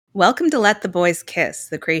Welcome to Let the Boys Kiss,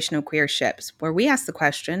 the creation of queer ships, where we ask the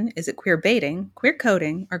question, is it queer baiting, queer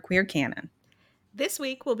coding, or queer canon? This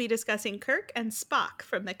week, we'll be discussing Kirk and Spock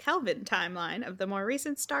from the Kelvin timeline of the more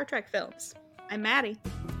recent Star Trek films. I'm Maddie.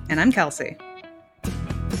 And I'm Kelsey.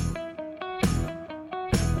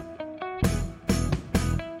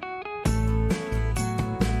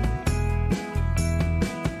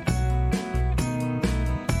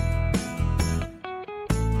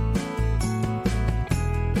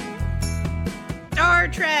 Star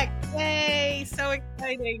Trek! Yay! So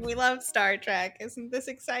exciting. We love Star Trek. Isn't this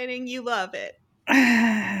exciting? You love it.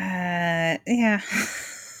 Yeah.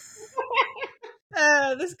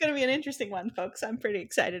 This is going to be an interesting one, folks. I'm pretty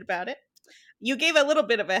excited about it. You gave a little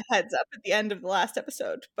bit of a heads up at the end of the last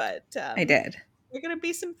episode, but I did. there are going to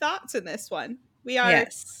be some thoughts in this one. We are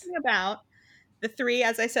talking about the three,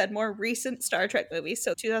 as I said, more recent Star Trek movies.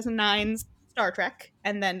 So 2009's Star Trek,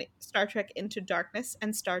 and then Star Trek Into Darkness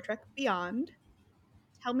and Star Trek Beyond.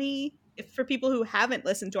 Tell me, if for people who haven't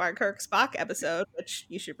listened to our Kirk Spock episode, which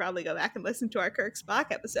you should probably go back and listen to our Kirk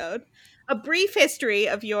Spock episode, a brief history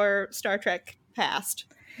of your Star Trek past.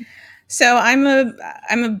 So I'm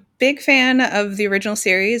a big fan of the original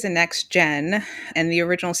series and Next Gen and the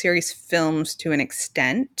original series films to an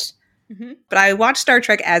extent. Mm-hmm. But I watched Star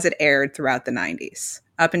Trek as it aired throughout the 90s,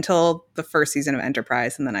 up until the first season of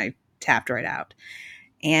Enterprise, and then I tapped right out.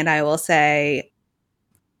 And I will say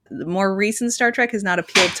the more recent Star Trek has not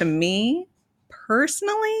appealed to me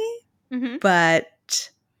personally, but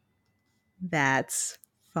that's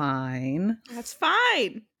fine. That's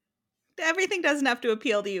fine. Everything doesn't have to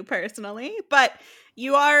appeal to you personally, but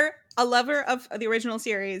you are a lover of the original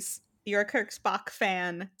series. You're a Kirk Spock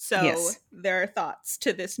fan, so yes. There are thoughts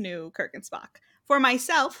to this new Kirk and Spock. For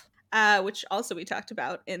myself, which also we talked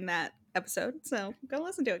about in that episode, so go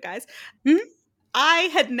listen to it, guys. Mm-hmm. I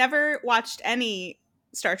had never watched any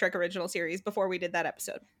Star Trek original series before we did that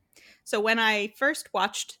episode. So when I first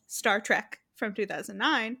watched Star Trek from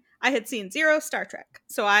 2009, I had seen zero Star Trek.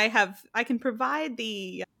 So I can provide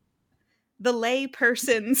the lay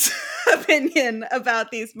person's opinion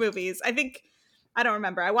about these movies. I don't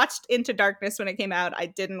remember. I watched Into Darkness when it came out. I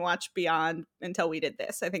didn't watch Beyond until we did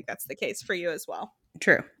this. I think that's the case for you as well.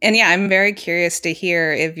 True. And yeah, I'm very curious to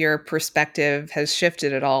hear if your perspective has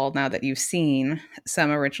shifted at all now that you've seen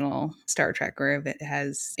some original Star Trek, or if it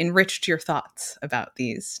has enriched your thoughts about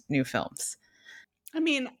these new films. I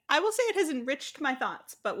mean, I will say it has enriched my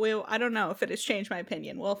thoughts, but I don't know if it has changed my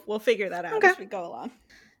opinion. We'll figure that out as we go along.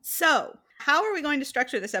 So, how are we going to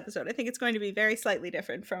structure this episode? I think it's going to be very slightly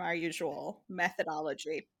different from our usual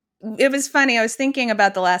methodology. It was funny. I was thinking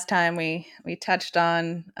about the last time we touched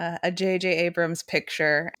on a J.J. Abrams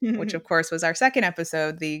picture, which of course was our second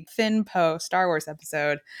episode, the Finn Poe Star Wars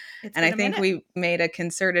episode. And I think we made a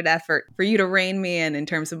concerted effort for you to rein me in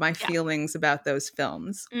terms of my feelings about those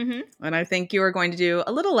films. Mm-hmm. And I think you are going to do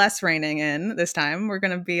a little less reining in this time. We're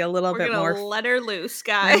going to be a little bit more... let her loose,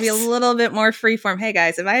 guys. Be a little bit more freeform. Hey,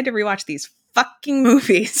 guys, if I had to rewatch these fucking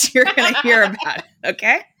movies, you're going to hear about it,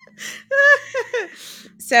 okay?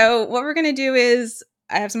 So what we're going to do is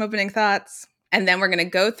I have some opening thoughts, and then we're going to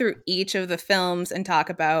go through each of the films and talk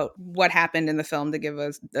about what happened in the film to give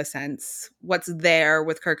us a sense, what's there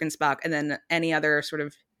with Kirk and Spock, and then any other sort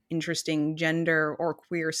of interesting gender or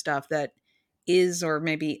queer stuff that is or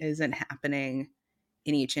maybe isn't happening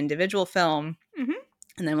in each individual film. Mm-hmm.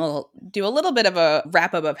 And then we'll do a little bit of a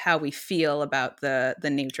wrap-up of how we feel about the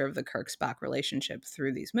nature of the Kirk-Spock relationship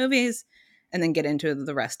through these movies. And then get into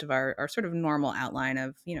the rest of our sort of normal outline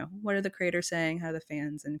of, what are the creators saying? How do the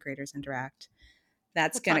fans and creators interact?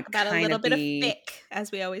 That's going to kind of be a little bit of fic,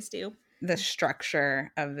 as we always do. The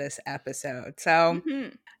structure of this episode. So,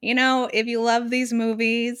 if you love these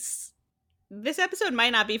movies, this episode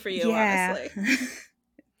might not be for you, honestly.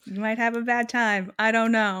 You might have a bad time. I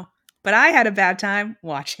don't know. But I had a bad time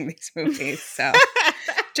watching these movies. So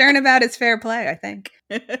turnabout is fair play, I think.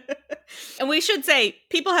 And we should say,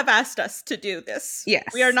 people have asked us to do this. Yes.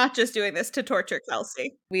 We are not just doing this to torture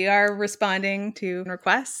Kelsey. We are responding to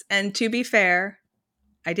requests. And to be fair,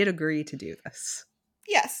 I did agree to do this.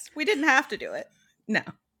 Yes. We didn't have to do it. No.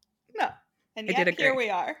 And yet, here we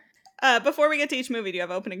are. Before we get to each movie, do you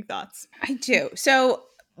have opening thoughts? I do. So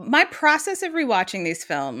my process of rewatching these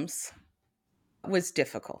films was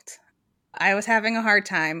difficult. I was having a hard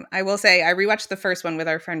time. I will say I rewatched the first one with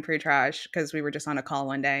our friend Preetraj because we were just on a call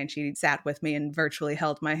one day and she sat with me and virtually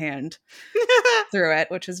held my hand through it,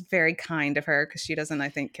 which was very kind of her because she doesn't, I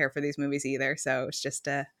think, care for these movies either. So it's just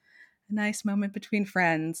a nice moment between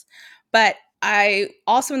friends. But I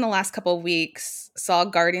also, in the last couple of weeks, saw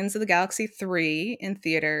Guardians of the Galaxy 3 in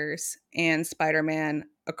theaters and Spider-Man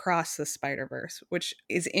across the Spider-Verse, which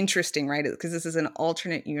is interesting, right? Because this is an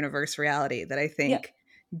alternate universe reality that I think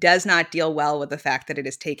does not deal well with the fact that it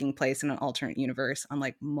is taking place in an alternate universe on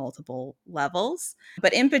like multiple levels.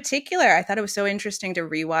 But in particular, I thought it was so interesting to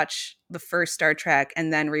rewatch the first Star Trek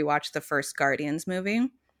and then rewatch the first Guardians movie,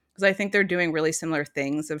 because I think they're doing really similar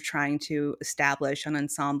things of trying to establish an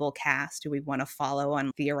ensemble cast who we want to follow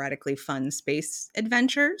on theoretically fun space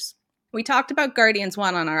adventures. We talked about Guardians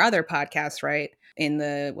 1 on our other podcast, right? In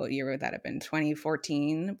the, what year would that have been?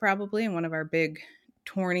 2014, probably, in one of our big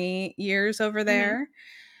tourney years over there.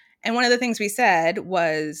 Mm-hmm. And one of the things we said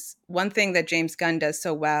was one thing that James Gunn does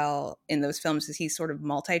so well in those films is he sort of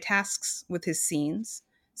multitasks with his scenes.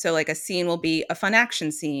 So like a scene will be a fun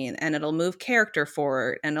action scene and it'll move character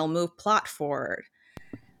forward and it'll move plot forward.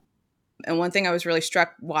 And one thing I was really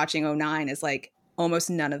struck watching 09 is like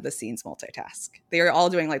almost none of the scenes multitask. They are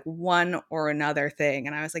all doing like one or another thing.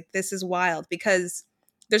 And I was like, this is wild, because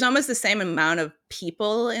there's almost the same amount of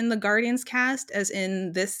people in the Guardians cast as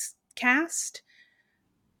in this cast.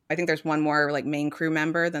 I think there's one more like main crew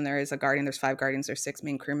member than there is a Guardian. There's 5 Guardians, there's 6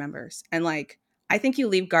 main crew members. And like, I think you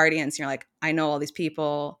leave Guardians and you're like, I know all these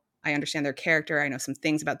people. I understand their character. I know some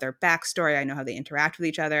things about their backstory. I know how they interact with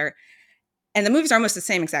each other. And the movies are almost the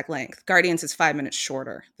same exact length. Guardians is 5 minutes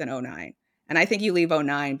shorter than 09. And I think you leave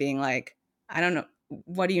 09 being like, I don't know,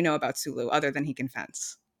 what do you know about Sulu other than he can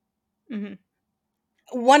fence? Mm-hmm.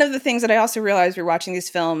 One of the things that I also realized we're watching these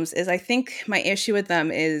films is I think my issue with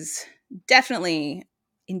them is definitely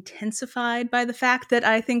intensified by the fact that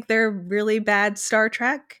I think they're really bad Star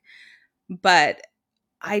Trek. But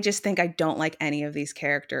I just think I don't like any of these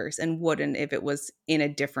characters and wouldn't if it was in a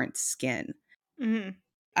different skin. Mm-hmm.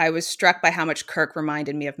 I was struck by how much Kirk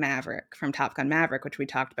reminded me of Maverick from Top Gun Maverick, which we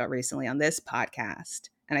talked about recently on this podcast.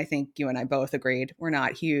 And I think you and I both agreed we're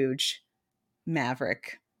not huge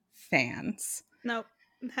Maverick fans. Nope.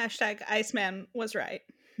 Hashtag Iceman was right.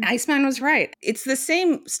 Iceman was right. It's the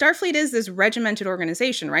same. Starfleet is this regimented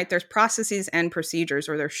organization, right? There's processes and procedures,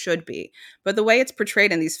 or there should be. But the way it's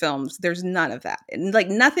portrayed in these films, there's none of that. And like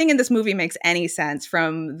nothing in this movie makes any sense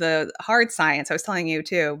from the hard science. I was telling you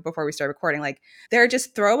too, before we started recording, like there are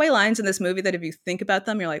just throwaway lines in this movie that if you think about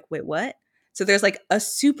them, you're like, wait, what? So there's like a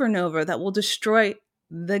supernova that will destroy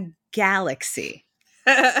the galaxy.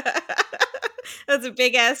 That's a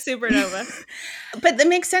big ass supernova. But that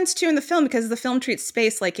makes sense too in the film because the film treats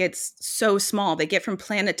space like it's so small. They get from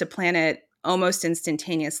planet to planet almost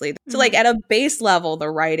instantaneously. So like at a base level, the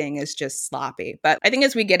writing is just sloppy. But I think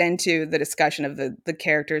as we get into the discussion of the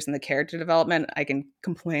characters and the character development, I can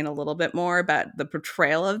complain a little bit more about the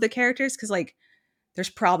portrayal of the characters because like there's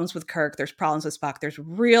problems with Kirk, there's problems with Spock, there's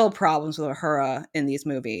real problems with Uhura in these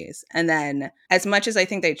movies. And then as much as I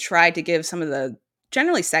think they tried to give some of the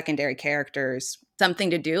generally secondary characters something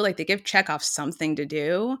to do, like they give Chekhov something to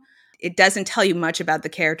do, it doesn't tell you much about the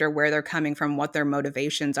character, where they're coming from, what their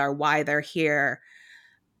motivations are, why they're here.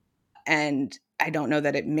 And I don't know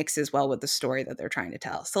that it mixes well with the story that they're trying to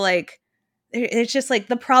tell. So like, it's just like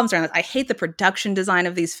the problems are, I hate the production design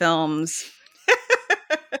of these films.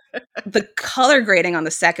 The color grading on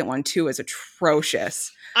the second one too is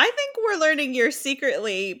atrocious. I think we're learning you're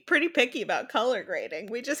secretly pretty picky about color grading.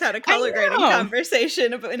 We just had a color grading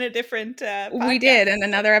conversation in a different podcast. We did. In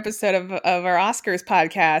another episode of our Oscars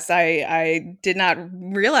podcast, I did not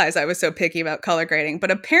realize I was so picky about color grading. But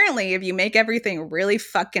apparently, if you make everything really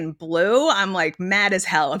fucking blue, I'm like mad as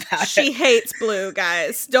hell about it. She hates blue,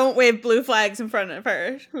 guys. Don't wave blue flags in front of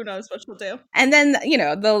her. Who knows what she'll do. And then, you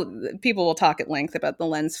know, the people will talk at length about the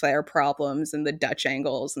lens flare problems and the Dutch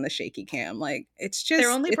angles and the shaky cam. Like, it's just... They're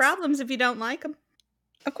only problems if you don't like them.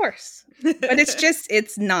 Of course. But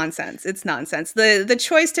it's nonsense. It's nonsense. The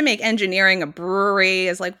choice to make engineering a brewery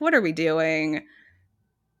is like, what are we doing?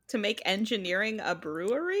 To make engineering a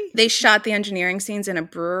brewery? They shot the engineering scenes in a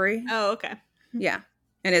brewery. Oh, okay. Yeah.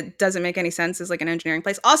 And it doesn't make any sense as like an engineering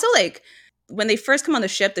place. Also, like, when they first come on the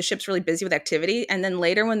ship's really busy with activity. And then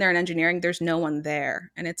later when they're in engineering, there's no one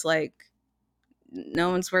there. And it's like, no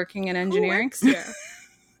one's working in engineering. Who works here?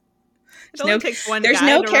 There's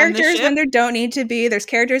no characters when there don't need to be. There's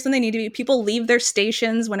characters when they need to be. People leave their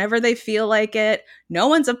stations whenever they feel like it. No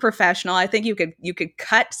one's a professional. I think you could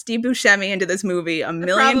cut Steve Buscemi into this movie a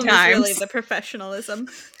million times. The problem is really the professionalism.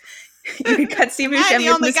 You could cut Steve Buscemi. I'm the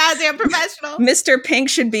only goddamn professional. Mr. Pink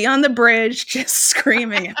should be on the bridge just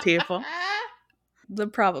screaming at people. The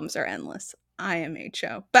problems are endless.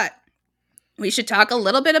 IMHO. But we should talk a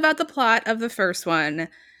little bit about the plot of the first one.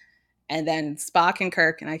 And then Spock and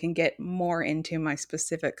Kirk, and I can get more into my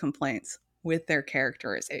specific complaints with their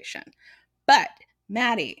characterization. But,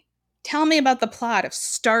 Maddie, Tell me about the plot of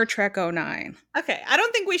Star Trek '09. Okay, I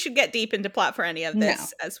don't think we should get deep into plot for any of No.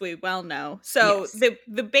 this, as we well know. So Yes.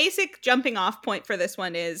 the basic jumping off point for this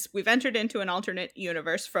one is we've entered into an alternate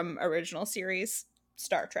universe from original series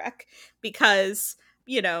Star Trek because,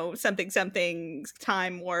 you know, something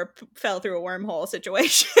time warp fell through a wormhole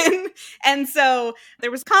situation. And so there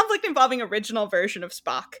was conflict involving original version of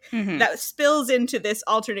Spock that spills into this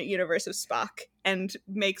alternate universe of Spock and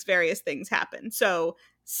makes various things happen. So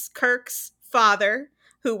Kirk's father,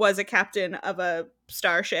 who was a captain of a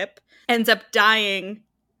starship, ends up dying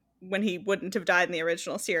when he wouldn't have died in the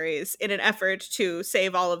original series in an effort to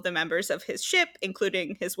save all of the members of his ship,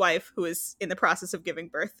 including his wife, who is in the process of giving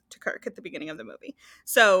birth to Kirk at the beginning of the movie.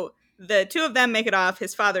 So the two of them make it off.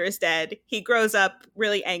 His father is dead. He grows up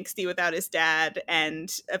really angsty without his dad.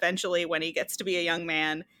 And eventually, when he gets to be a young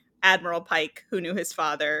man, Admiral Pike, who knew his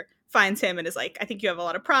father, finds him and is like, I think you have a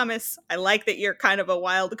lot of promise. I like that you're kind of a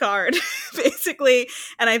wild card, basically.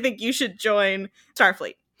 And I think you should join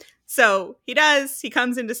Starfleet. So he does. He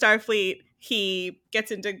comes into Starfleet. He gets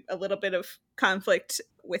into a little bit of conflict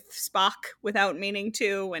with Spock without meaning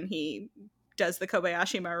to when he does the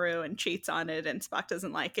Kobayashi Maru and cheats on it, and Spock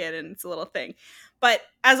doesn't like it, and it's a little thing. But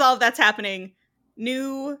as all of that's happening,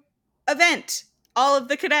 new event. All of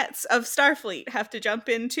the cadets of Starfleet have to jump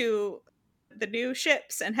into the new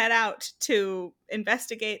ships and head out to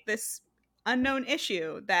investigate this unknown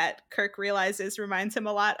issue that Kirk realizes reminds him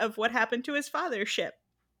a lot of what happened to his father's ship.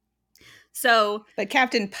 So, but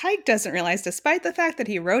Captain Pike doesn't realize, despite the fact that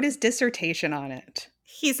he wrote his dissertation on it.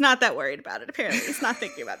 He's not that worried about it, apparently. He's not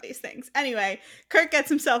thinking about these things. Anyway, Kirk gets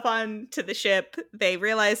himself onto the ship. They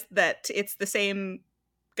realize that it's the same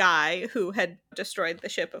guy who had destroyed the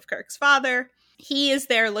ship of Kirk's father. He is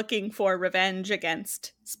there looking for revenge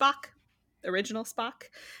against Spock, the original Spock,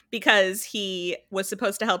 because he was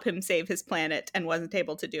supposed to help him save his planet and wasn't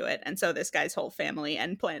able to do it. And so this guy's whole family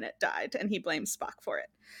and planet died, and he blames Spock for it.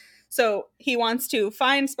 So he wants to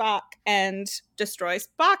find Spock and destroy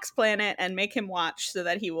Spock's planet and make him watch so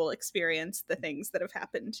that he will experience the things that have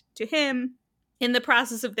happened to him. In the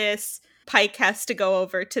process of this, Pike has to go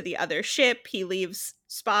over to the other ship. He leaves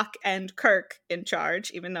Spock and Kirk in charge,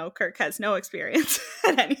 even though Kirk has no experience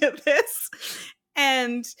at any of this.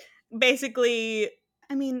 And basically,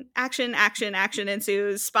 I mean, action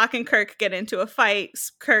ensues. Spock and Kirk get into a fight.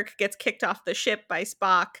 Kirk gets kicked off the ship by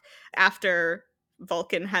Spock after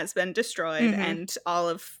Vulcan has been destroyed, and all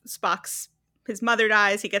of Spock's, his mother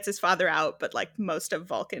dies. He gets his father out, but like most of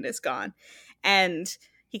Vulcan is gone. And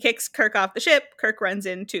he kicks Kirk off the ship. Kirk runs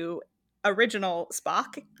into original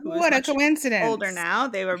Spock, who what is a coincidence. older now.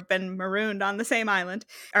 They were been marooned on the same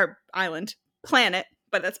planet,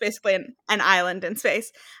 but that's basically an island in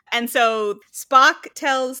space. And so Spock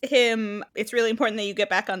tells him it's really important that you get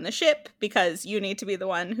back on the ship because you need to be the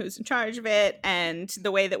one who's in charge of it. And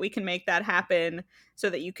the way that we can make that happen so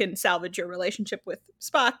that you can salvage your relationship with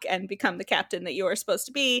Spock and become the captain that you are supposed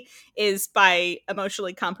to be is by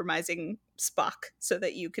emotionally compromising Spock so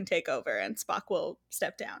that you can take over and Spock will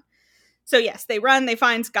step down. So yes, they run, they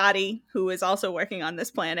find Scotty, who is also working on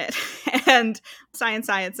this planet, and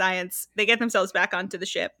science, they get themselves back onto the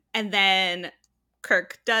ship. And then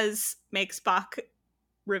Kirk does make Spock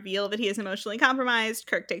reveal that he is emotionally compromised.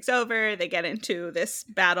 Kirk takes over, they get into this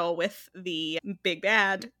battle with the big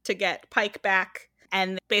bad to get Pike back.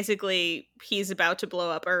 And basically, he's about to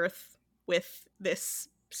blow up Earth with this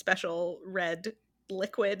special red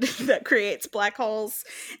liquid that creates black holes,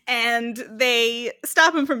 and they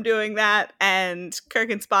stop him from doing that, and Kirk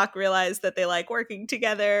and Spock realize that they like working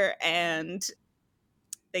together, and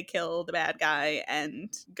they kill the bad guy and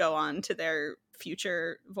go on to their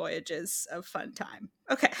future voyages of fun time.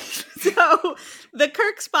 Okay, so the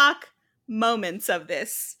Kirk Spock moments of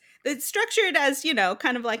this, it's structured as, you know,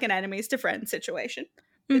 kind of like an enemies to friends situation.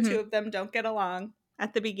 The two of them don't get along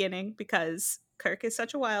at the beginning because Kirk is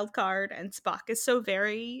such a wild card and Spock is so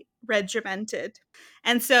very regimented.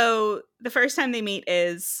 And so the first time they meet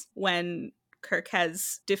is when Kirk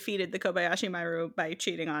has defeated the Kobayashi Maru by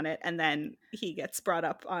cheating on it, and then he gets brought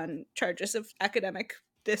up on charges of academic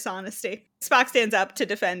dishonesty. Spock stands up to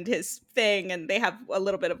defend his thing, and they have a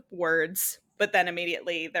little bit of words, but then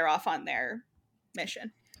immediately they're off on their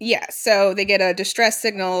mission. Yeah, so they get a distress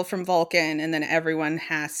signal from Vulcan, and then everyone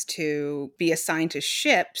has to be assigned to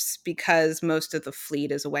ships because most of the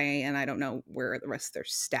fleet is away, and I don't know where the rest of their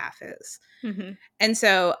staff is. And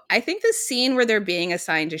so I think the scene where they're being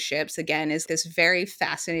assigned to ships, again, is this very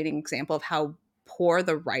fascinating example of how poor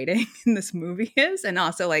the writing in this movie is, and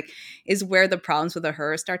also like is where the problems with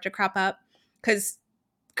her start to crop up. Because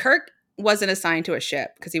Kirk wasn't assigned to a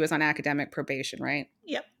ship because he was on academic probation, right?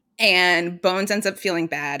 Yep. And Bones ends up feeling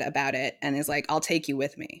bad about it and is like, I'll take you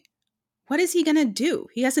with me. What is he going to do?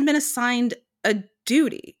 He hasn't been assigned a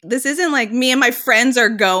duty. This isn't like me and my friends are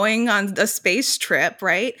going on a space trip,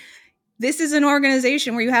 right? This is an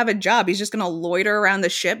organization where you have a job. He's just going to loiter around the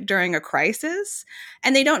ship during a crisis.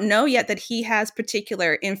 And they don't know yet that he has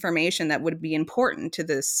particular information that would be important to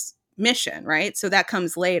this mission, right? So that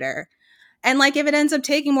comes later. And like, if it ends up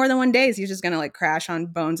taking more than 1 day, he's just gonna like crash on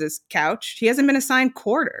Bones's couch. He hasn't been assigned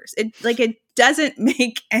quarters. It doesn't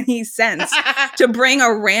make any sense to bring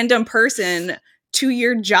a random person to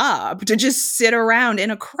your job to just sit around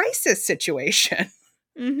in a crisis situation.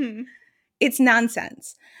 Mm-hmm. It's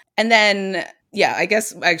nonsense. And then, yeah, I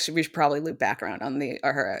guess actually we should probably loop back around on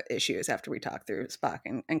her issues after we talk through Spock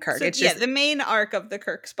and Kirk. So, it's just, the main arc of the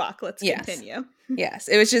Kirk Spock. Let's continue. Yes,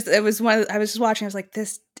 I was just watching. I was like,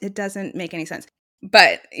 it doesn't make any sense.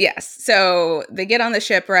 But yes, so they get on the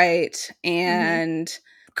ship, right? And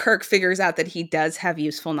Kirk figures out that he does have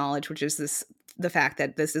useful knowledge, which is the fact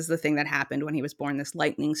that this is the thing that happened when he was born, this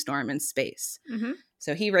lightning storm in space. Mm-hmm.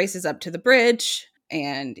 So he races up to the bridge,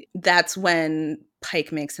 and that's when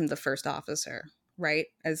Pike makes him the first officer, right?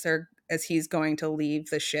 As he's going to leave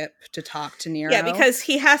the ship to talk to Nero. Yeah, because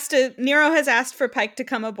Nero has asked for Pike to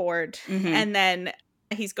come aboard, and then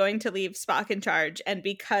he's going to leave Spock in charge. And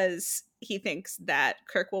because he thinks that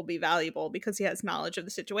Kirk will be valuable because he has knowledge of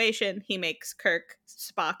the situation, he makes Kirk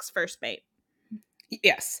Spock's first mate.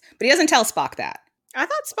 Yes, but he doesn't tell Spock that. I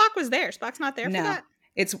thought Spock was there. Spock's not there for that.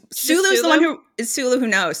 It's Sulu's the one who is Sulu who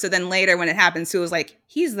knows. So then later when it happens, Sulu's like,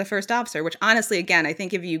 he's the first officer, which honestly, again, I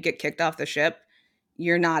think if you get kicked off the ship,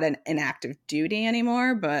 you're not in active duty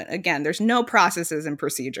anymore. But again, there's no processes and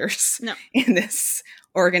procedures in this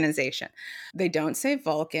organization. They don't say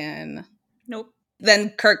Vulcan. Nope. Then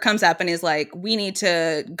Kirk comes up and he's like, we need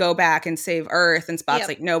to go back and save Earth. And Spock's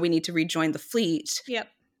like, no, we need to rejoin the fleet. Yep.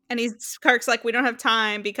 And Kirk's like, we don't have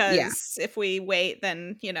time because if we wait,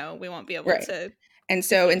 then, we won't be able to. And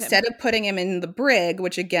so instead of putting him in the brig,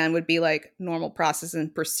 which again would be like normal process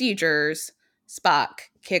and procedures, Spock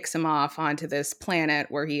kicks him off onto this planet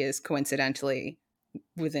where he is coincidentally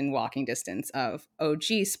within walking distance of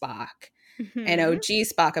OG Spock. Mm-hmm. And OG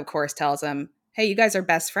Spock, of course, tells him, hey, you guys are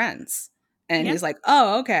best friends. And he's like,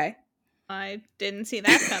 oh, okay. I didn't see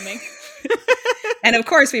that coming. And of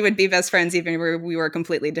course, we would be best friends even if we were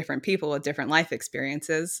completely different people with different life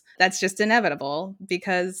experiences. That's just inevitable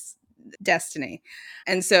because destiny.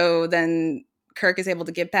 And so then Kirk is able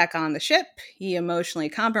to get back on the ship. He emotionally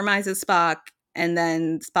compromises Spock. And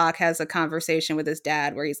then Spock has a conversation with his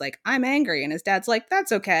dad where he's like, I'm angry. And his dad's like,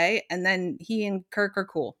 that's okay. And then he and Kirk are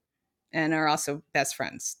cool and are also best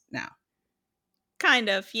friends now. Kind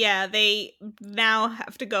of, yeah. They now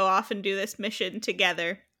have to go off and do this mission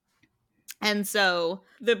together. And so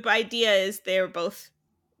the idea is they're both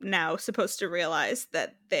now supposed to realize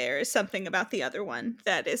that there is something about the other one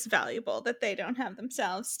that is valuable that they don't have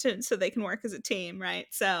themselves so they can work as a team, right?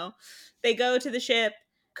 So they go to the ship.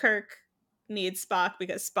 Kirk needs Spock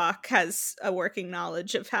because Spock has a working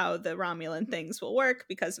knowledge of how the Romulan things will work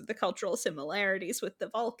because of the cultural similarities with the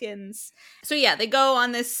Vulcans. So yeah, they go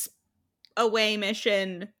on this away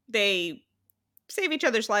mission. They save each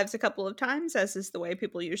other's lives a couple of times, as is the way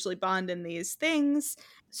people usually bond in these things.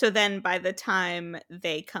 So then by the time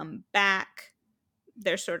they come back,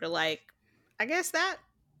 they're sort of like, I guess that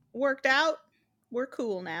worked out. We're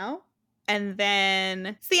cool now. And then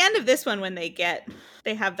it's the end of this one when they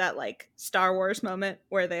have that like Star Wars moment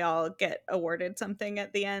where they all get awarded something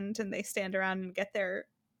at the end and they stand around and get their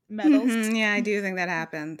medals. Mm-hmm. Yeah, I do think that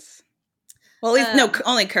happens. Well, at least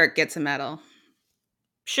only Kirk gets a medal.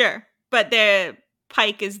 Sure. But the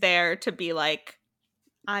Pike is there to be like,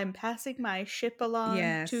 I'm passing my ship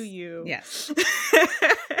along to you. Yes.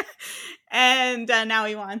 And now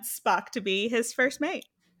he wants Spock to be his first mate.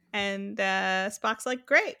 And Spock's like,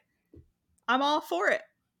 great. I'm all for it.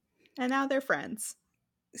 And now they're friends.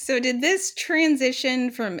 So did this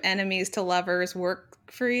transition from enemies to lovers work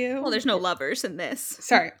for you? Well, there's no lovers in this.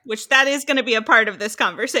 Sorry. Which that is going to be a part of this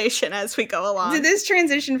conversation as we go along. Did this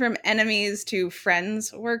transition from enemies to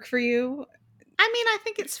friends work for you? I mean, I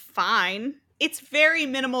think it's fine. It's very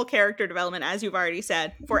minimal character development, as you've already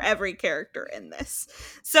said, for every character in this.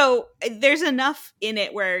 So there's enough in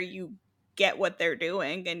it where you get what they're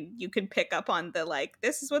doing and you can pick up on the like,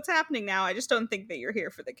 this is what's happening now. I just don't think that you're here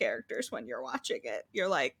for the characters when you're watching it. You're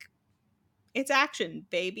like, it's action,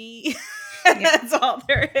 baby. That's all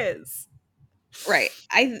there is. Right.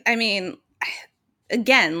 I mean,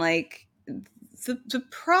 again, like the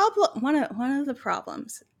problem, one of the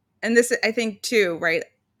problems, and this I think too, right?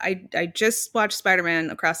 I just watched Spider-Man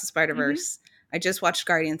Across the Spider-Verse. I just watched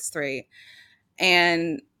Guardians 3.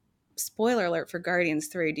 And spoiler alert for Guardians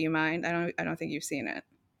 3. Do you mind? I don't think you've seen it.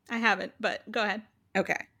 I haven't, but go ahead.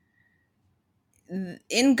 Okay.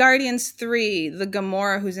 In Guardians 3, the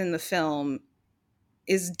Gamora who's in the film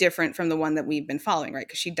is different from the one that we've been following, right?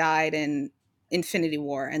 Because she died in Infinity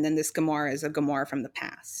War, and then this Gamora is a Gamora from the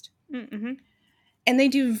past. Mm-hmm. And they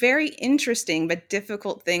do very interesting but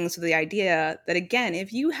difficult things with the idea that, again,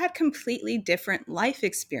 if you had completely different life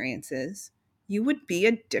experiences, you would be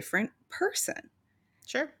a different person.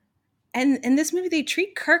 Sure. And in this movie, they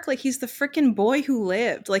treat Kirk like he's the freaking boy who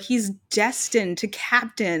lived. Like he's destined to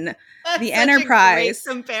captain the Enterprise. A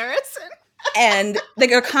great comparison. And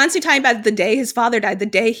they're constantly talking about the day his father died, the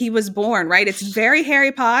day he was born, right? It's very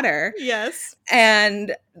Harry Potter. Yes.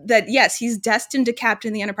 And that, yes, he's destined to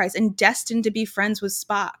captain the Enterprise and destined to be friends with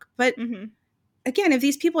Spock. But again, if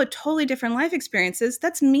these people had totally different life experiences,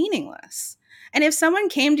 that's meaningless. And if someone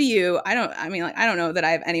came to you, I don't know that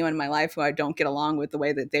I have anyone in my life who I don't get along with the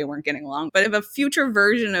way that they weren't getting along. But if a future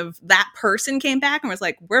version of that person came back and was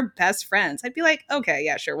like, we're best friends, I'd be like, okay,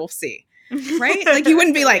 yeah, sure, we'll see. Right? Like you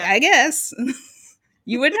wouldn't be like, I guess.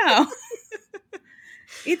 You would know.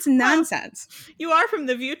 It's nonsense. Well, you are from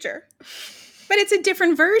the future. But it's a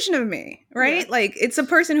different version of me, right? Yeah. Like it's a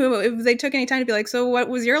person who, if they took any time to be like, so what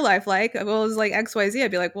was your life like? Well, it was like XYZ.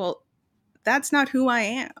 I'd be like, well, that's not who I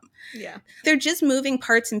am. Yeah. They're just moving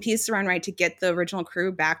parts and pieces around, right, to get the original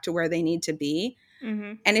crew back to where they need to be.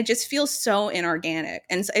 Mm-hmm. And it just feels so inorganic.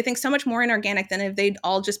 And I think so much more inorganic than if they'd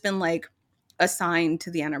all just been like assigned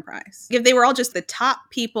to the Enterprise. If they were all just the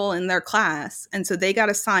top people in their class, and so they got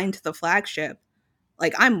assigned to the flagship,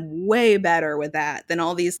 like I'm way better with that than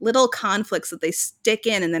all these little conflicts that they stick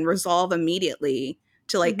in and then resolve immediately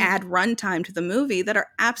to like add runtime to the movie that are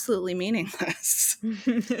absolutely meaningless.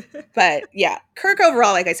 But yeah, Kirk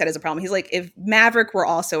overall, like I said, is a problem. He's like, if Maverick were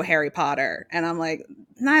also Harry Potter, and I'm like,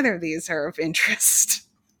 neither of these are of interest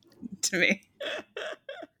to me.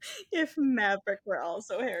 If Maverick were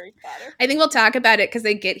also Harry Potter. I think we'll talk about it because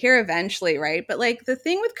they get here eventually, right? But like the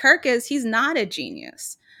thing with Kirk is he's not a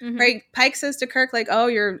genius. Right? Pike says to Kirk, like, oh,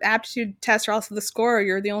 your aptitude tests are also the score.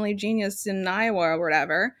 You're the only genius in Iowa or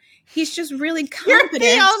whatever. He's just really competent.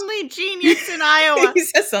 You're the only genius in Iowa. He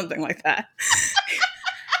says something like that.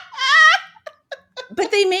 But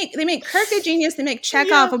they make Kirk a genius. They make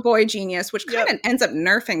Chekhov a boy genius, which kind of ends up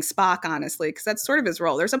nerfing Spock, honestly, because that's sort of his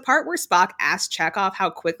role. There's a part where Spock asks Chekhov how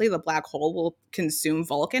quickly the black hole will consume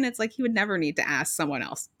Vulcan. It's like he would never need to ask someone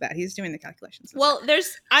else that. He's doing the calculations. Well,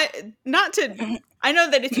 I know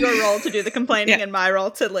that it's your role to do the complaining and my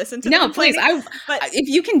role to listen to the complaining. No, please. But if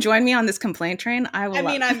you can join me on this complaint train, I will.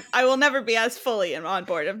 I will never be as fully on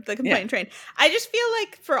board of the complaint train. I just feel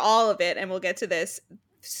like for all of it, and we'll get to this,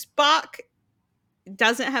 Spock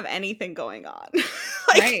doesn't have anything going on.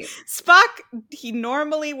 Like Spock, he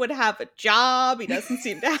normally would have a job. He doesn't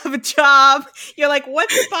seem to have a job. You're like,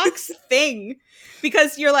 what's Spock's thing?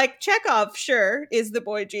 Because you're like, Chekhov, sure, is the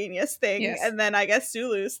boy genius thing. Yes. And then I guess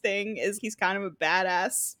Sulu's thing is he's kind of a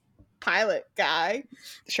badass pilot guy.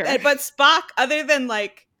 Sure. But Spock, other than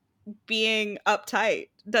like being uptight,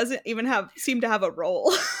 doesn't even seem to have a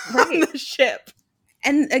role on the ship.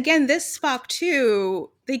 And again, this Spock too,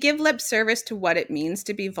 they give lip service to what it means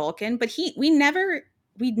to be Vulcan, but we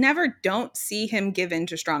never don't see him give in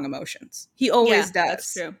to strong emotions. He always does.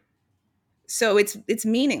 That's true. So it's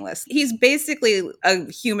meaningless. He's basically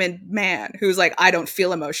a human man who's like, I don't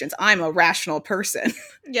feel emotions. I'm a rational person.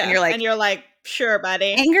 Yeah. And you're like, sure,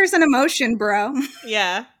 buddy. Anger's an emotion, bro.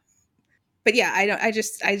 Yeah. But yeah, I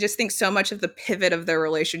just think so much of the pivot of their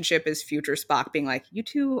relationship is future Spock being like, you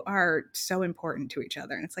two are so important to each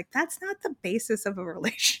other. And it's like, that's not the basis of a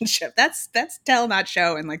relationship. That's tell, not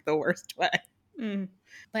show in like the worst way.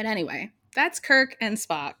 But anyway, that's Kirk and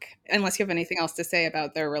Spock, unless you have anything else to say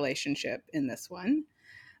about their relationship in this one.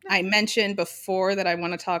 No. I mentioned before that I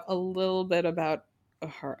want to talk a little bit about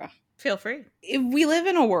Uhura. Feel free. If we live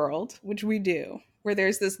in a world, which we do, where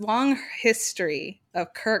there's this long history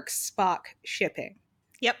of Kirk-Spock shipping.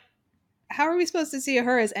 Yep. How are we supposed to see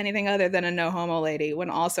her as anything other than a no-homo lady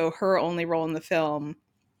when also her only role in the film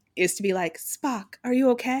is to be like, Spock, are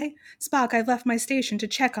you okay? Spock, I've left my station to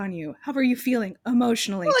check on you. How are you feeling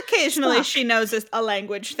emotionally? Well, occasionally Spock. She knows a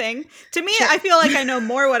language thing. To me, sure. I feel like I know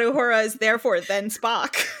more what Uhura is there for than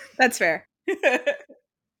Spock. That's fair.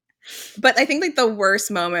 But I think like the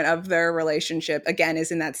worst moment of their relationship, again,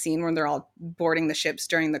 is in that scene when they're all boarding the ships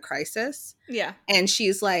during the crisis. Yeah. And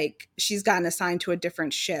she's gotten assigned to a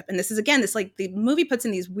different ship. And this is, again, this like the movie puts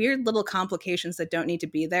in these weird little complications that don't need to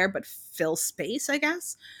be there, but fill space, I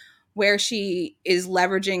guess, where she is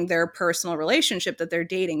leveraging their personal relationship that they're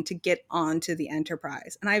dating to get onto the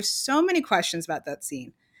Enterprise. And I have so many questions about that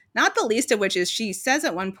scene. Not the least of which is she says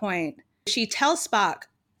at one point, she tells Spock,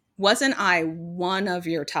 "Wasn't I one of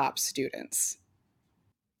your top students?"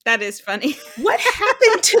 That is funny. What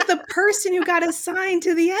happened to the person who got assigned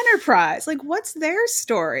to the Enterprise? Like, what's their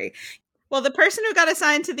story? Well, the person who got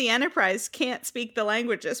assigned to the Enterprise can't speak the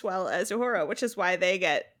language as well as Uhura, which is why they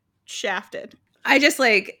get shafted. I just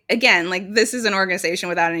again, this is an organization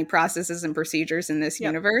without any processes and procedures in this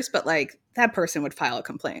universe, but that person would file a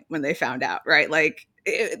complaint when they found out, right?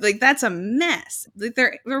 That's a mess.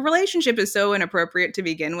 Their relationship is so inappropriate to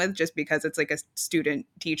begin with, just because it's a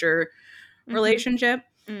student-teacher relationship.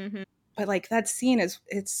 Mm-hmm. But that scene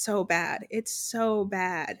it's so bad. It's so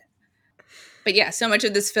bad. But yeah, so much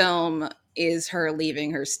of this film is her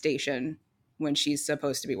leaving her station when she's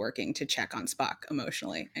supposed to be working to check on Spock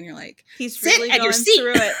emotionally. And you're like, he's really sit at your seat.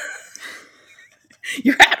 Through it.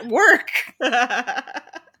 You're at work.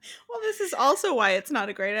 Well, this is also why it's not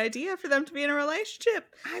a great idea for them to be in a relationship.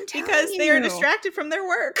 Because they are distracted from their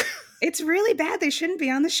work. It's really bad. They shouldn't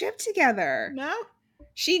be on the ship together. No.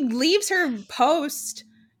 She leaves her post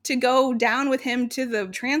to go down with him to the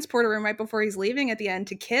transporter room right before he's leaving at the end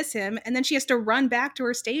to kiss him. And then she has to run back to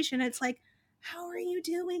her station. It's like, how are you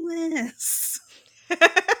doing this?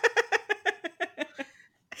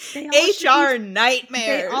 HR nightmares.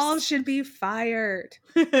 They all should be fired.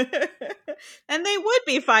 And they would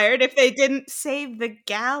be fired if they didn't save the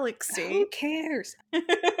galaxy. Who cares?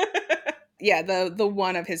 Yeah, the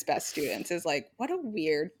one of his best students is like, what a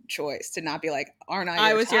weird choice to not be like, aren't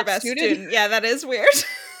I was your best student? Yeah, that is weird.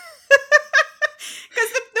 Because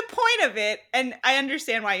the point of it, and I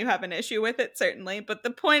understand why you have an issue with it, certainly, but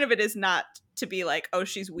the point of it is not to be like, oh,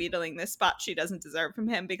 she's wheedling this spot she doesn't deserve from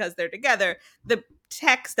him because they're together. The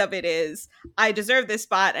text of it is, I deserve this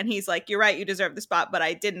spot, and he's like, you're right, you deserve the spot, but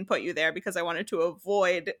I didn't put you there because I wanted to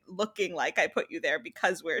avoid looking like I put you there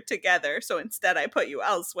because we're together, so instead I put you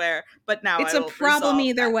elsewhere, but now it's a problem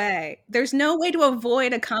either way. There's no way to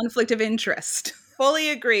avoid a conflict of interest.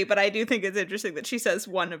 Fully agree, but I do think it's interesting that she says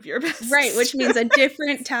one of your best. Right, which means a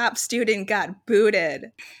different top student got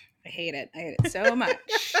booted. I hate it so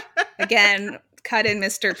much. Again, cut in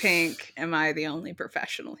Mr. Pink. Am I the only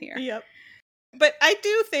professional here? Yep. But I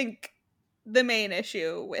do think the main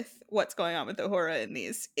issue with what's going on with Uhura in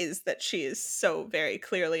these is that she is so very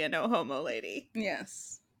clearly a no homo lady.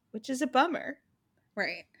 Yes. Which is a bummer.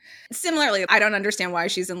 Right. Similarly, I don't understand why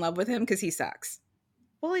she's in love with him, because he sucks.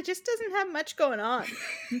 Well, he just doesn't have much going on.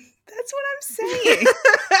 That's what I'm saying.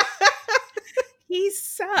 He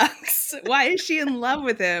sucks. Why is she in love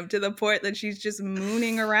with him to the point that she's just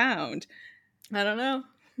mooning around? I don't know.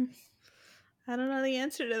 I don't know the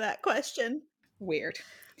answer to that question. Weird.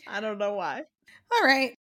 I don't know why. All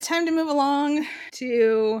right. Time to move along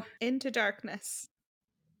to Into Darkness.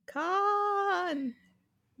 Khan.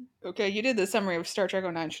 Okay, you did the summary of Star Trek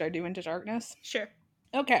 09. Should I do Into Darkness? Sure.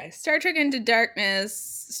 Okay, Star Trek Into Darkness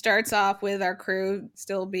starts off with our crew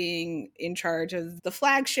still being in charge of the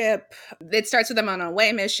flagship. It starts with them on an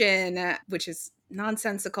away mission, which is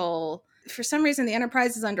nonsensical. For some reason, the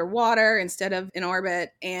Enterprise is underwater instead of in orbit,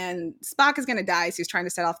 and Spock is going to die, so he's trying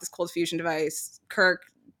to set off this cold fusion device. Kirk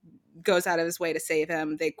goes out of his way to save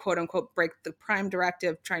him. They quote-unquote break the Prime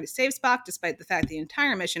Directive trying to save Spock, despite the fact the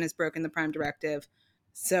entire mission has broken the Prime Directive.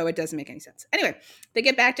 So it doesn't make any sense. Anyway, they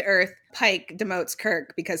get back to Earth. Pike demotes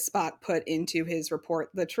Kirk because Spock put into his report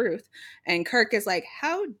the truth. And Kirk is like,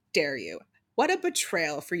 how dare you? What a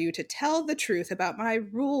betrayal for you to tell the truth about my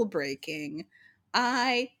rule breaking.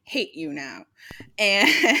 I hate you now.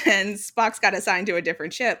 And Spock's got assigned to a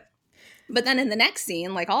different ship. But then in the next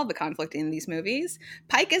scene, like all the conflict in these movies,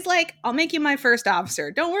 Pike is like, I'll make you my first officer.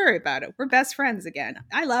 Don't worry about it. We're best friends again.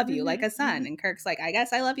 I love you like a son. And Kirk's like, I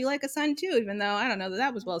guess I love you like a son too, even though I don't know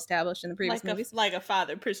that was well established in the previous movies. Like a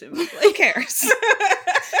father, presumably. Who cares?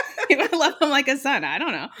 You would love him like a son. I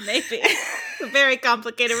don't know. Maybe. It's a very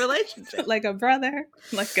complicated relationship. Like a brother.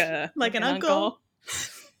 Like an uncle.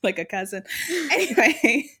 Like a cousin.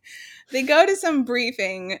 Anyway, they go to some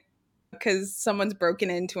briefing because someone's broken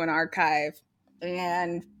into an archive,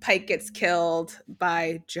 and Pike gets killed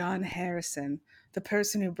by John Harrison, the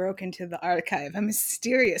person who broke into the archive, a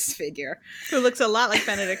mysterious figure. Who looks a lot like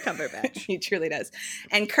Benedict Cumberbatch. He truly does.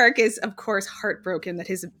 And Kirk is, of course, heartbroken that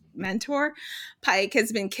his mentor, Pike,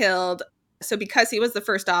 has been killed. So because he was the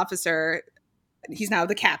first officer, he's now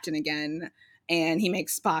the captain again, and he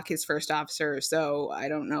makes Spock his first officer. So I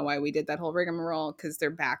don't know why we did that whole rigmarole, because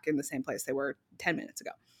they're back in the same place they were 10 minutes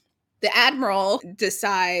ago. The Admiral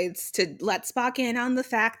decides to let Spock in on the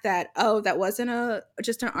fact that, oh, that wasn't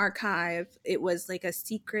just an archive. It was like a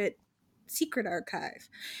secret archive.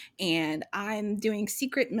 And I'm doing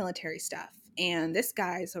secret military stuff. and this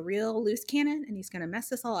guy's a real loose cannon, and he's going to mess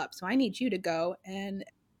this all up. So I need you to go and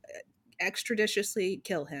extrajudiciously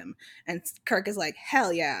kill him. And Kirk is like,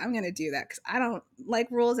 hell yeah, I'm going to do that because I don't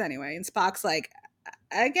like rules anyway. And Spock's like,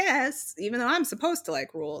 I guess, even though I'm supposed to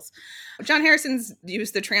like rules. John Harrison's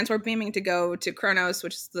used the transport beaming to go to Kronos,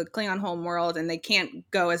 which is the Klingon home world, and they can't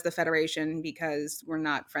go as the Federation because we're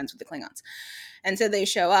not friends with the Klingons. And so they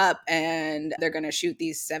show up and they're going to shoot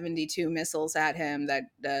these 72 missiles at him that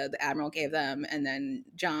the Admiral gave them. And then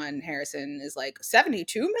John Harrison is like,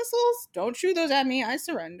 72 missiles? Don't shoot those at me. I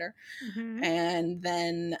surrender. Mm-hmm. And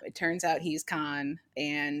then it turns out he's Khan,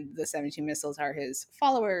 and the 72 missiles are his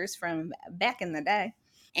followers from back in the day.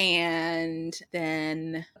 And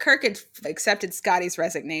then Kirk had accepted Scotty's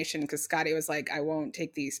resignation because Scotty was like, I won't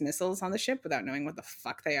take these missiles on the ship without knowing what the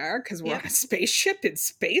fuck they are, because we're on a spaceship in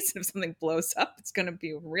space, and if something blows up, it's going to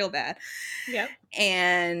be real bad. Yep.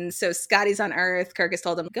 And so Scotty's on Earth. Kirk has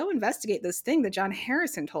told him, go investigate this thing that John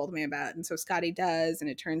Harrison told me about. And so Scotty does, and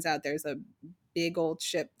it turns out there's a big old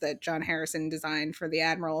ship that John Harrison designed for the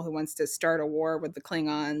Admiral who wants to start a war with the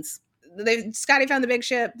Klingons. Scotty found the big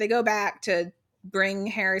ship. They go back to bring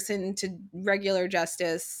Harrison to regular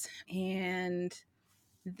justice, and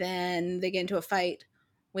then they get into a fight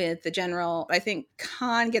with the general. I think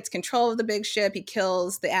Khan gets control of the big ship. He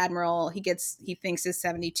kills the admiral. He thinks his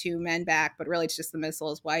 72 men back, but really it's just the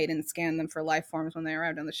missiles. Why he didn't scan them for life forms when they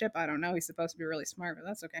arrived on the ship, I don't know. He's supposed to be really smart, but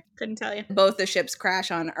that's okay. Couldn't tell you. Both the ships crash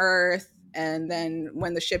on Earth. And then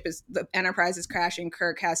when the Enterprise is crashing,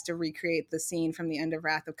 Kirk has to recreate the scene from the end of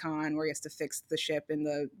Wrath of Khan where he has to fix the ship in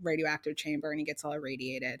the radioactive chamber and he gets all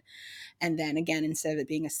irradiated. And then again, instead of it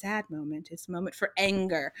being a sad moment, it's a moment for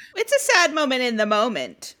anger. It's a sad moment in the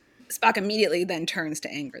moment. Spock immediately then turns to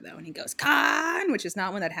anger, though, and he goes, Khan, which is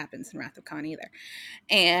not when that happens in Wrath of Khan either.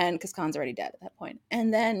 And because Khan's already dead at that point.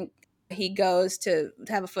 And then he goes to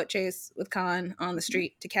have a foot chase with Khan on the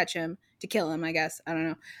street to catch him, to kill him, I guess. I don't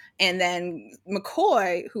know. And then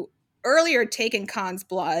McCoy, who earlier had taken Khan's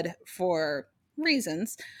blood for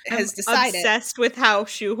reasons, has decided. Obsessed with how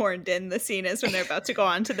shoehorned in the scene is when they're about to go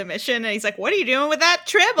on to the mission. And he's like, what are you doing with that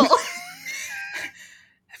tribble?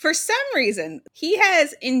 For some reason, he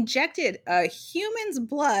has injected a human's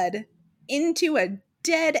blood into a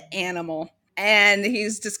dead animal. And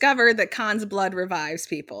he's discovered that Khan's blood revives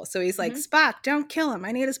people. So he's like, Spock, don't kill him.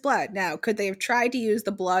 I need his blood. Now, could they have tried to use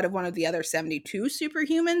the blood of one of the other 72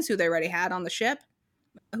 superhumans who they already had on the ship?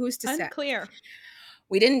 Who's to say? Unclear.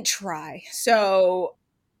 We didn't try. So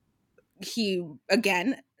he,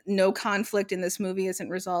 again, no conflict in this movie isn't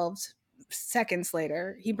resolved. Seconds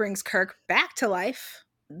later, he brings Kirk back to life.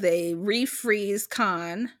 They refreeze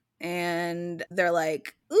Khan. And they're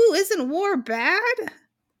like, ooh, isn't war bad?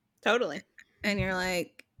 Totally. And you're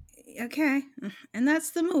like, okay. And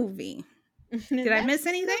that's the movie. Did I miss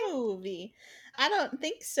anything? The movie. I don't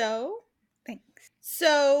think so. Thanks.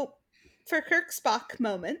 So, for Kirk Spock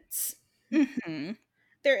moments,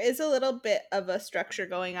 there is a little bit of a structure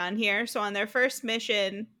going on here. So, on their first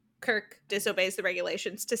mission, Kirk disobeys the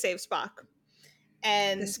regulations to save Spock.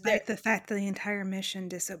 And despite the fact that the entire mission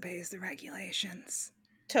disobeys the regulations.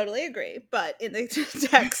 Totally agree. But in the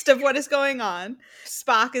text of what is going on,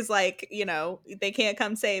 Spock is like, they can't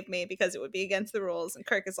come save me because it would be against the rules. And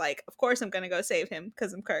Kirk is like, of course I'm going to go save him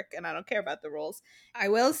because I'm Kirk and I don't care about the rules. I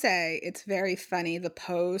will say it's very funny the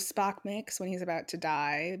pose Spock makes when he's about to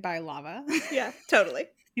die by lava. Yeah, totally.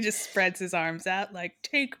 He just spreads his arms out like,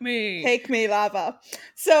 take me. Take me, lava.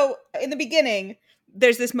 So in the beginning,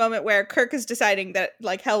 there's this moment where Kirk is deciding that,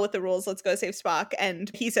 like, hell with the rules, let's go save Spock. And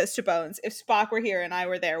he says to Bones, if Spock were here and I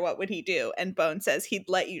were there, what would he do? And Bones says he'd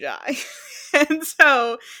let you die. And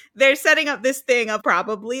so they're setting up this thing of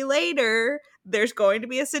probably later there's going to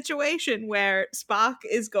be a situation where Spock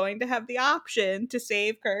is going to have the option to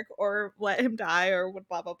save Kirk or let him die or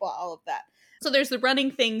blah, blah, blah, all of that. So there's the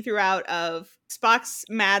running thing throughout of Spock's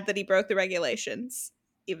mad that he broke the regulations.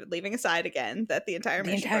 Even leaving aside again that the entire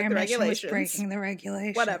mission broke the regulations. Was breaking the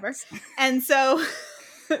regulations. Whatever. And so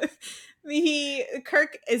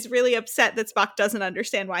Kirk is really upset that Spock doesn't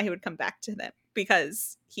understand why he would come back to them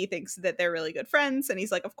because he thinks that they're really good friends. And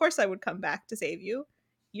he's like, of course I would come back to save you.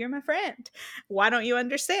 You're my friend. Why don't you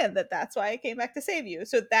understand that that's why I came back to save you?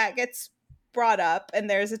 So that gets brought up. And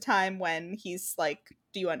there's a time when he's like,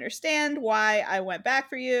 do you understand why I went back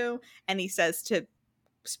for you? And he says to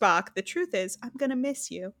Spock, the truth is I'm gonna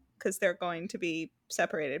miss you, because they're going to be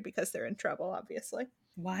separated because they're in trouble, obviously.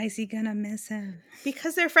 Why is he gonna miss him?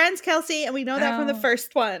 Because they're friends, Kelsey, and we know that from the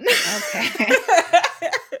first one. Okay.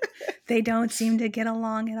 They don't seem to get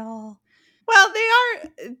along at all. Well, they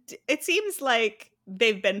are. It seems like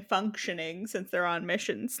they've been functioning since they're on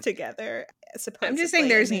missions together. supposedly I'm just saying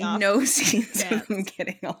there's in the no scenes dance. of them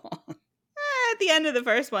getting along. At the end of the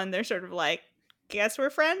first one, they're sort of like, guess we're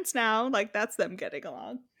friends now. Like, that's them getting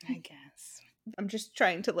along. I guess. I'm just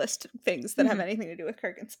trying to list things that have anything to do with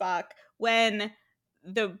Kirk and Spock. When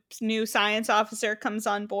the new science officer comes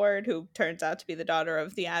on board, who turns out to be the daughter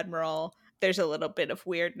of the admiral, there's a little bit of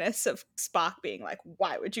weirdness of Spock being like,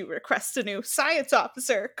 why would you request a new science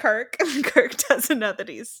officer, Kirk? And Kirk doesn't know that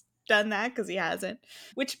he's done that because he hasn't.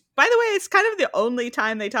 Which, by the way, is kind of the only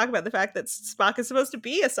time they talk about the fact that Spock is supposed to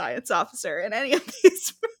be a science officer in any of these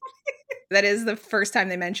movies. That is the first time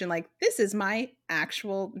they mention, like, this is my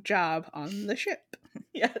actual job on the ship.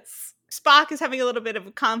 Yes. Spock is having a little bit of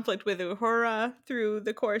a conflict with Uhura through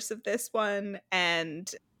the course of this one, and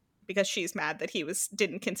because she's mad that he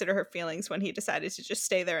didn't consider her feelings when he decided to just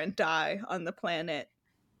stay there and die on the planet.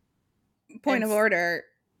 Point of order.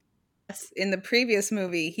 In the previous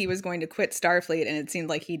movie, he was going to quit Starfleet, and it seemed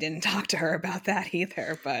like he didn't talk to her about that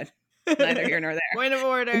either, but neither here nor there. Point of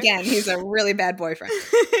order. Again, he's a really bad boyfriend.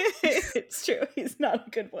 It's true. He's not a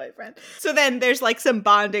good boyfriend. So then there's like some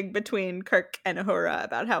bonding between Kirk and Uhura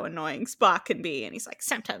about how annoying Spock can be. And he's like,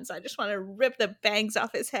 sometimes I just want to rip the bangs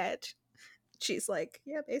off his head. She's like,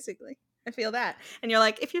 yeah, basically. I feel that. And you're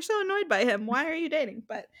like, if you're so annoyed by him, why are you dating?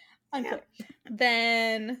 But unclear. Yeah.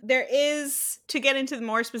 Then there is, to get into the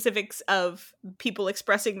more specifics of people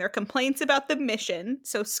expressing their complaints about the mission.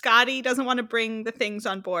 So Scotty doesn't want to bring the things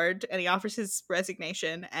on board, and he offers his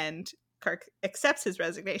resignation, and Kirk accepts his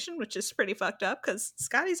resignation, which is pretty fucked up because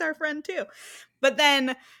Scotty's our friend too. But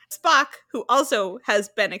then Spock, who also has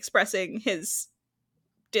been expressing his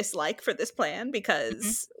dislike for this plan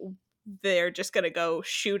because they're just gonna go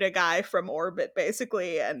shoot a guy from orbit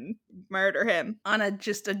basically and murder him on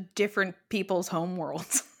just a different people's home world.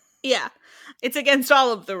 Yeah, it's against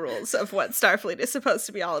all of the rules of what Starfleet is supposed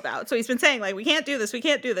to be all about. So he's been saying, like, we can't do this,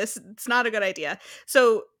 it's not a good idea.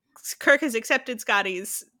 So Kirk has accepted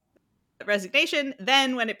Scotty's resignation.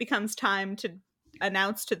 Then when it becomes time to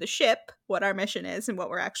announce to the ship what our mission is and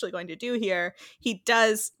what we're actually going to do here, he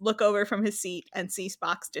does look over from his seat and see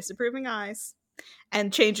Spock's disapproving eyes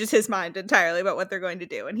and changes his mind entirely about what they're going to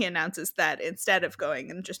do. And he announces that instead of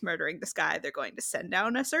going and just murdering this guy, they're going to send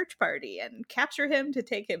down a search party and capture him to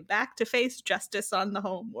take him back to face justice on the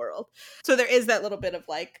home world. So there is that little bit of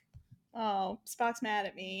like, oh, Spock's mad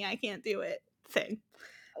at me, I can't do it thing.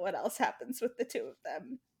 What else happens with the two of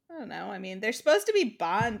them? I don't know. I mean, they're supposed to be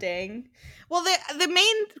bonding. Well, the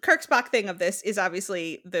main Kirk Spock thing of this is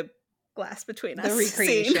obviously the glass between us. The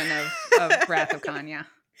recreation of Wrath of Khan, yeah.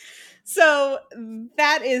 So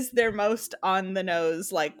that is their most on the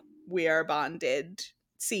nose, like, we are bonded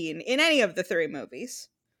scene in any of the three movies.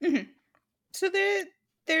 Mm-hmm. So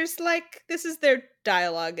there's like, this is their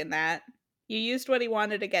dialogue in that. You used what he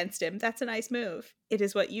wanted against him. That's a nice move. It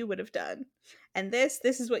is what you would have done. And this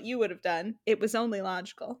is what you would have done. It was only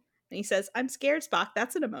logical. And he says, I'm scared, Spock.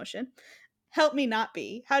 That's an emotion. Help me not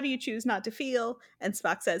be. How do you choose not to feel? And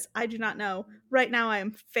Spock says, I do not know. Right now I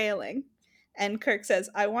am failing. And Kirk says,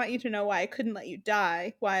 I want you to know why I couldn't let you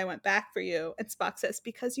die, why I went back for you. And Spock says,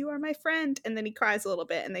 because you are my friend. And then he cries a little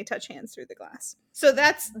bit and they touch hands through the glass. So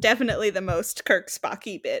that's definitely the most Kirk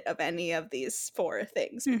Spocky bit of any of these four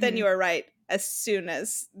things. Mm-hmm. But then you are right. As soon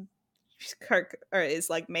as Kirk is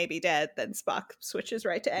like maybe dead, then Spock switches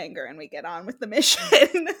right to anger and we get on with the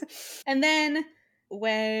mission. And then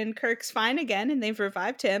when Kirk's fine again and they've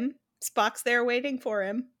revived him, Spock's there waiting for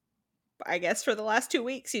him. I guess for the last 2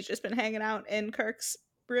 weeks, he's just been hanging out in Kirk's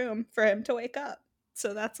room for him to wake up.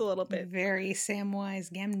 So that's a little bit very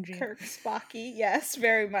Samwise Gamgee. Kirk Spocky, yes,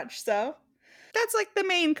 very much so. That's like the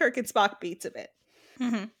main Kirk and Spock beats of it.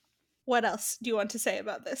 Mm-hmm. What else do you want to say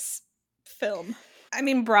about this film? I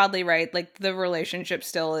mean, broadly, right? Like, the relationship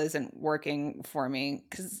still isn't working for me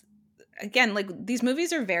because, again, like, these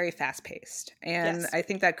movies are very fast-paced. And yes. I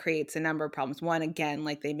think that creates a number of problems. One, again,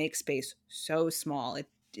 like, they make space so small.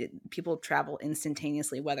 People travel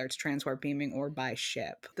instantaneously, whether it's transport beaming or by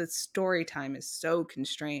ship. The story time is so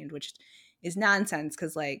constrained, which is nonsense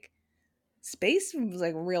because, like, space was,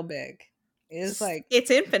 like, real big. It's like... It's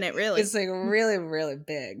infinite, really. It's, like, really, really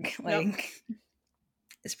big. Like, yep.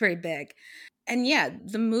 It's pretty big. And yeah,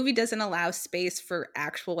 the movie doesn't allow space for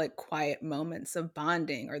actual, like, quiet moments of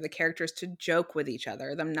bonding or the characters to joke with each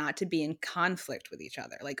other, them not to be in conflict with each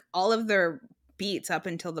other. Like, all of their beats up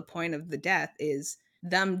until the point of the death is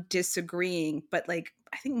them disagreeing, but, like,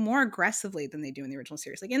 I think more aggressively than they do in the original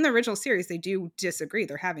series. Like, in the original series, they do disagree.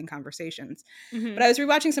 They're having conversations. Mm-hmm. But I was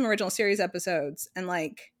rewatching some original series episodes, and,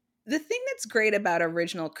 like, the thing that's great about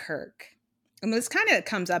original Kirk, and this kind of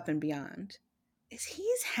comes up and beyond, is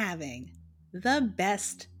he's having the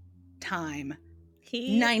best time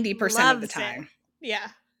He 90% of the loves time. it. Yeah,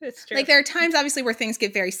 it's true. Like, there are times, obviously, where things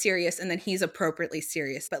get very serious and then he's appropriately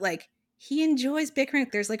serious. But, like, he enjoys bickering.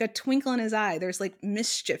 There's, like, a twinkle in his eye. There's, like,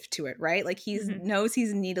 mischief to it, right? Like, he knows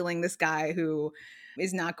he's needling this guy who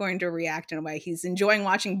is not going to react in a way. He's enjoying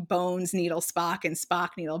watching Bones needle Spock and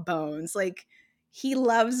Spock needle Bones. Like, he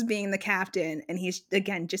loves being the captain. And he's,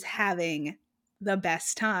 again, just having the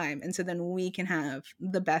best time. And so then we can have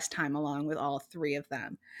the best time along with all three of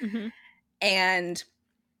them. And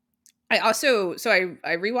I also,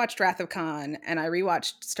 I rewatched Wrath of Khan and I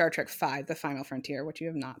rewatched Star Trek V, The Final Frontier, which you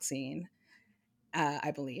have not seen,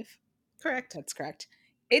 I believe. Correct. That's correct.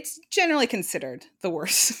 It's generally considered the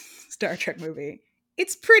worst Star Trek movie.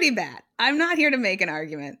 It's pretty bad. I'm not here to make an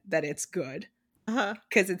argument that it's good,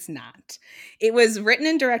 because it's not. It was written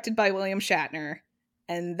and directed by William Shatner,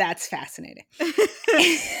 and that's fascinating.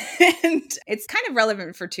 And it's kind of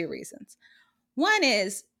relevant for two reasons. One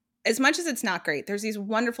is, as much as it's not great, there's these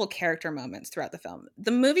wonderful character moments throughout the film.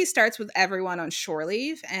 The movie starts with everyone on shore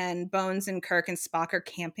leave, and Bones and Kirk and Spock are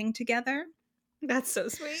camping together. That's so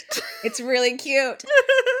sweet. It's really cute.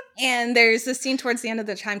 And there's this scene towards the end of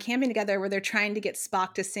the time camping together where they're trying to get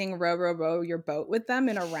Spock to sing Row, Row, Row Your Boat with them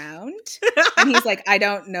in a round. And he's like, I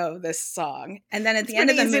don't know this song. And then at the end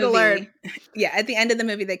of the movie, at the end of the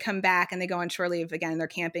movie, they come back and they go on shore leave again. They're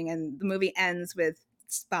camping, and the movie ends with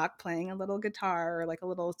Spock playing a little guitar or like a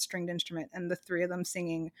little stringed instrument, and the three of them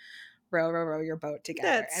singing Row, Row, Row Your Boat together.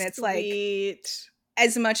 That's and it's sweet. Like,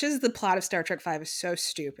 as much as the plot of Star Trek V is so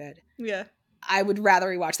stupid, yeah, I would rather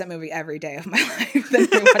rewatch that movie every day of my life than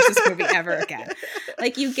rewatch this movie ever again.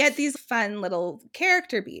 Like, you get these fun little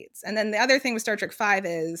character beats. And then the other thing with Star Trek V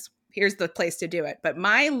is, here's the place to do it. But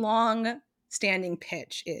my long standing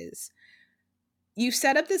pitch is, you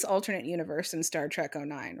set up this alternate universe in Star Trek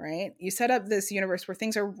 09, right? You set up this universe where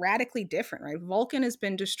things are radically different, right? Vulcan has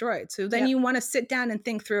been destroyed. So then you want to sit down and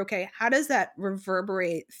think through, okay, how does that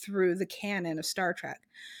reverberate through the canon of Star Trek?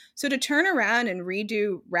 So to turn around and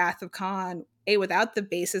redo Wrath of Khan, without the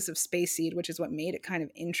basis of Space Seed, which is what made it kind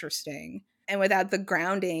of interesting, and without the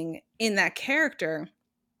grounding in that character,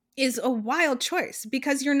 is a wild choice,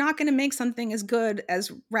 because you're not going to make something as good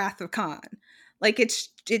as Wrath of Khan. Like, it's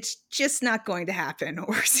just not going to happen.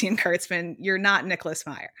 Orsi and Kurtzman, you're not Nicholas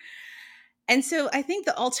Meyer. And so I think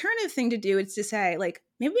the alternative thing to do is to say, like,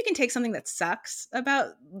 maybe we can take something that sucks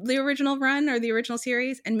about the original run or the original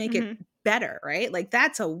series and make it better, right? Like,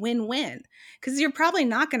 that's a win-win, because you're probably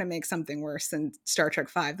not going to make something worse than Star Trek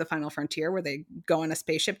V, The Final Frontier, where they go on a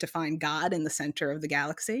spaceship to find God in the center of the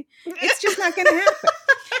galaxy. It's just not going to happen.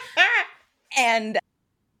 And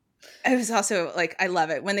it was also, like, I love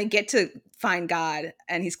it when they get to find God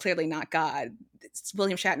and he's clearly not God.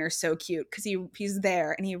 William Shatner is so cute because he's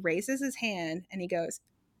there and he raises his hand and he goes,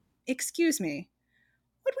 "Excuse me,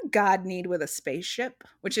 what would God need with a spaceship?"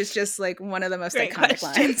 Which is just like one of the most iconic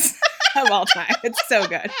lines of all time. It's so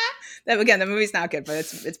good. That, again, the movie's not good, but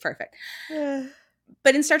it's perfect.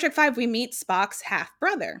 But in Star Trek V, we meet Spock's half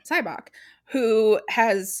brother, Sybok, who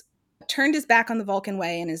has turned his back on the Vulcan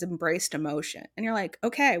way and has embraced emotion. And you're like,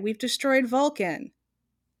 okay, we've destroyed Vulcan.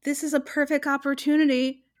 This is a perfect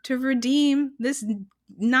opportunity to redeem this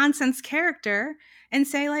nonsense character and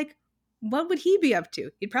say, like, what would he be up to?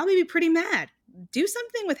 He'd probably be pretty mad. Do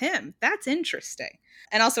something with him. That's interesting.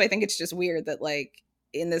 And also, I think it's just weird that, like,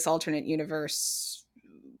 in this alternate universe,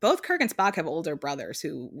 both Kirk and Spock have older brothers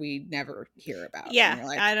who we never hear about. Yeah,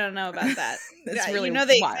 like, I don't know about that. It's really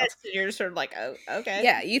they wild. exist, and you're sort of like, oh, okay.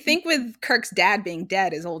 Yeah, you think with Kirk's dad being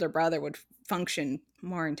dead, his older brother would function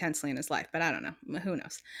more intensely in his life, but I don't know. Who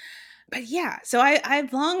knows? But yeah, so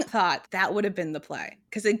I've long thought that would have been the play.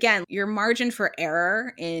 Because again, your margin for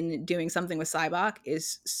error in doing something with Sybok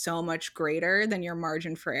is so much greater than your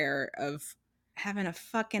margin for error of having a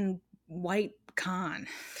fucking white Khan.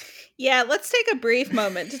 Yeah, let's take a brief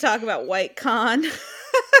moment to talk about white Khan. I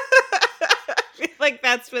feel like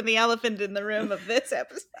that's been the elephant in the room of this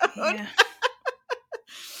episode. Yeah.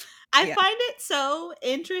 I find it so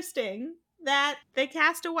interesting that they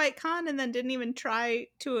cast a white Khan and then didn't even try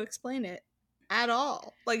to explain it at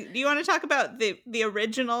all. Like, do you want to talk about the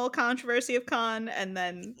original controversy of Khan and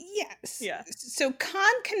then... Yes. Yeah. So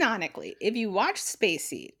Khan, canonically, if you watch Space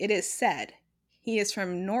Seed, it is said he is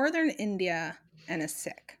from northern India and a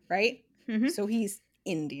Sikh, right? Mm-hmm. So he's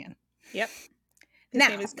Indian. Yep. His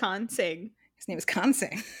name is Khan Singh. His name is Khan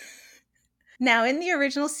Singh. Now, in the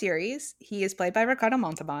original series, he is played by Ricardo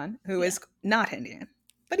Montalban, who is not Indian.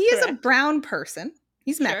 But he is a brown person.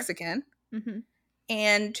 He's Mexican. Mm-hmm.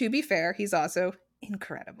 And to be fair, he's also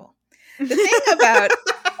incredible. The thing about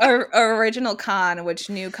original Khan, which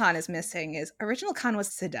new Khan is missing, is original Khan was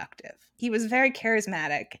seductive. He was very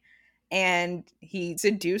charismatic. And he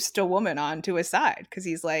seduced a woman onto his side because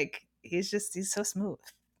he's so smooth.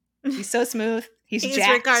 He's so smooth. He's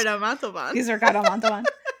jacked. Ricardo Montalban. He's Ricardo Montalban.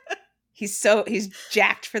 He's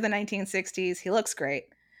jacked for the 1960s. He looks great.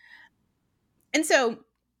 And so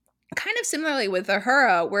kind of similarly with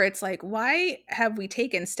Uhura, where it's like, why have we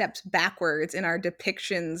taken steps backwards in our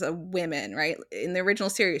depictions of women, right? In the original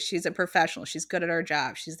series, she's a professional. She's good at her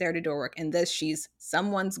job. She's there to do her work. In this, she's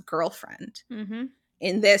someone's girlfriend. Mm-hmm.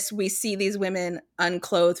 In this, we see these women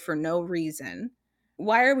unclothed for no reason.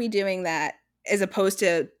 Why are we doing that as opposed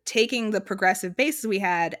to taking the progressive bases we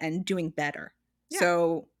had and doing better? Yeah.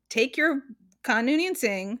 So take your Khan Noonien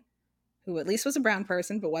Singh, who at least was a brown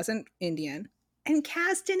person but wasn't Indian, and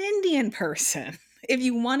cast an Indian person if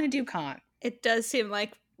you want to do Khan. It does seem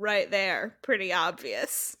like right there, pretty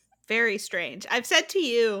obvious. Very strange. I've said to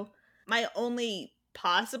you, my only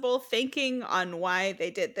possible thinking on why they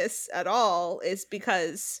did this at all is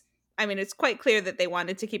because, I mean, it's quite clear that they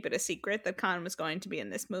wanted to keep it a secret that Khan was going to be in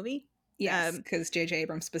this movie. Yes, because J.J.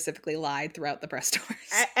 Abrams specifically lied throughout the press tours.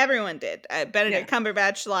 Everyone did. Benedict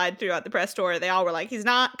Cumberbatch lied throughout the press tour. They all were like, he's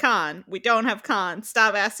not Khan. We don't have Khan.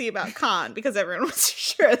 Stop asking about Khan, because everyone was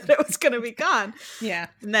sure that it was going to be Khan. Yeah.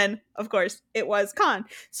 And then, of course, it was Khan.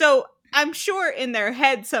 So I'm sure in their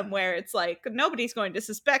head somewhere, it's like, nobody's going to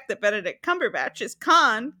suspect that Benedict Cumberbatch is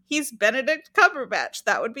Khan. He's Benedict Cumberbatch.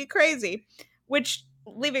 That would be crazy. Which,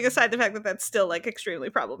 leaving aside the fact that that's still, like,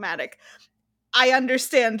 extremely problematic, I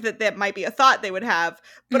understand that might be a thought they would have,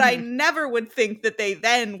 but I never would think that they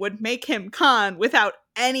then would make him Khan without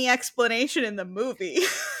any explanation in the movie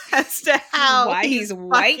as to why he's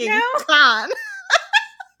white now? Khan.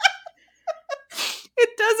 It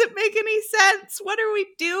doesn't make any sense. What are we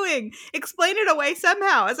doing? Explain it away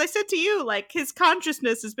somehow. As I said to you, like, his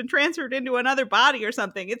consciousness has been transferred into another body or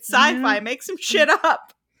something. It's sci-fi. Make some shit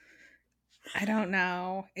up. I don't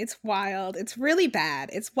know. It's wild. It's really bad.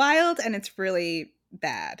 It's wild and it's really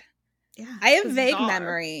bad. Yeah, I have vague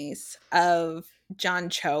memories of John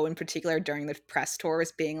Cho in particular during the press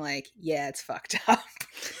tours being like, yeah, it's fucked up.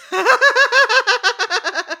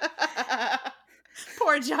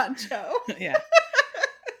 Poor John Cho. Yeah.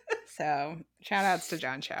 So shout outs to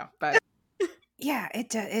John Cho. But yeah,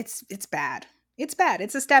 it's bad. It's bad.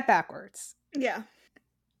 It's a step backwards. Yeah.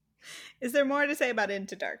 Is there more to say about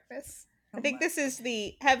Into Darkness? I think this is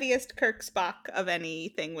the heaviest Kirk Spock of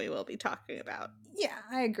anything we will be talking about. Yeah,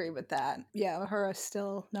 I agree with that. Yeah, Uhura's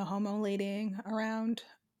still no homo leading around.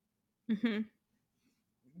 Mm-hmm.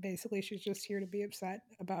 Basically, she's just here to be upset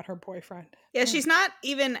about her boyfriend. Yeah, she's not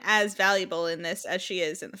even as valuable in this as she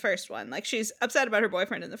is in the first one. Like, she's upset about her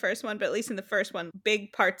boyfriend in the first one, but at least in the first one,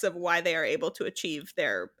 big parts of why they are able to achieve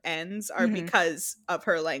their ends are because of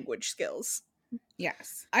her language skills.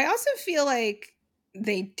 Yes. I also feel like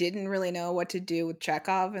they didn't really know what to do with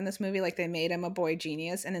Chekhov in this movie. Like, they made him a boy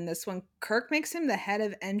genius, and in this one, Kirk makes him the head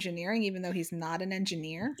of engineering, even though he's not an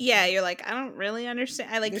engineer. Yeah, you're like, I don't really understand.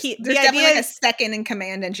 There's definitely like a second in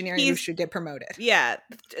command engineer who should get promoted. Yeah,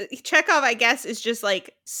 Chekhov, I guess, is just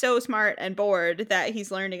like so smart and bored that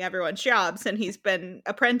he's learning everyone's jobs, and he's been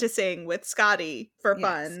apprenticing with Scotty for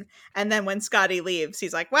fun. And then when Scotty leaves,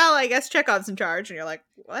 he's like, well, I guess Chekhov's in charge, and you're like,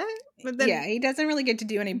 what? But then, yeah, he doesn't really get to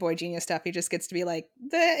do any boy genius stuff. He just gets to be like,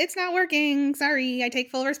 it's not working. Sorry, I take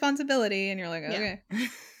full responsibility. And you're like, okay. Yeah.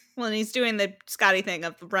 Well, and he's doing the Scotty thing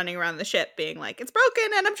of running around the ship being like, it's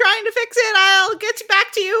broken and I'm trying to fix it. I'll get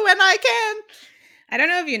back to you when I can. I don't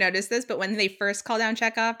know if you noticed this, but when they first call down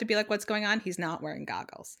Chekhov to be like, what's going on? He's not wearing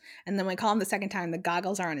goggles. And then when we call him the second time, the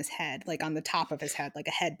goggles are on his head, like on the top of his head, like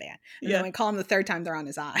a headband. And then when we call him the third time, they're on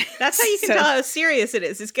his eye. That's how you can tell how serious it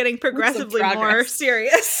is. It's getting progressively more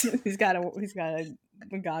serious. He's got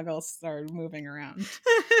the goggles are moving around.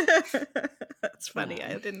 That's funny.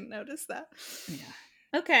 I didn't notice that.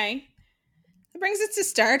 Yeah. Okay. That brings us to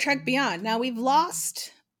Star Trek Beyond. Now, we've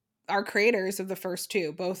lost our creators of the first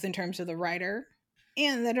two, both in terms of the writer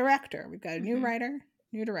and the director. We've got a new writer,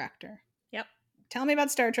 new director. Yep. Tell me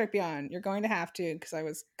about Star Trek Beyond. You're going to have to, because I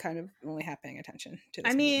was kind of only half paying attention to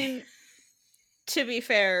this movie. To be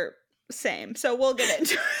fair, same. So we'll get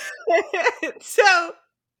into it. So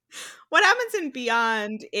what happens in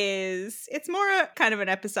Beyond is it's more kind of an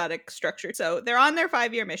episodic structure. So they're on their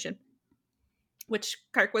 5-year mission, which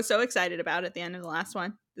Kirk was so excited about at the end of the last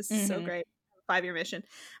one. This is so great. 5-year mission.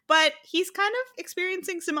 But he's kind of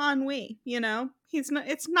experiencing some ennui, you know?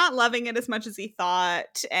 It's not loving it as much as he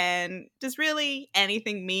thought, and does really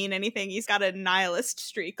anything mean anything. He's got a nihilist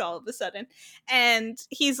streak all of a sudden. And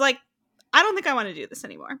he's like, I don't think I want to do this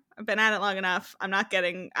anymore. I've been at it long enough. I'm not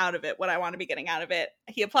getting out of it what I want to be getting out of it.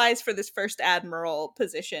 He applies for this first admiral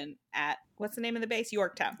position at, what's the name of the base?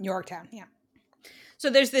 Yorktown. Yorktown, yeah. So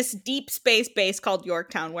there's this deep space base called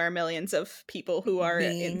Yorktown where millions of people who are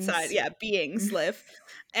inside, beings live.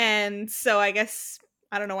 And so I guess,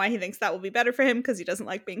 I don't know why he thinks that will be better for him, because he doesn't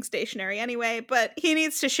like being stationary anyway, but he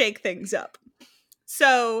needs to shake things up.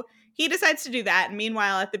 So he decides to do that. And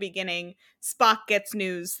meanwhile, at the beginning, Spock gets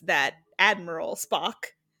news that Admiral Spock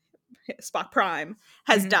Prime,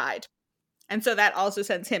 has died. And so that also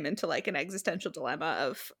sends him into like an existential dilemma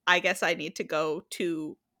of, I guess I need to go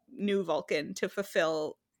to New Vulcan to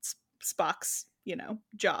fulfill Spock's,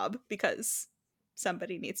 job, because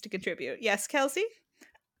somebody needs to contribute. Yes, Kelsey?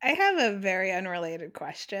 I have a very unrelated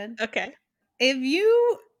question. Okay. If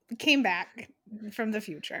you came back from the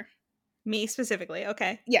future. Me specifically,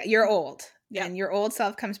 okay. Yeah, you're old. Yeah. And your old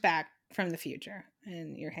self comes back from the future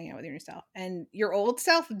and you're hanging out with yourself. And your old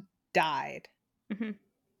self died. Mm-hmm.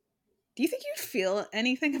 Do you think you'd feel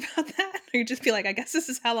anything about that? Or you just feel like, I guess this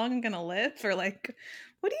is how long I'm going to live? Or like,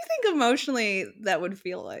 what do you think emotionally that would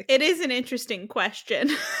feel like? It is an interesting question.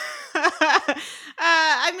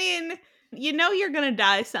 I mean, you're going to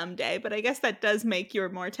die someday, but I guess that does make your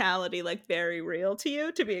mortality like very real to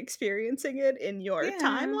you, to be experiencing it in your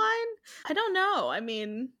timeline. I don't know. I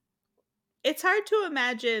mean, it's hard to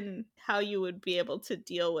imagine how you would be able to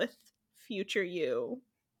deal with future you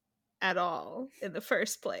at all in the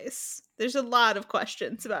first place. There's a lot of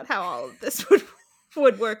questions about how all of this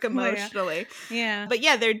would work emotionally. Yeah. But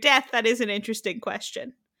yeah, their death, that is an interesting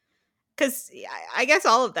question. Because I guess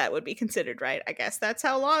all of that would be considered, right? I guess that's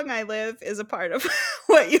how long I live is a part of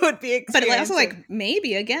what you would be experiencing. But also, like,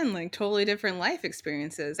 maybe, again, like, totally different life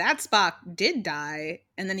experiences. That Spock did die,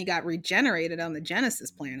 and then he got regenerated on the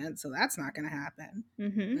Genesis planet, so that's not going to happen.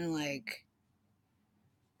 Mm-hmm. And, like,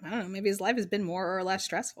 I don't know, maybe his life has been more or less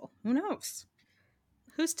stressful. Who knows?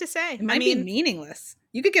 Who's to say? It might be meaningless.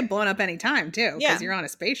 You could get blown up any time, too, because you're on a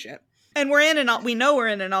spaceship. And we know we're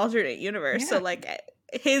in an alternate universe, so, like,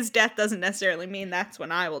 his death doesn't necessarily mean that's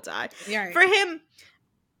when I will die. Yeah, right. For him,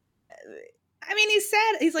 I mean, he's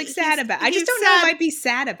sad. He's like sad about it. I just don't know if I'd be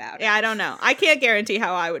sad about it. Yeah, I don't know. I can't guarantee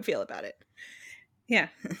how I would feel about it. Yeah.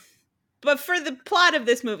 But for the plot of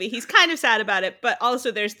this movie, he's kind of sad about it, but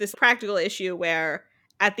also there's this practical issue where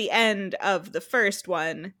at the end of the first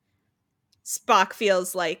one, Spock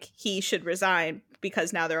feels like he should resign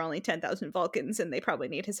because now there are only 10,000 Vulcans and they probably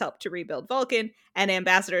need his help to rebuild Vulcan. And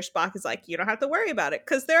Ambassador Spock is like, you don't have to worry about it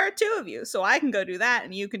because there are two of you. So I can go do that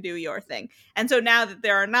and you can do your thing. And so now that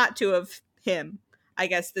there are not two of him, I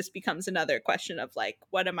guess this becomes another question of like,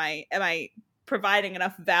 am I providing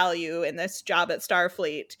enough value in this job at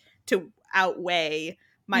Starfleet to outweigh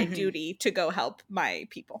my duty to go help my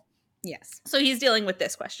people? Yes. So he's dealing with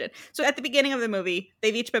this question. So at the beginning of the movie,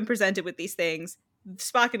 they've each been presented with these things.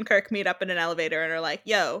 Spock and Kirk meet up in an elevator and are like,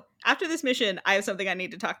 yo, after this mission, I have something I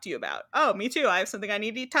need to talk to you about. Oh, me too. I have something I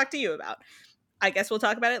need to talk to you about. I guess we'll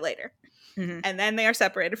talk about it later. Mm-hmm. And then they are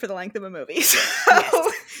separated for the length of a movie. So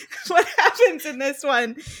what happens in this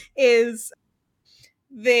one is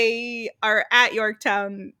they are at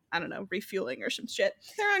Yorktown, I don't know, refueling or some shit.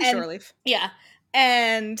 They're on shore leave. Yeah.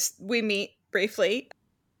 And we meet briefly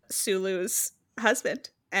Sulu's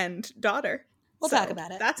husband and daughter. We'll talk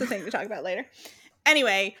about it. That's a thing to talk about later.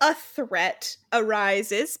 Anyway, a threat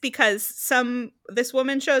arises because this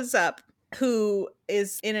woman shows up who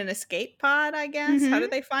is in an escape pod, I guess. How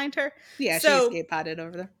did they find her? Yeah, she escape podded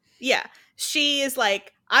over there. Yeah. She is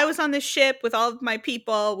like, I was on this ship with all of my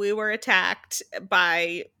people. We were attacked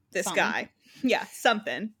by this guy. Yeah,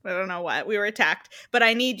 something. I don't know what. We were attacked. But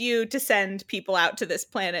I need you to send people out to this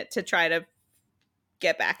planet to try to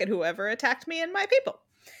get back at whoever attacked me and my people.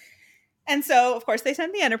 And so, of course, they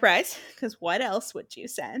send the Enterprise, because what else would you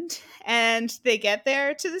send? And they get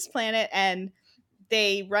there to this planet, and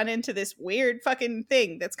they run into this weird fucking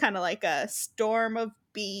thing that's kind of like a storm of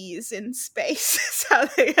bees in space. That's how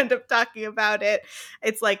they end up talking about it.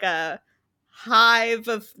 It's like a hive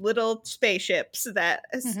of little spaceships that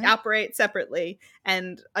operate separately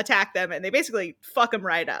and attack them, and they basically fuck them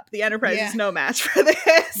right up. The Enterprise is no match for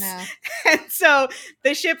this. No. And so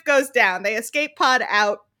the ship goes down. They escape pod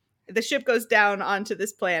out. The ship goes down onto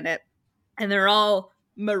this planet, and they're all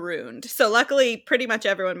marooned. So luckily, pretty much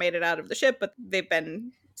everyone made it out of the ship, but they've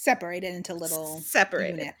been separated into little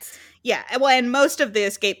units. Yeah, well, and most of the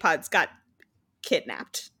escape pods got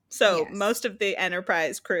kidnapped. So most of the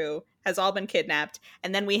Enterprise crew has all been kidnapped.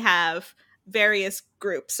 And then we have various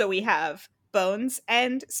groups. So we have Bones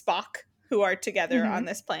and Spock, who are together on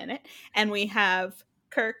this planet. And we have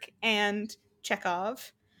Kirk and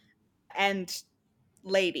Chekhov and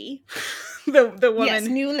Lady, the woman,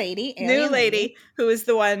 new lady, who is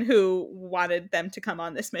the one who wanted them to come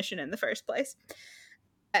on this mission in the first place.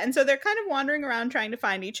 And so they're kind of wandering around trying to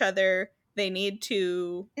find each other. They need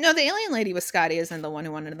to... No, the alien lady with Scotty isn't the one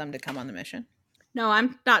who wanted them to come on the mission. No,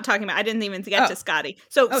 I'm not talking about... I didn't even get to Scotty.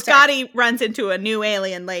 So Scotty runs into a new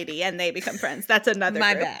alien lady and they become friends. That's another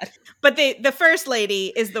My group. bad. But the first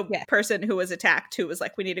lady is the person who was attacked, who was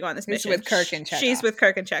like, we need to go on this mission. With Kirk and Chekhov. She's with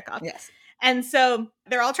Kirk and Chekhov. Yes. And so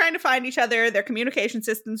they're all trying to find each other. Their communication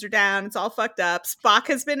systems are down. It's all fucked up. Spock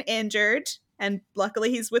has been injured. And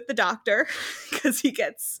luckily he's with the doctor because he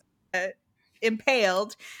gets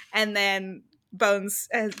impaled. And then Bones,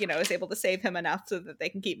 is able to save him enough so that they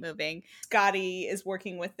can keep moving. Scotty is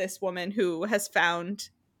working with this woman who has found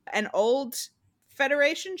an old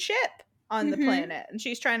Federation ship on the planet, and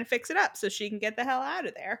she's trying to fix it up so she can get the hell out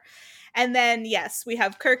of there. And then, yes, we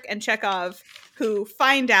have Kirk and Chekhov who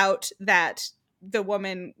find out that the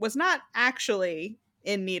woman was not actually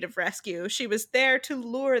in need of rescue. She was there to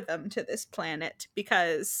lure them to this planet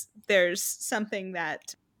because there's something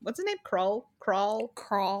that... What's his name? Krull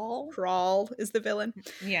is the villain.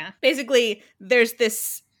 Yeah. Basically, there's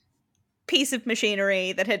this piece of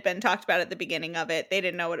machinery that had been talked about at the beginning of it. They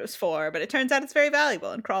didn't know what it was for, but it turns out it's very valuable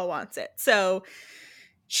and Krull wants it. So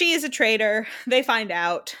she is a traitor. They find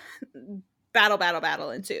out. Battle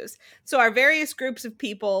ensues. So our various groups of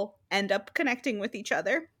people end up connecting with each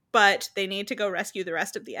other, but they need to go rescue the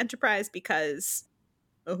rest of the Enterprise because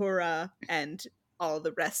Uhura and all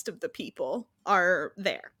the rest of the people are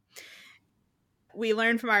there. We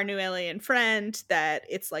learn from our new alien friend that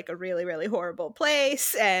it's like a really, really horrible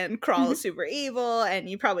place and Krull is super evil and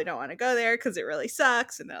you probably don't want to go there because it really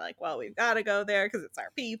sucks. And they're like, well, we've got to go there because it's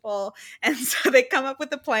our people. And so they come up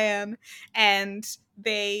with a plan and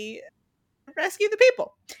they rescue the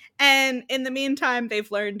people. And in the meantime,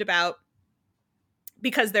 they've learned about...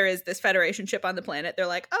 Because there is this Federation ship on the planet, they're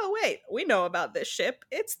like, oh, wait, we know about this ship.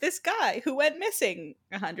 It's this guy who went missing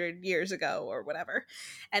 100 years ago or whatever.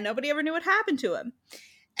 And nobody ever knew what happened to him.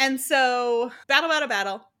 And so,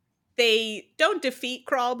 battle. They don't defeat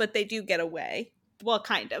Krull, but they do get away. Well,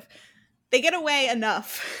 kind of. They get away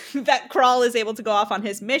enough that Krull is able to go off on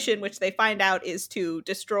his mission, which they find out is to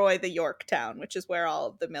destroy the Yorktown, which is where all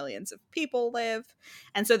of the millions of people live.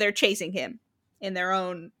 And so they're chasing him in their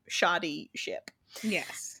own shoddy ship.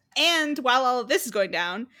 Yes. And while all of this is going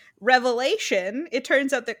down, revelation, it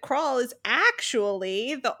turns out that Krull is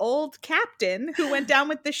actually the old captain who went down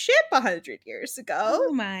with the ship 100 years ago.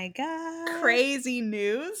 Oh my god. Crazy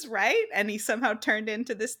news, right? And he somehow turned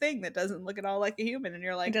into this thing that doesn't look at all like a human. And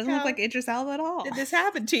you're like, it doesn't look like Idris Elba at all. Did this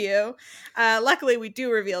happen to you? Luckily, we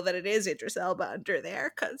do reveal that it is Idris Elba under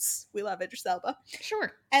there because we love Idris Elba.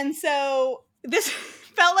 Sure. And so... This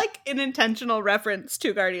felt like an intentional reference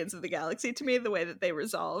to Guardians of the Galaxy to me, the way that they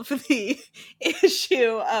resolve the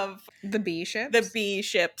issue of the B ships. The B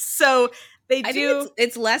ships. So I think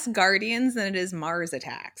it's less Guardians than it is Mars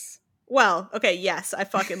Attacks. Well, okay, yes, I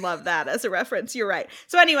fucking love that as a reference. You're right.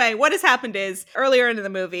 So anyway, what has happened is earlier into the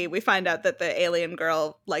movie, we find out that the alien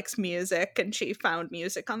girl likes music and she found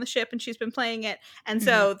music on the ship and she's been playing it. And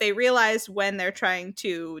so they realize when they're trying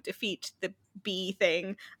to defeat the bee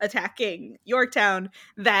thing attacking Yorktown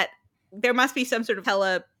that there must be some sort of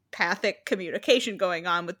telepathic communication going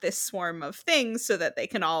on with this swarm of things so that they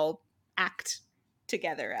can all act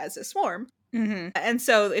together as a swarm. And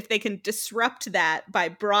so if they can disrupt that by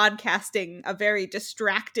broadcasting a very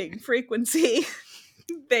distracting frequency,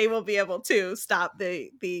 they will be able to stop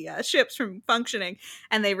the ships from functioning.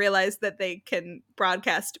 And they realize that they can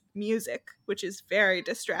broadcast music, which is very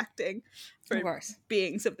distracting for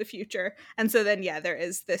beings of the future. And so then, there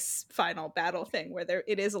is this final battle thing where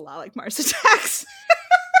it is a lot like Mars Attacks.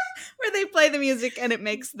 Where they play the music and it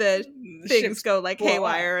makes the things go like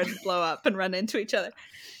haywire and blow up and run into each other.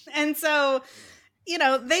 And so,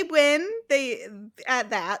 they win. They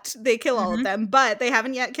kill all of them, but they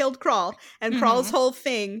haven't yet killed Krull. And Krull's whole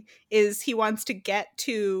thing is he wants to get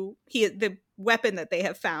to the weapon that they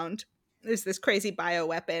have found is this crazy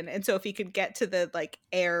bioweapon. And so if he could get to the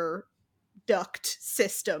air duct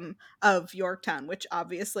system of Yorktown, which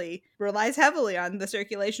obviously relies heavily on the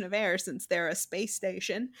circulation of air since they're a space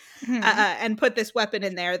station, and put this weapon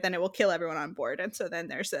in there, then it will kill everyone on board. And so then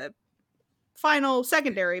there's a final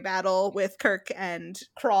secondary battle with Kirk and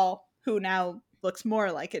Krull, who now looks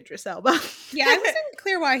more like Idris Elba. Yeah, I wasn't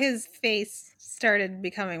clear why his face started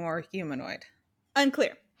becoming more humanoid.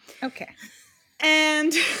 Unclear. Okay.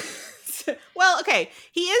 And... Well, okay,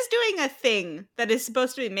 he is doing a thing that is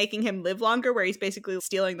supposed to be making him live longer, where he's basically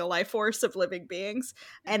stealing the life force of living beings,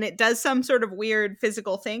 and it does some sort of weird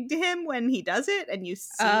physical thing to him when he does it, and you see.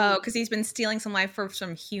 Oh, because he's been stealing some life force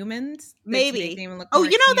from humans. That's Maybe. making him look Oh,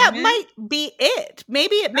 more you know, that human? might be it.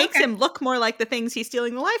 Maybe it makes Okay. him look more like the things he's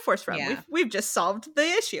stealing the life force from. Yeah. We've just solved the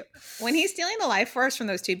issue. When he's stealing the life force from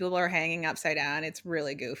those two people who are hanging upside down, it's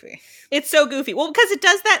really goofy. It's so goofy. Well, because it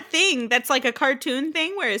does that thing that's like a cartoon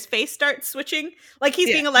thing where his face starts switching, like he's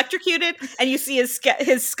being electrocuted, and you see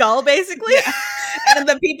his skull basically. Yeah. And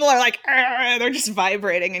the people are like, they're just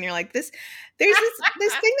vibrating, and you're like, there's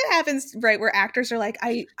this thing that happens, right, where actors are like,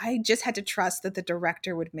 I just had to trust that the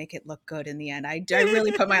director would make it look good in the end. I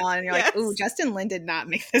really put my all in, and you're like, ooh, Justin Lin did not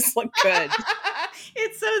make this look good.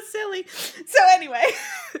 It's so silly. So anyway,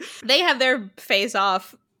 they have their face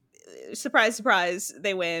off. Surprise, surprise,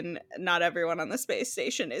 they win. Not everyone on the space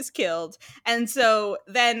station is killed. And so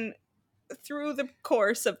then through the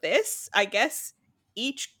course of this, I guess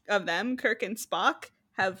each of them, Kirk and Spock,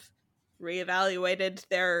 have reevaluated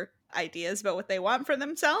their ideas about what they want for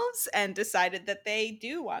themselves and decided that they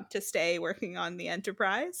do want to stay working on the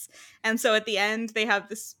Enterprise. And so at the end, they have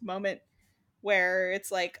this moment where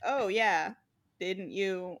it's like, oh yeah, didn't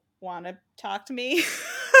you want to talk to me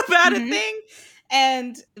about a thing?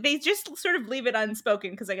 And they just sort of leave it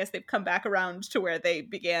unspoken because I guess they've come back around to where they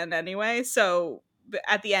began anyway. So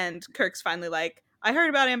at the end, Kirk's finally like, I heard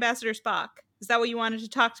about Ambassador Spock. Is that what you wanted to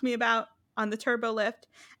talk to me about on the turbo lift?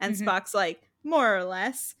 And Spock's like, more or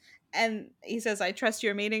less. And he says, I trust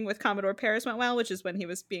your meeting with Commodore Paris went well, which is when he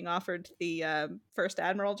was being offered the first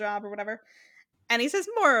admiral job or whatever. And he says,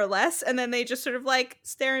 more or less. And then they just sort of like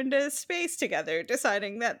stare into space together,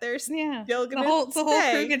 deciding that they're still going to the whole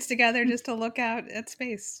crew gets together just to look out at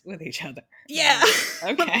space with each other. Yeah.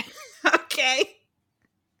 Okay. Okay.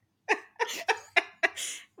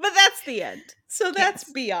 But that's the end. So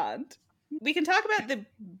that's beyond. We can talk about the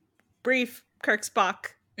brief Kirk Spock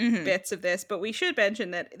bits of this, but we should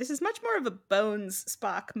mention that this is much more of a Bones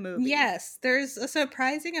Spock movie. Yes, there's a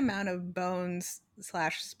surprising amount of Bones /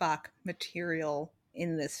 Spock material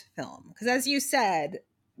in this film. Because as you said,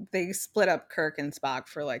 they split up Kirk and Spock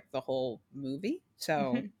for like the whole movie.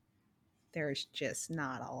 So there's just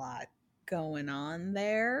not a lot going on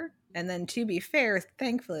there. And then to be fair,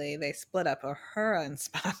 thankfully, they split up Uhura and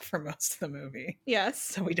Spock for most of the movie. Yes.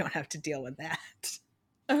 So we don't have to deal with that.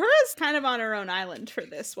 Uhura's kind of on her own island for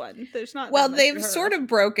this one. There's not. Well, they've sort of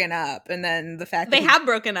broken up, and then the fact they have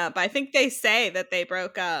broken up. I think they say that they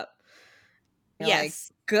broke up. Yes,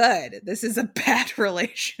 like, good. This is a bad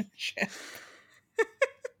relationship.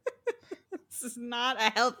 This is not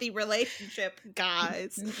a healthy relationship,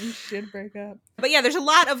 guys. You should break up. But yeah, there's a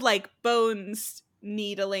lot of like Bones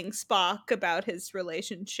needling Spock about his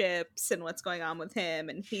relationships and what's going on with him,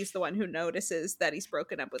 and he's the one who notices that he's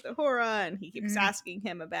broken up with Uhura, and he keeps asking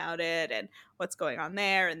him about it and what's going on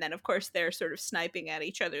there. And then of course they're sort of sniping at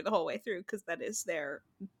each other the whole way through because that is their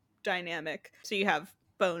dynamic. So you have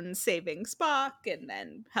Bones saving Spock and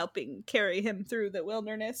then helping carry him through the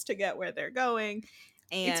wilderness to get where they're going.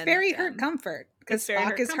 And it's very hurt comfort because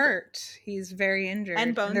Spock is hurt. He's very injured.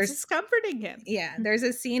 And Bones is comforting him. Yeah. There's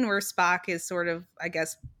a scene where Spock is sort of, I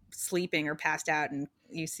guess, sleeping or passed out, and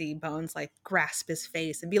you see Bones like grasp his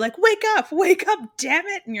face and be like, wake up, damn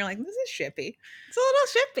it. And you're like, this is shippy. It's a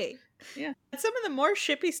little shippy. Yeah. It's some of the more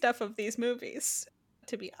shippy stuff of these movies,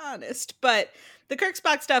 to be honest. But the Kirk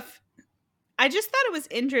Spock stuff, I just thought it was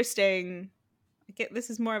interesting. This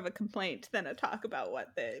is more of a complaint than a talk about what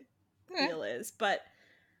the deal is. But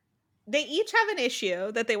they each have an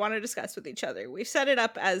issue that they want to discuss with each other. We've set it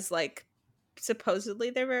up as like, supposedly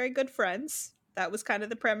they're very good friends. That was kind of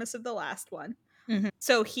the premise of the last one.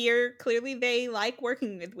 So here, clearly they like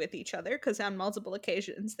working with each other because on multiple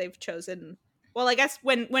occasions they've chosen. Well, I guess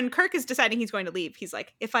when Kirk is deciding he's going to leave, he's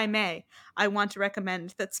like, if I may, I want to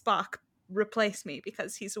recommend that Spock replace me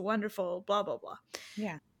because he's a wonderful blah, blah, blah.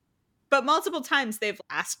 Yeah. But multiple times they've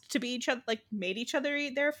asked to be each other, like made each other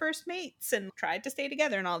their first mates and tried to stay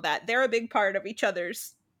together and all that. They're a big part of each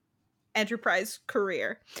other's Enterprise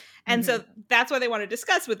career. And so that's why they want to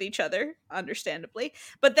discuss with each other, understandably.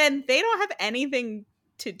 But then they don't have anything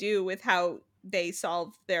to do with how they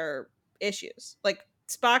solve their issues. Like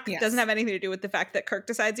Spock doesn't have anything to do with the fact that Kirk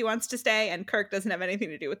decides he wants to stay, and Kirk doesn't have anything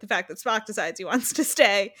to do with the fact that Spock decides he wants to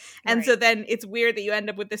stay. And so then it's weird that you end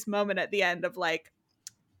up with this moment at the end of like,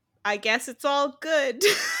 I guess it's all good.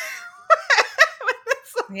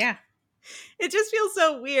 Yeah. It just feels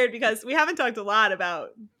so weird because we haven't talked a lot about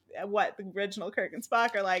what the original Kirk and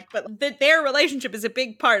Spock are like, but their relationship is a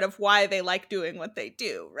big part of why they like doing what they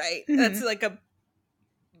do, right? That's like a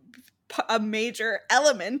a major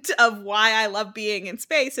element of why I love being in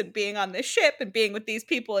space and being on this ship and being with these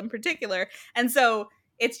people in particular. And so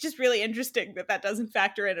it's just really interesting that that doesn't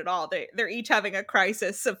factor in at all. They're each having a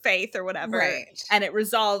crisis of faith or whatever, right, and it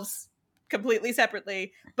resolves completely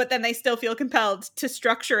separately, but then they still feel compelled to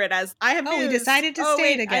structure it as, I have news. We decided to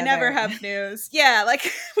stay together. I never have news. Yeah, like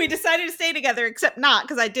we decided to stay together, except not,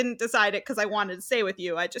 because I didn't decide it because I wanted to stay with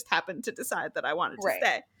you. I just happened to decide that I wanted to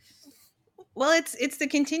stay. Well, it's the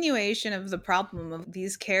continuation of the problem of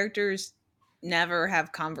these characters never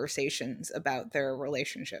have conversations about their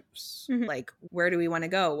relationships. Mhm. Like, where do we want to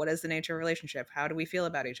go? What is the nature of relationship? How do we feel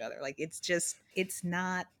about each other? Like, it's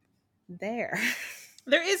not there.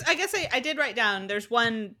 There is, I guess I did write down, there's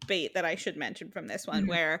one bait that I should mention from this one,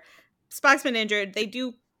 where Spock's been injured. They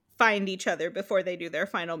do find each other before they do their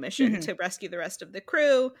final mission to rescue the rest of the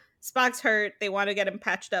crew. Spock's hurt. They want to get him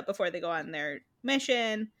patched up before they go on their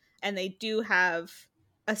mission. And they do have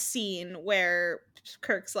a scene where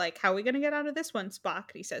Kirk's like, how are we going to get out of this one, Spock?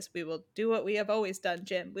 And he says, we will do what we have always done,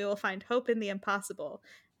 Jim. We will find hope in the impossible.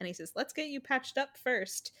 And he says, let's get you patched up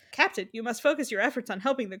first. Captain, you must focus your efforts on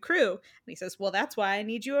helping the crew. And he says, well, that's why I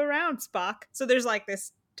need you around, Spock. So there's like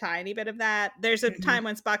this tiny bit of that. There's a time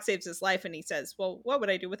when Spock saves his life and he says, well, what would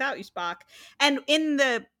I do without you, Spock? And in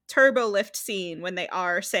the turbo lift scene, when they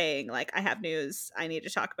are saying, like, I have news I need to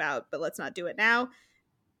talk about, but let's not do it now.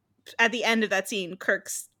 At the end of that scene, Kirk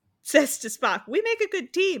says to Spock, we make a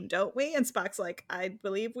good team, don't we? And Spock's like, I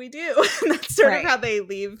believe we do. And that's sort of how they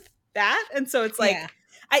leave that. And so it's like,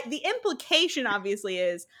 the implication obviously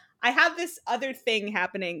is, I have this other thing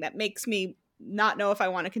happening that makes me not know if I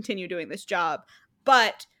want to continue doing this job,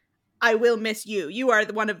 but I will miss you. You are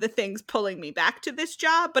one of the things pulling me back to this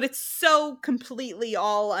job, but it's so completely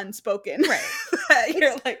all unspoken. Right.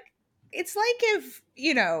 You're like, it's like if,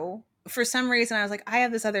 you know, for some reason I was like, I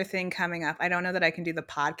have this other thing coming up. I don't know that I can do the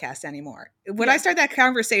podcast anymore. Would I start that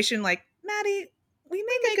conversation like, Maddie, we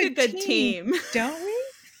make a good team, don't we?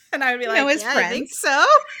 And I would be like, as friends. I think so.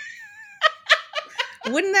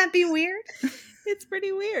 Wouldn't that be weird? It's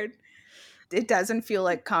pretty weird. It doesn't feel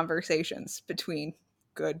like conversations between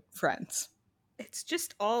good friends. It's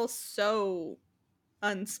just all so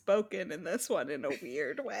unspoken in this one in a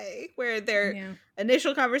weird way, where their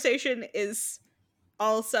initial conversation is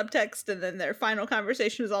all subtext and then their final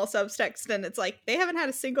conversation is all subtext, and it's like they haven't had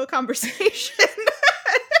a single conversation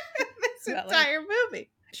in this entire movie.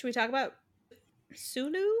 Should we talk about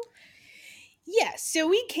Sulu? Yeah, so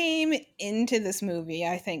we came into this movie,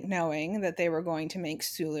 I think, knowing that they were going to make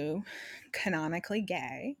Sulu canonically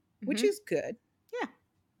gay, which is good. Yeah.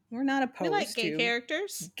 We're not opposed to like gay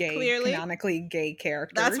characters, clearly. Canonically gay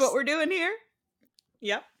characters. That's what we're doing here.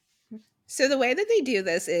 Yep. So the way that they do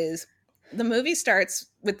this is the movie starts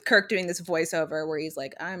with Kirk doing this voiceover where he's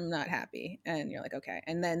like, I'm not happy. And you're like, okay.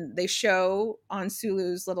 And then they show on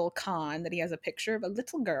Sulu's little con that he has a picture of a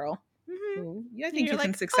little girl who I think you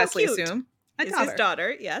can successfully assume is his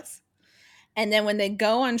daughter, yes. And then when they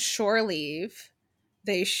go on shore leave,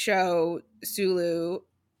 they show Sulu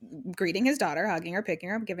greeting his daughter, hugging her, picking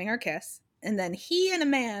her up, giving her a kiss. And then he and a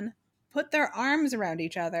man put their arms around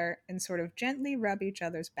each other and sort of gently rub each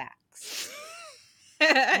other's backs.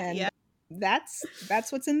 And that's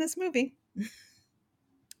what's in this movie.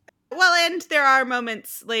 Well, and there are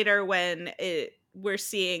moments later when we're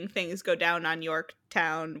seeing things go down on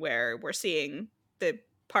Yorktown, where we're seeing the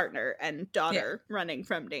partner and daughter running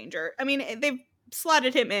from danger. I mean, they've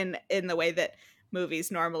slotted him in the way that movies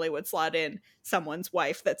normally would slot in someone's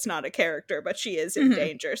wife that's not a character, but she is in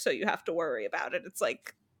danger, so you have to worry about it. It's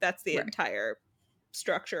like, that's the entire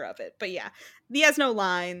structure of it. But yeah, he has no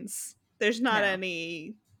lines. There's not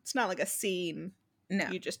any, it's not like a scene. No.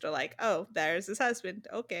 You just are like, oh, there's his husband.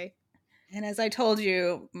 Okay. And as I told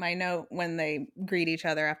you, my note when they greet each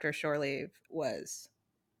other after shore leave was,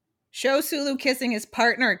 show Sulu kissing his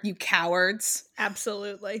partner, you cowards.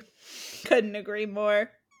 Absolutely. Couldn't agree more.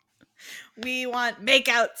 We want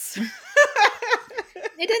makeouts.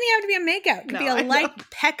 It doesn't even have to be a makeout. It could be a light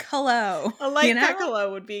peck hello. A light peck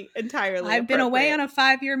hello would be entirely I've been away on a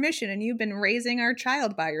 5-year mission and you've been raising our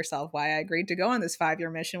child by yourself. Why I agreed to go on this 5-year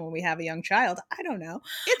mission when we have a young child, I don't know.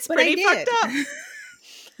 It's pretty fucked up.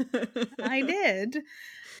 I did.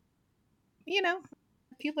 You know,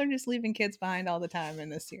 people are just leaving kids behind all the time in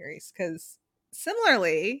this series. Because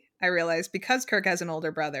similarly, I realized because Kirk has an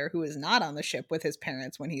older brother who is not on the ship with his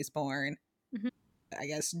parents when he's born, I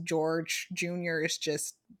guess George Jr. is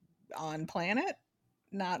just on planet,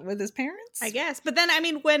 not with his parents. I guess. But then, I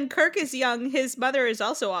mean, when Kirk is young, his mother is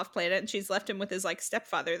also off planet and she's left him with his like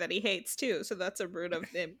stepfather that he hates too. So that's a root of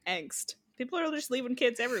angst. People are just leaving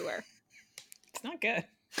kids everywhere. It's not good.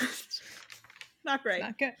 Not great. It's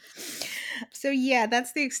not good. So yeah,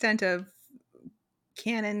 that's the extent of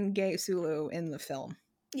canon gay Sulu in the film.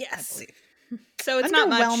 Yes. I believe. So it's not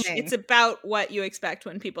much. It's about what you expect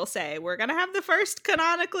when people say, we're going to have the first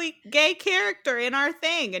canonically gay character in our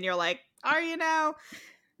thing. And you're like, are you now?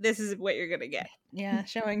 This is what you're going to get. Yeah,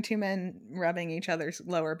 showing two men rubbing each other's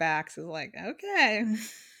lower backs is like, okay.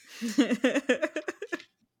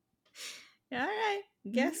 All right.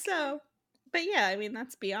 Guess so. But yeah, I mean,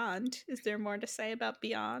 that's Beyond. Is there more to say about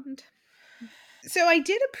Beyond? So I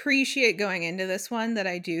did appreciate going into this one that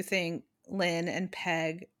I do think Lynn and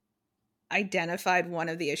Peg identified one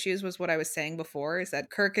of the issues was what I was saying before, is that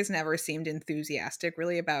Kirk has never seemed enthusiastic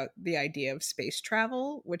really about the idea of space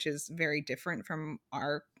travel, which is very different from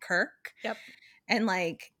our Kirk. Yep. And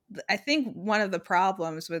like, I think one of the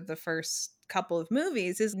problems with the first couple of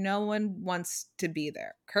movies is no one wants to be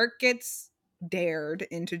there. Kirk gets dared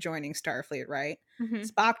into joining Starfleet, right? Mm-hmm.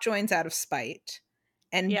 Spock joins out of spite.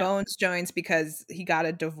 And Yep. Bones joins because he got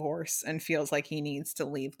a divorce and feels like he needs to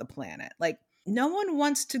leave the planet. Like, no one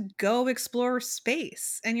wants to go explore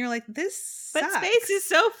space. And you're like, this sucks. But space is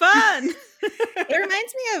so fun. It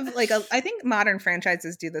reminds me of, like, I think modern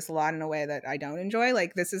franchises do this a lot in a way that I don't enjoy.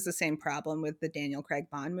 Like, this is the same problem with the Daniel Craig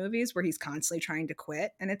Bond movies where he's constantly trying to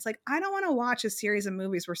quit. And it's like, I don't want to watch a series of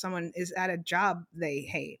movies where someone is at a job they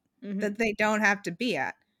hate, that they don't have to be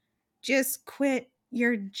at. Just quit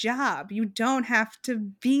your job. You don't have to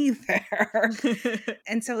be there.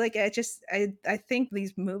 And so like I think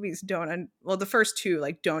these movies don't, well, the first two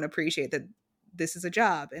like don't appreciate that this is a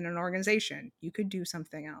job in an organization. You could do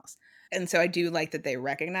something else. And so I do like that they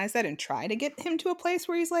recognize that and try to get him to a place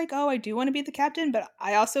where he's like, oh, I do want to be the captain. But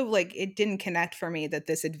I also like, it didn't connect for me that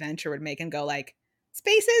this adventure would make him go like,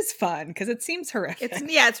 space is fun, because it seems horrific.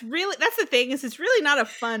 It's really, that's the thing, is it's really not a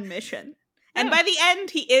fun mission. And by the end,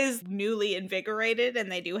 he is newly invigorated,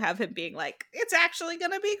 and they do have him being like, it's actually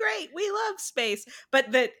going to be great. We love space.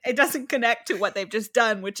 But that it doesn't connect to what they've just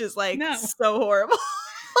done, which is like so horrible.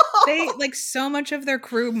 They like, so much of their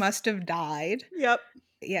crew must have died. Yep.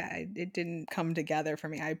 Yeah, it didn't come together for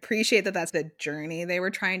me. I appreciate that that's the journey they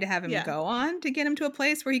were trying to have him go on to get him to a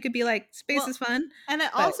place where he could be like, space is fun. And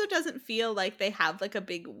it also doesn't feel like they have like a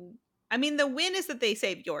big, I mean, the win is that they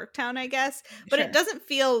saved Yorktown, I guess, but it doesn't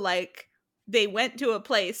feel like they went to a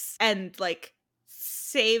place and like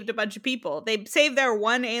saved a bunch of people. They saved their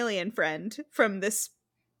one alien friend from this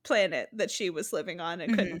planet that she was living on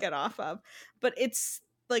and couldn't get off of. But it's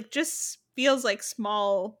like just feels like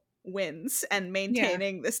small wins and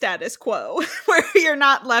maintaining the status quo, where you're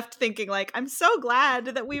not left thinking like, I'm so glad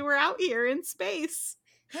that we were out here in space.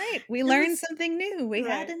 Right. We learned something new. We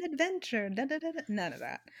had an adventure. None of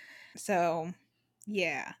that. So,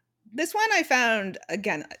 yeah. This one I found,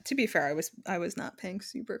 again, to be fair, I was not paying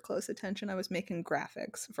super close attention. I was making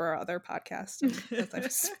graphics for our other podcast as I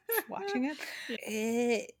was watching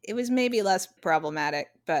it. It was maybe less problematic,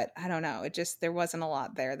 but I don't know. It just, there wasn't a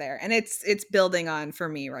lot there. And it's building on, for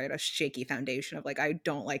me, right, a shaky foundation of like, I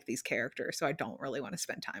don't like these characters, so I don't really want to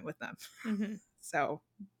spend time with them. So,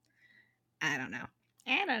 I don't know.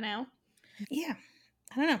 Yeah.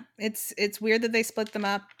 I don't know. It's weird that they split them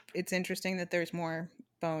up. It's interesting that there's more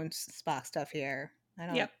Bones Spock stuff here. I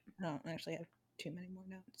don't actually have too many more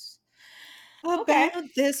notes about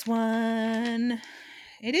this one.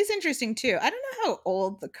 It is interesting too. I don't know how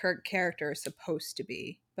old the Kirk character is supposed to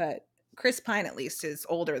be, but Chris Pine at least is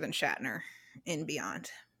older than Shatner in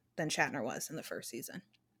Beyond than Shatner was in the first season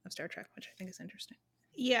of Star Trek, which I think is interesting.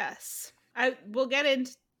 Yes. We'll get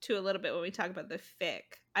into a little bit when we talk about the fic.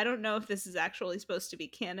 I don't know if this is actually supposed to be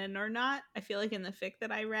canon or not. I feel like in the fic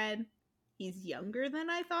that I read, he's younger than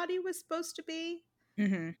I thought he was supposed to be,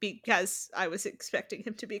 because I was expecting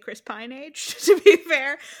him to be Chris Pine age, to be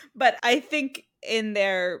fair. But I think in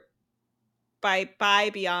their by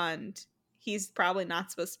Beyond, he's probably not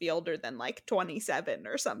supposed to be older than like 27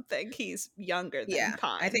 or something. He's younger than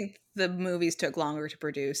Pine. I think the movies took longer to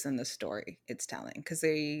produce than the story it's telling, because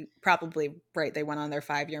they probably, they went on their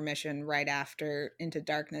 5-year mission right after Into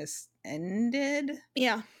Darkness ended.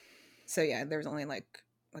 Yeah. So yeah, there's only like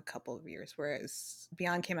a couple of years, whereas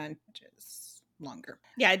Beyond came out just longer.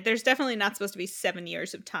 Yeah, there's definitely not supposed to be 7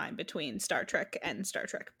 years of time between Star Trek and Star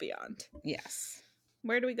Trek Beyond. Yes.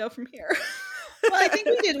 Where do we go from here? Well, I think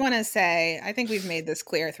we did want to say, I think we've made this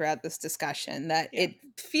clear throughout this discussion, that it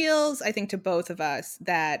feels, I think, to both of us,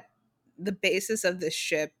 that the basis of this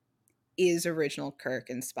ship is original Kirk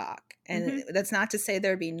and Spock. And that's not to say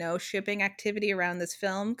there'd be no shipping activity around this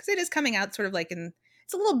film, because it is coming out sort of like it's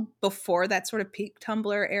it's a little before that sort of peak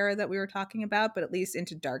Tumblr era that we were talking about, but at least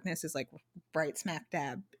Into Darkness is like right smack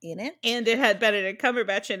dab in it. And it had Benedict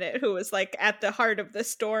Cumberbatch in it, who was like at the heart of the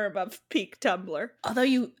storm of peak Tumblr.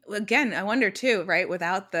 Although again, I wonder too, right?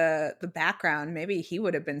 Without the background, maybe he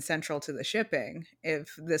would have been central to the shipping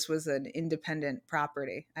if this was an independent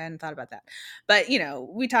property. I hadn't thought about that. But,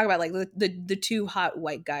 we talk about like the two hot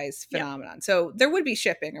white guys phenomenon. Yep. So there would be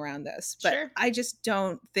shipping around this, but sure. I just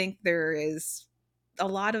don't think there is a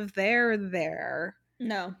lot of there.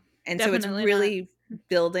 No. And so it's really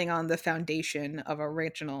building on the foundation of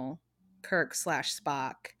original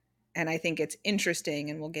Kirk/Spock. And I think it's interesting,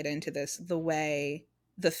 and we'll get into this, the way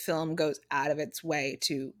the film goes out of its way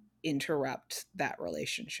to interrupt that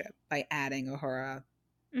relationship by adding Uhura,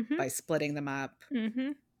 by splitting them up.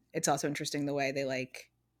 Mm-hmm. It's also interesting the way they like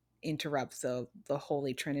interrupt the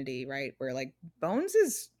Holy Trinity, right? Where like Bones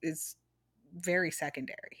is very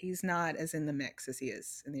secondary. He's not as in the mix as he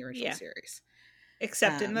is in the original series.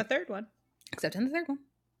 Except in the third one. Except in the third one.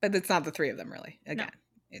 But it's not the three of them, really. Again,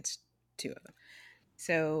 it's two of them.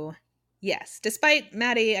 So, yes, despite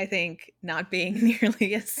Maddie, I think, not being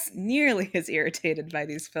nearly as irritated by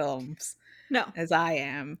these films as I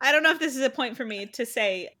am. I don't know if this is a point for me to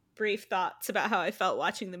say brief thoughts about how I felt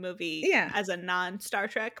watching the movie as a non-Star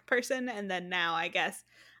Trek person, and then now, I guess.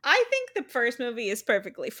 I think the first movie is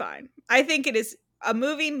perfectly fine. I think it is a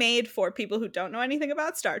movie made for people who don't know anything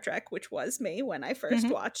about Star Trek, which was me when I first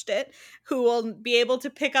watched it, who will be able to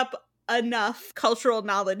pick up enough cultural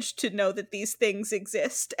knowledge to know that these things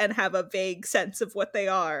exist and have a vague sense of what they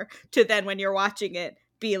are, to then when you're watching it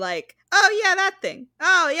be like, oh yeah, that thing.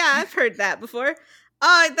 Oh yeah, I've heard that before.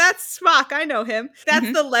 Oh, that's Spock. I know him.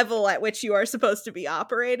 That's the level at which you are supposed to be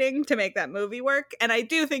operating to make that movie work. And I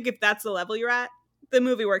do think if that's the level you're at, the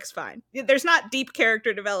movie works fine. There's not deep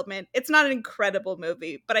character development. It's not an incredible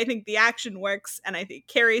movie, but I think the action works, and I think it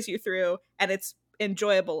carries you through, and it's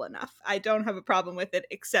enjoyable enough. I don't have a problem with it,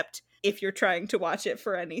 except if you're trying to watch it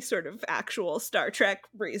for any sort of actual Star Trek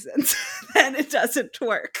reasons, then it doesn't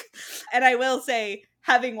work. And I will say,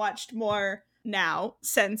 having watched more now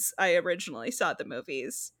since I originally saw the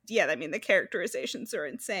movies, I mean, the characterizations are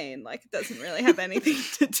insane. Like, it doesn't really have anything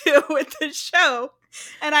to do with the show.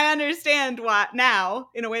 And I understand why now,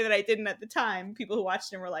 in a way that I didn't at the time. People who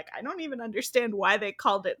watched it were like, I don't even understand why they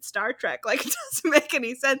called it Star Trek. Like, it doesn't make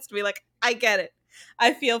any sense to me. Like, I get it.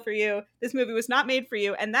 I feel for you. This movie was not made for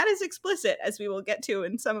you. And that is explicit, as we will get to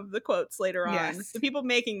in some of the quotes later on. The people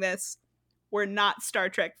making this were not Star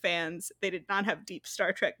Trek fans. They did not have deep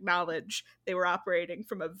Star Trek knowledge. They were operating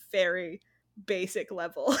from a very basic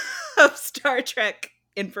level of Star Trek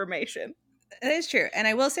information. That is true. And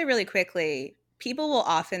I will say really quickly, people will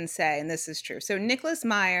often say, and this is true, so Nicholas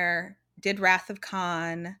Meyer did Wrath of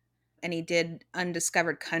Khan, and he did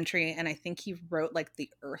Undiscovered Country, and I think he wrote like the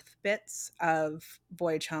Earth bits of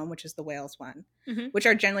Voyage Home, which is the Whales one, which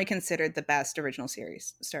are generally considered the best original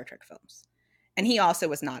series Star Trek films. And he also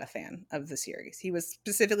was not a fan of the series. He was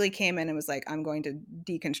specifically came in and was like, I'm going to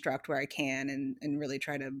deconstruct where I can and really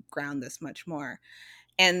try to ground this much more.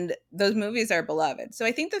 And those movies are beloved. So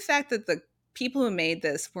I think the fact that the people who made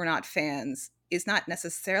this were not fans is not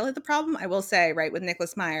necessarily the problem. I will say, right, with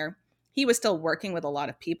Nicholas Meyer, he was still working with a lot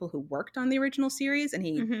of people who worked on the original series, and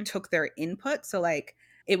he took their input. So like,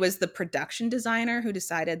 it was the production designer who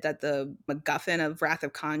decided that the MacGuffin of Wrath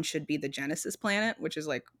of Khan should be the Genesis planet, which is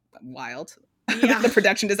like wild. Yeah. The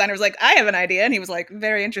production designer was like, I have an idea. And he was like,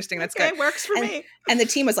 very interesting. That's good. It works for me. And the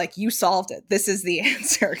team was like, you solved it. This is the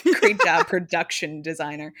answer. Great job, production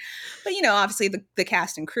designer. But, obviously the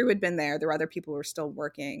cast and crew had been there. There were other people who were still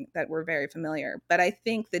working that were very familiar. But I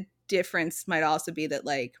think the difference might also be that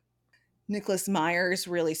like Nicholas Meyer's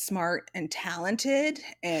really smart and talented,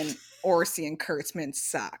 and Orsi and Kurtzman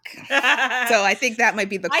suck. So I think that might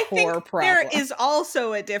be the core problem. There is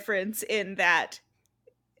also a difference in that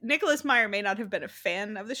Nicholas Meyer may not have been a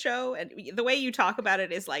fan of the show, and the way you talk about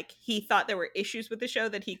it is like he thought there were issues with the show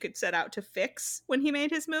that he could set out to fix when he made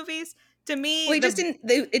his movies. To me, well,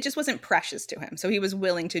 it just wasn't precious to him, so he was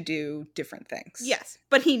willing to do different things. Yes,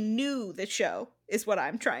 but he knew the show, is what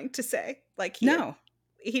I'm trying to say. Like,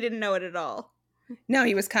 he didn't know it at all. No,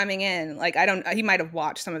 he was coming in like he might have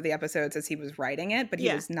watched some of the episodes as he was writing it, but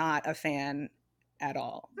he was not a fan at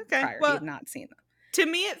all. Prior. He had not seen them. To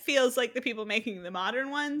me, it feels like the people making the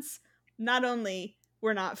modern ones not only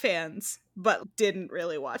were not fans, but didn't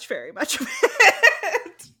really watch very much of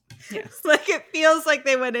it. Yes. Like, it feels like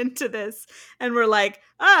they went into this and were like,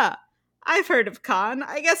 I've heard of Khan.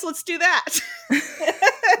 I guess let's do that.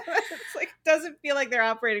 It's like, it doesn't feel like they're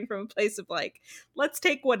operating from a place of like, let's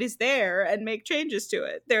take what is there and make changes to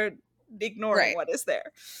it. They're ignoring what is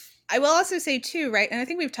there. I will also say too, right? And I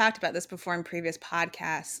think we've talked about this before in previous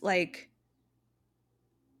podcasts, like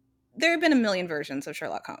there have been a million versions of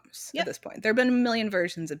Sherlock Holmes at this point. There have been a million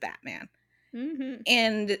versions of Batman. Mm-hmm.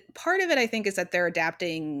 And part of it, I think, is that they're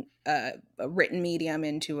adapting a written medium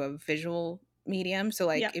into a visual medium. So,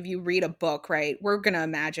 like, if you read a book, right, we're going to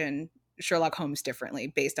imagine Sherlock Holmes differently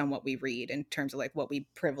based on what we read in terms of, like, what we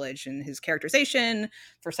privilege in his characterization.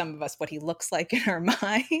 For some of us, what he looks like in our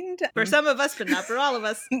mind. For some of us, but not for all of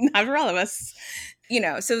us. Not for all of us. You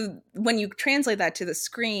know, so when you translate that to the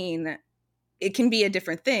screen, it can be a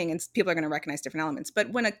different thing and people are going to recognize different elements.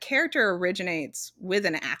 But when a character originates with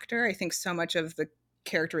an actor, I think so much of the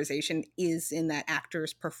characterization is in that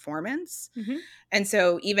actor's performance. Mm-hmm. And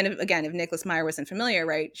so even if, again, if Nicholas Meyer wasn't familiar,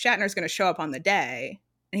 right, Shatner's going to show up on the day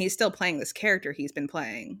and he's still playing this character he's been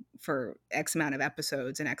playing for X amount of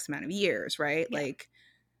episodes and X amount of years, right? Yeah. Like,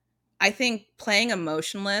 I think playing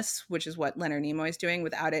emotionless, which is what Leonard Nimoy is doing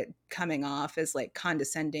without it coming off as like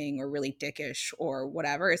condescending or really dickish or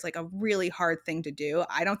whatever, is like a really hard thing to do.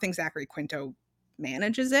 I don't think Zachary Quinto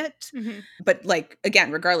manages it. Mm-hmm. But like,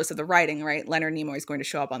 again, regardless of the writing, right, Leonard Nimoy is going to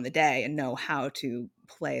show up on the day and know how to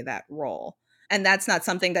play that role. And that's not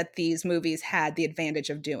something that these movies had the advantage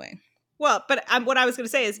of doing. Well, but what I was going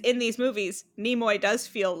to say is in these movies, Nimoy does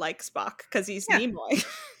feel like Spock because he's Nimoy.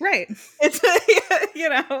 Right. It's, you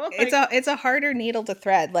know. Like, it's a harder needle to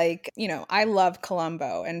thread. Like, you know, I love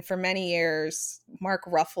Columbo. And for many years, Mark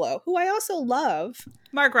Ruffalo, who I also love.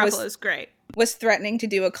 Mark Ruffalo's great. Was threatening to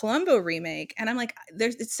do a Columbo remake. And I'm like,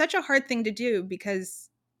 it's such a hard thing to do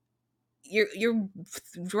because you're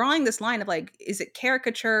drawing this line of like, is it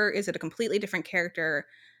caricature? Is it a completely different character?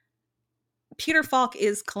 Peter Falk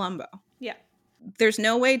is Columbo. Yeah. There's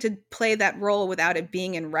no way to play that role without it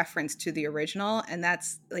being in reference to the original. And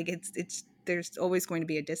that's like, it's there's always going to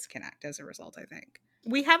be a disconnect as a result, I think.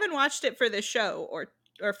 We haven't watched it for this show or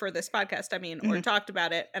for this podcast, I mean, or talked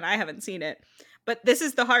about it, and I haven't seen it. But this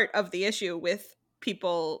is the heart of the issue with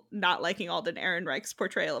people not liking Alden Ehrenreich's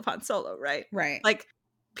portrayal of Han Solo, right? Right. Like,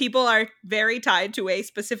 people are very tied to a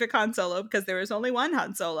specific Han Solo because there is only one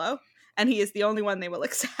Han Solo, and he is the only one they will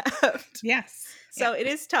accept. Yes. So it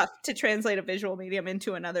is tough to translate a visual medium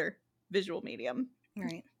into another visual medium.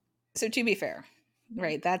 Right. So to be fair,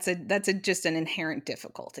 right, that's just an inherent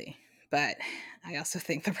difficulty. But I also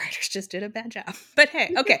think the writers just did a bad job. But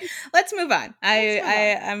hey, okay, let's move on.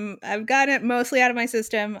 I've got it mostly out of my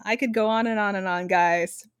system. I could go on and on and on,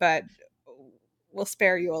 guys, but we'll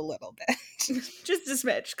spare you a little bit. Just a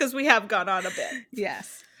smidge, because we have gone on a bit.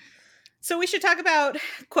 Yes. So we should talk about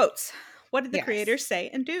quotes. What did the creators say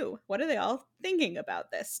and do? What are they all thinking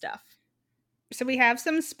about this stuff? So we have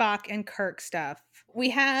some Spock and Kirk stuff.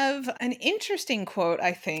 We have an interesting quote,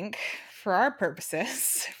 I think, for our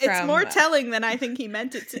purposes. It's more telling than I think he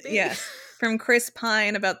meant it to be. Yes, from Chris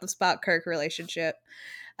Pine about the Spock-Kirk relationship.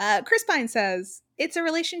 Chris Pine says, "It's a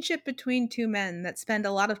relationship between two men that spend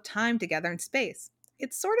a lot of time together in space.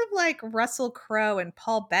 It's sort of like Russell Crowe and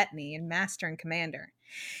Paul Bettany in Master and Commander.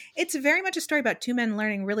 It's very much a story about two men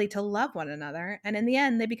learning really to love one another, and in the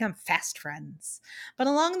end, they become fast friends. But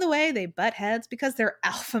along the way, they butt heads because they're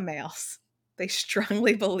alpha males. They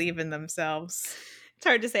strongly believe in themselves." It's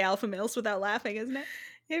hard to say alpha males without laughing, isn't it?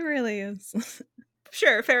 It really is.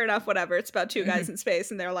 Sure, fair enough, whatever. It's about two guys in space,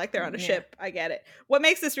 and they're on a ship. I get it. What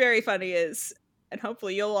makes this very funny is, and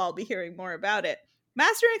hopefully you'll all be hearing more about it,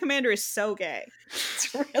 Master and Commander is so gay.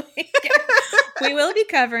 It's really gay. We will be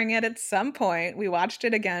covering it at some point. We watched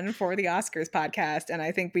it again for the Oscars podcast, and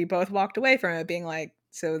I think we both walked away from it being like,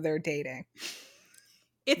 so they're dating.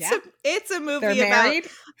 It's a movie they're married?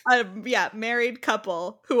 About a married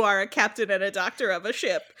couple who are a captain and a doctor of a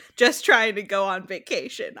ship just trying to go on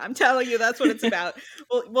vacation. I'm telling you, that's what it's about.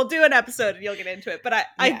 We'll do an episode and you'll get into it. But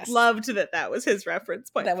I loved that was his reference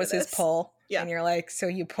point. That was his pull. Yeah. And you're like, so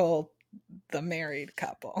you pull the married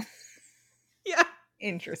couple. Yeah.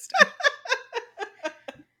 Interesting.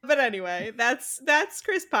 But anyway, that's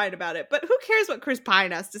Chris Pine about it. But who cares what Chris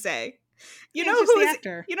Pine has to say? You know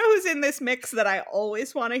who's in this mix that I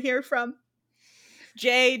always want to hear from?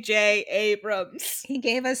 J.J. Abrams. He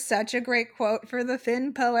gave us such a great quote for the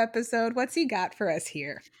Finn Poe episode. What's he got for us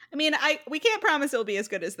here? I mean, we can't promise it'll be as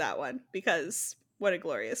good as that one, because what a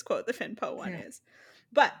glorious quote the Finn Poe one is.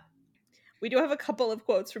 But we do have a couple of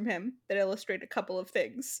quotes from him that illustrate a couple of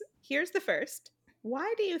things. Here's the first.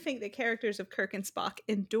 "Why do you think the characters of Kirk and Spock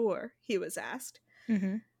endure?" he was asked.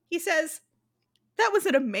 Mm-hmm. He says, "That was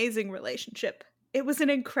an amazing relationship. It was an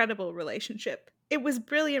incredible relationship. It was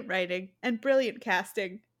brilliant writing and brilliant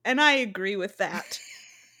casting, and I agree with that."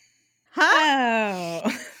 Huh?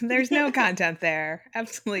 Oh, there's no content there.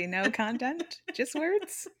 Absolutely no content. Just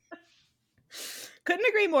words. Couldn't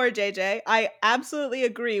agree more, JJ. I absolutely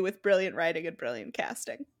agree with brilliant writing and brilliant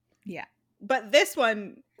casting. Yeah. But this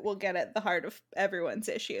one will get at the heart of everyone's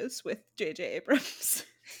issues with JJ Abrams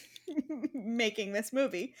making this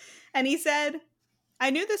movie. And he said, I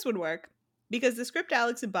knew this would work because the script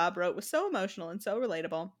Alex and Bob wrote was so emotional and so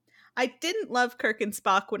relatable. I didn't love Kirk and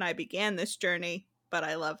Spock when I began this journey, but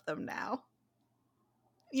I love them now.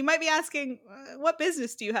 You might be asking, what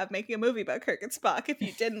business do you have making a movie about Kirk and Spock if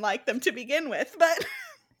you didn't like them to begin with? But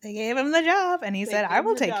they gave him the job, and he said, I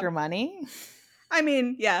will take your money. I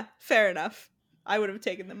mean, yeah, fair enough. I would have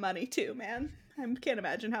taken the money too, man. I can't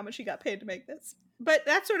imagine how much he got paid to make this. But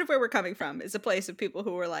that's sort of where we're coming from, is a place of people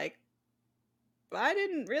who were like, I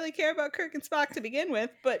didn't really care about Kirk and Spock to begin with,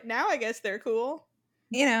 but now I guess they're cool.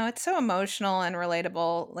 You know, it's so emotional and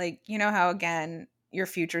relatable. Like, you know how, again, your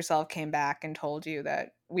future self came back and told you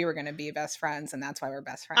that we were going to be best friends, and that's why we're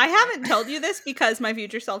best friends. I haven't told you this because my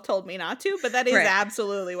future self told me not to, but that is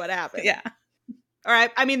absolutely what happened. Yeah. All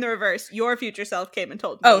right. I mean, the reverse. Your future self came and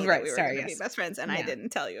told me that we were going to be best friends, and I didn't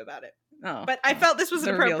tell you about it. Oh, but I felt this was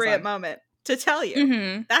an appropriate moment to tell you.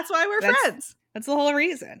 Mm-hmm. That's why we're friends. That's the whole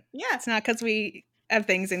reason. Yeah. It's not because we have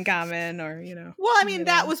things in common or, you know. Well, I mean,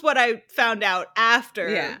 that was what I found out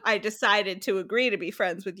after I decided to agree to be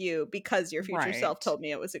friends with you because your future self told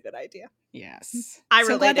me it was a good idea. Yes. I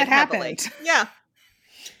related that heavily. Yeah.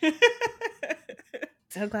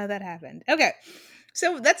 So glad that happened. Okay.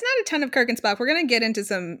 So that's not a ton of Kirk and Spock. We're going to get into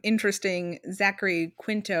some interesting Zachary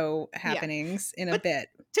Quinto happenings in a bit.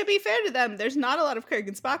 To be fair to them, there's not a lot of Kirk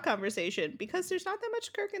and Spock conversation because there's not that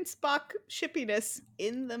much Kirk and Spock shippiness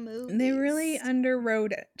in the movie. They really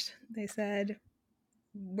underwrote it. They said,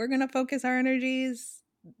 we're going to focus our energies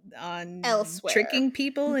on elsewhere, tricking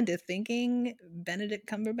people into thinking Benedict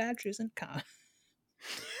Cumberbatch isn't Khan.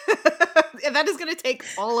 That is going to take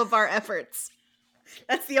all of our efforts.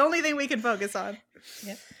 That's the only thing we can focus on.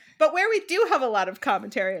 Yep. But where we do have a lot of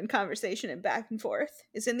commentary and conversation and back and forth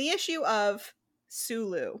is in the issue of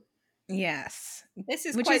Sulu. Yes. This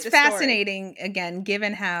is which is fascinating, again,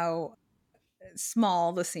 given how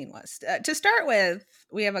small the scene was. To start with,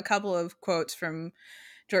 we have a couple of quotes from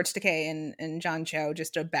George Takei and John Cho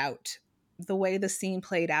just about the way the scene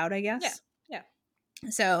played out, I guess. Yeah.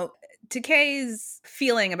 So Takei's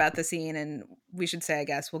feeling about the scene, and we should say, I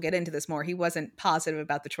guess, we'll get into this more, he wasn't positive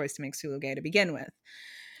about the choice to make Sulu gay to begin with.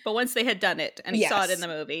 But once they had done it, and he saw it in the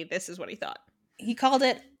movie, this is what he thought. He called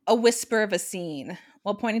it a whisper of a scene,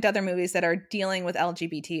 while pointing to other movies that are dealing with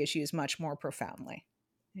LGBT issues much more profoundly.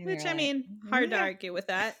 Which, I mean, hard to argue with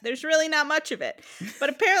that. There's really not much of it. But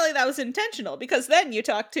apparently that was intentional, because then you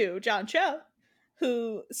talk to John Cho,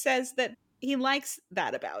 who says that he likes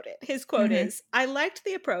that about it. His quote is, I liked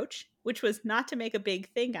the approach, which was not to make a big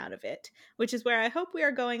thing out of it, which is where I hope we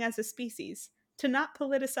are going as a species, to not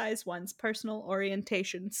politicize one's personal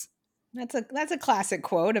orientations. That's a classic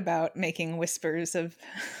quote about making whispers of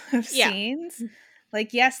scenes.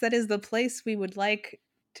 Like, yes, that is the place we would like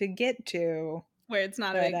to get to. Where it's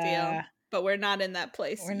not a big deal. But we're not in that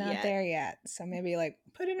place We're not there yet. So maybe, like,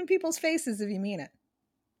 put it in people's faces if you mean it.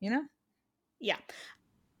 You know? Yeah.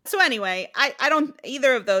 So anyway, I don't,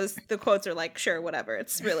 either of those, the quotes are like, sure, whatever.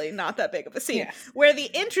 It's really not that big of a scene. Yes. Where the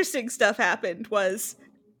interesting stuff happened was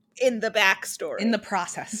in the backstory. In the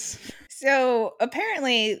process. So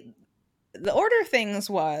apparently the order of things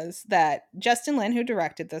was that Justin Lin, who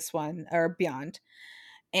directed this one, or Beyond,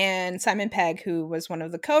 and Simon Pegg, who was one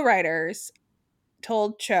of the co-writers,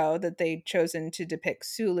 told Cho that they'd chosen to depict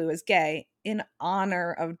Sulu as gay in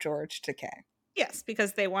honor of George Takei. Yes,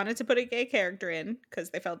 because they wanted to put a gay character in,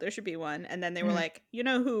 because they felt there should be one, and then they were like, you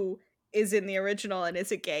know who is in the original and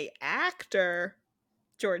is a gay actor?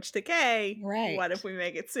 George Takei. Right. What if we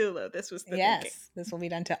make it Sulu? This was the thinking. This will be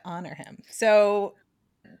done to honor him. So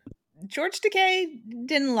George Takei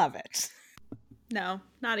didn't love it. No,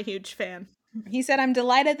 not a huge fan. He said, I'm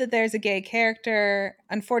delighted that there's a gay character.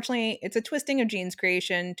 Unfortunately, it's a twisting of Gene's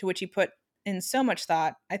creation, to which he put in so much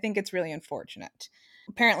thought. I think it's really unfortunate.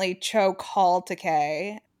 Apparently, Cho called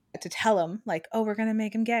Takei to tell him, like, oh, we're going to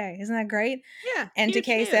make him gay. Isn't that great? Yeah. And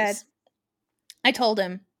Takei said, I told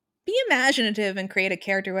him, be imaginative and create a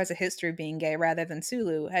character who has a history of being gay rather than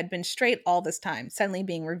Sulu had been straight all this time, suddenly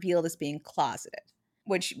being revealed as being closeted.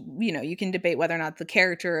 Which, you know, you can debate whether or not the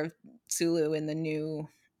character of Sulu in the new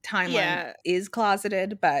timeline is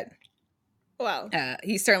closeted, but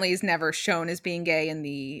he certainly is never shown as being gay in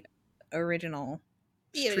the original.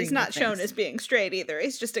 Yeah, he's not shown as being straight either.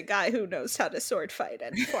 He's just a guy who knows how to sword fight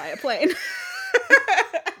and fly a plane.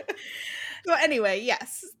 So anyway,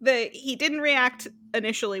 yes, he didn't react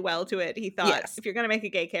initially well to it. He thought, if you're going to make a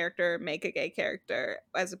gay character, make a gay character,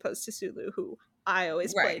 as opposed to Sulu, who I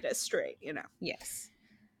always Right. played as straight, you know. Yes.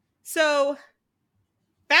 So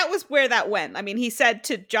that was where that went. I mean, he said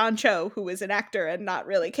to John Cho, who was an actor and not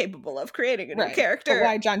really capable of creating a new Right. But character.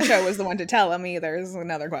 why John Cho was the one to tell him either is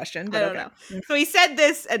another question. But I don't know. So he said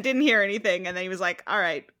this and didn't hear anything, and then he was like, all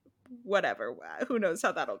right, whatever. Who knows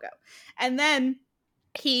how that'll go. And then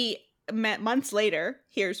he, months later,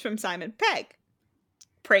 hears from Simon Pegg,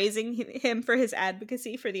 praising him for his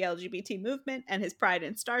advocacy for the LGBT movement and his pride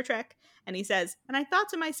in Star Trek. And he says, and I thought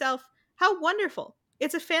to myself, how wonderful.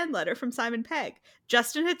 It's a fan letter from Simon Pegg.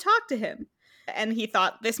 Justin had talked to him. And he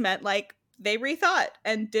thought this meant, like, they rethought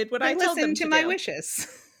and did what I told them to do. Listen to my wishes.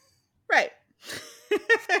 Right.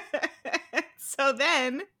 So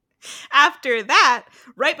then, after that,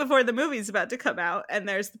 right before the movie's about to come out and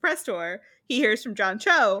there's the press tour, he hears from John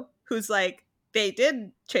Cho, who's like, they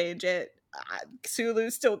did change it.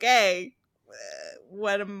 Sulu's still gay.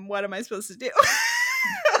 What am I supposed to do?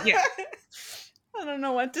 Yeah. I don't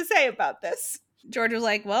know what to say about this. George was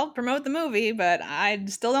like, well, promote the movie, but I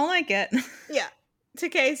still don't like it. Yeah.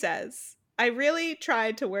 Takei says, I really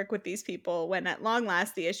tried to work with these people when at long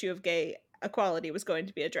last the issue of gay equality was going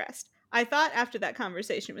to be addressed. I thought after that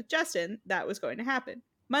conversation with Justin, that was going to happen.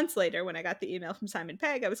 Months later, when I got the email from Simon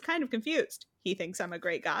Pegg, I was kind of confused. He thinks I'm a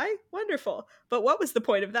great guy? Wonderful. But what was the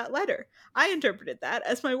point of that letter? I interpreted that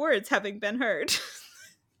as my words having been heard.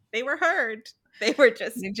 They were heard. They were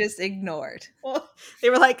just ignored. Well, they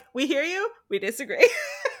were like, we hear you, we disagree.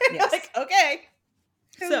 Yes. Like, okay.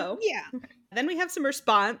 So, yeah. Then we have some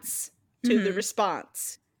response to the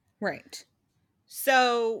response. Right.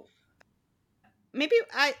 So, maybe,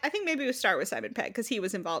 I think maybe we'll start with Simon Pegg, because he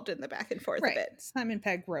was involved in the back and forth a bit. Simon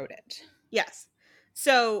Pegg wrote it. Yes.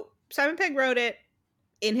 So, Simon Pegg wrote it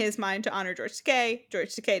in his mind to honor George Takei.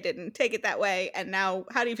 George Takei didn't take it that way. And now,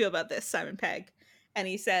 how do you feel about this, Simon Pegg? And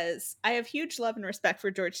he says, I have huge love and respect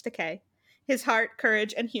for George Takei. His heart,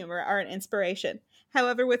 courage, and humor are an inspiration.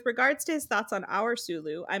 However, with regards to his thoughts on our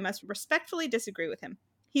Sulu, I must respectfully disagree with him.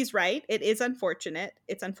 He's right. It is unfortunate.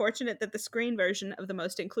 It's unfortunate that the screen version of the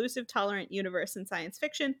most inclusive, tolerant universe in science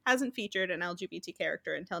fiction hasn't featured an LGBT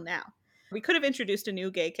character until now. We could have introduced a new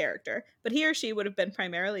gay character, but he or she would have been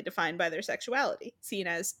primarily defined by their sexuality, seen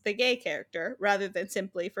as the gay character, rather than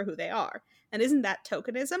simply for who they are. And isn't that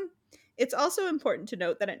tokenism? It's also important to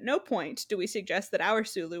note that at no point do we suggest that our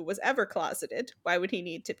Sulu was ever closeted. Why would he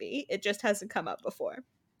need to be? It just hasn't come up before.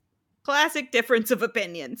 Classic difference of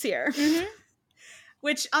opinions here. Mm-hmm.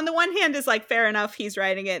 Which, on the one hand, is like, fair enough, he's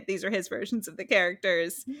writing it, these are his versions of the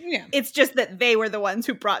characters. Yeah. It's just that they were the ones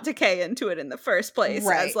who brought Takei into it in the first place,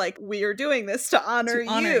 as like, we are doing this to honor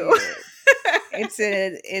you.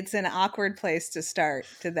 It's an awkward place to start,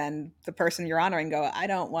 to then the person you're honoring go, I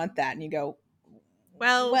don't want that. And you go,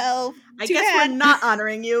 well, I guess we're not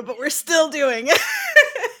honoring you, but we're still doing it.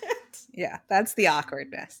 Yeah, that's the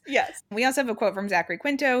awkwardness. Yes. We also have a quote from Zachary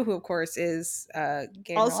Quinto, who, of course, is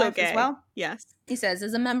gay also gay as well. Yes. He says,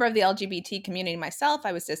 as a member of the LGBT community myself,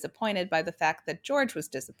 I was disappointed by the fact that George was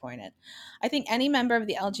disappointed. I think any member of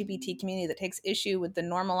the LGBT community that takes issue with the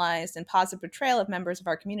normalized and positive portrayal of members of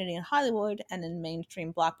our community in Hollywood and in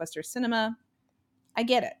mainstream blockbuster cinema, I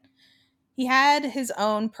get it. He had his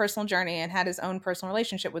own personal journey and had his own personal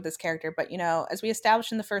relationship with this character. But, as we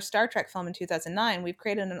established in the first Star Trek film in 2009, we've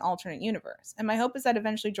created an alternate universe. And my hope is that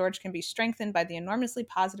eventually George can be strengthened by the enormously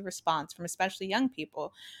positive response from especially young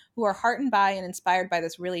people who are heartened by and inspired by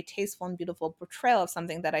this really tasteful and beautiful portrayal of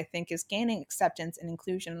something that I think is gaining acceptance and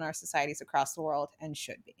inclusion in our societies across the world and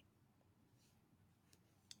should be.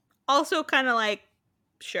 Also kind of like,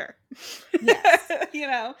 sure. Yes.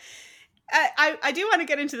 I do want to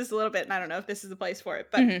get into this a little bit, and I don't know if this is the place for it,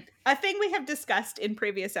 but a thing we have discussed in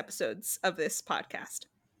previous episodes of this podcast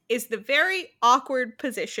is the very awkward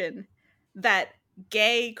position that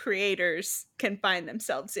gay creators can find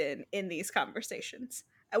themselves in these conversations.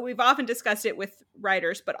 We've often discussed it with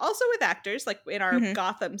writers, but also with actors, like in our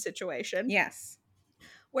Gotham situation. Yes.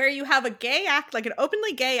 Where you have like an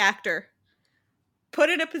openly gay actor put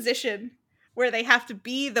in a position where they have to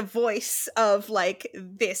be the voice of, like,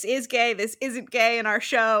 this is gay, this isn't gay in our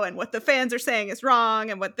show, and what the fans are saying is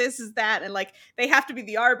wrong, and what this is that, and, like, they have to be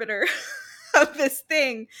the arbiter of this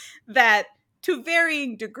thing that, to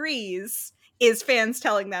varying degrees, is fans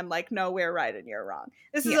telling them, like, no, we're right and you're wrong.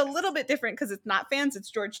 This is a little bit different because it's not fans,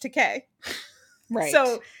 it's George Takei. Right.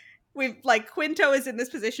 So we've, like, Quinto is in this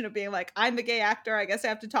position of being like, I'm the gay actor, I guess I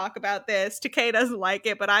have to talk about this. Takei doesn't like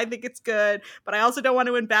it, but I think it's good. But I also don't want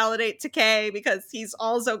to invalidate Takei because he's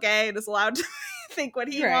also gay and is allowed to think what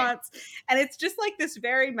he wants. And it's just like this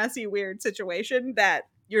very messy, weird situation that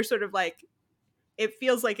you're sort of like, it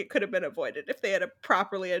feels like it could have been avoided if they had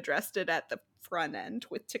properly addressed it at the front end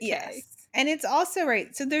with Takei. Yes. And it's also,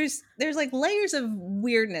 right, so there's like layers of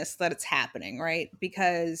weirdness that it's happening, right?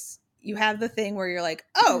 Because you have the thing where you're like,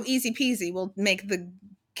 oh, easy peasy, we'll make the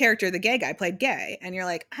character, the gay guy, played gay. And you're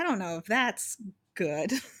like, I don't know if that's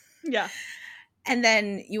good. Yeah. And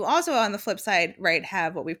then you also, on the flip side, right,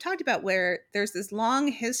 have what we've talked about, where there's this long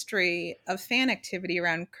history of fan activity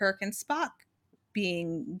around Kirk and Spock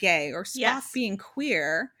being gay or Spock being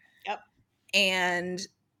queer. Yep. And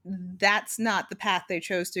that's not the path they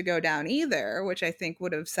chose to go down either, which I think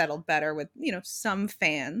would have settled better with, you know, some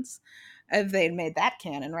fans if they'd made that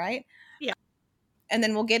canon, right? Yeah. And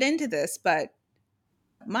then we'll get into this, but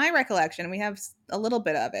my recollection, we have a little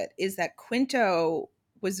bit of it, is that Quinto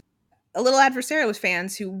was a little adversarial with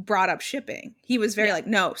fans who brought up shipping. He was very like,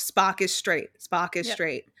 no, Spock is straight. Spock is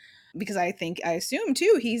straight. Because I assume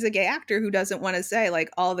too, he's a gay actor who doesn't want to say like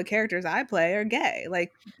all the characters I play are gay.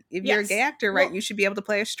 Like if you're a gay actor, right, you should be able to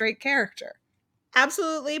play a straight character.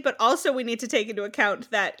 Absolutely. But also we need to take into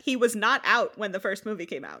account that he was not out when the first movie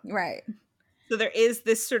came out. Right. So there is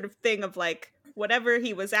this sort of thing of like, whatever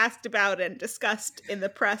he was asked about and discussed in the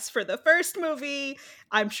press for the first movie,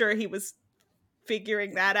 I'm sure he was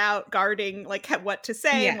figuring that out, guarding like what to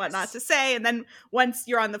say and what not to say. And then once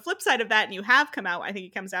you're on the flip side of that and you have come out, I think he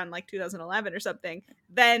comes out in like 2011 or something,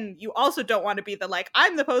 then you also don't want to be the like,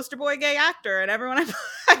 I'm the poster boy gay actor and everyone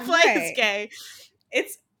I play is gay.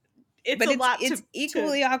 It's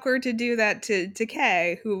equally awkward to do that to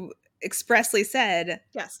Kay, who expressly said,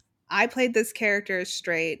 yes, I played this character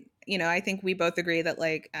straight. You know, I think we both agree that,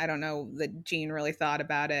 like, I don't know that Gene really thought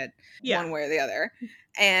about it one way or the other.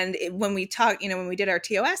 And when we talk, you know, when we did our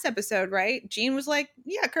TOS episode, right, Gene was like,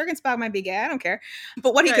 yeah, Kirk and Spock might be gay, I don't care.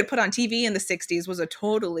 But what he could put on TV in the 60s was a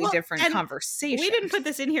totally different conversation. We didn't put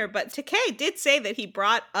this in here, but Takei did say that he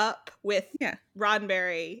brought up with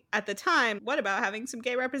Roddenberry at the time, what about having some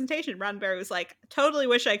gay representation? Roddenberry was like, totally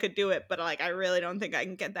wish I could do it, but like, I really don't think I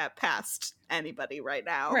can get that past anybody right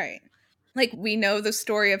now. Right. Like, we know the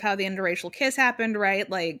story of how the interracial kiss happened, right?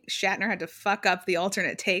 Like, Shatner had to fuck up the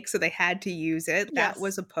alternate take, so they had to use it. That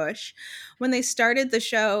was a push. When they started the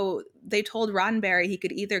show, they told Roddenberry he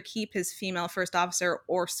could either keep his female first officer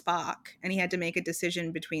or Spock, and he had to make a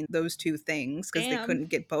decision between those two things because they couldn't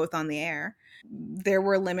get both on the air. There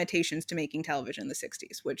were limitations to making television in the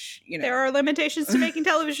 60s, which, you know. There are limitations to making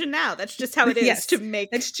television now. That's just how it is to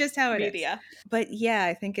make That's just how it media. Is. But yeah,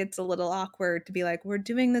 I think it's a little awkward to be like, we're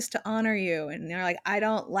doing this to honor you. And they're like, I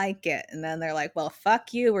don't like it. And then they're like, well,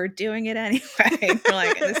 fuck you. We're doing it anyway. We're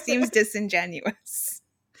like, this seems disingenuous.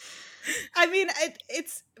 I mean,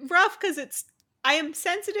 it's rough because I am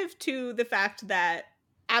sensitive to the fact that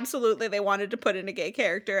absolutely they wanted to put in a gay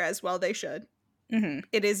character, as well they should. Mm-hmm.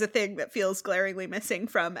 It is a thing that feels glaringly missing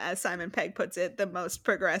from, as Simon Pegg puts it, the most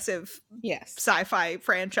progressive sci-fi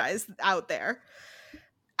franchise out there.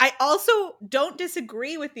 I also don't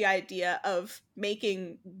disagree with the idea of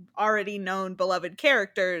making already known beloved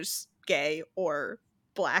characters gay or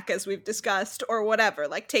black, as we've discussed, or whatever.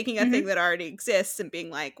 Like taking a thing that already exists and being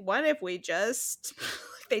like, what if we just...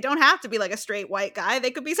 they don't have to be like a straight white guy.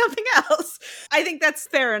 They could be something else. I think that's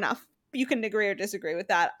fair enough. You can agree or disagree with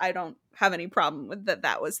that. I don't have any problem with that.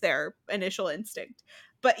 That was their initial instinct.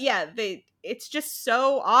 But yeah, it's just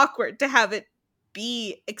so awkward to have it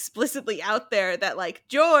be explicitly out there that like,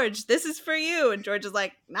 George, this is for you. And George is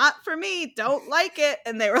like, not for me. Don't like it.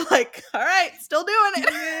 And they were like, all right, still doing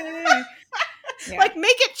it. Like,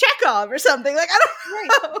 make it Chekhov or something. Like, I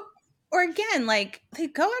don't know. Or again, like, they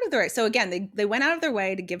go out of their way. So again, they went out of their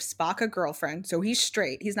way to give Spock a girlfriend. So he's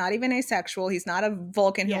straight. He's not even asexual. He's not a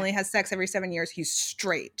Vulcan who only has sex every 7 years. He's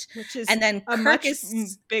straight. Which is and then a much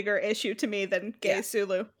bigger issue to me than gay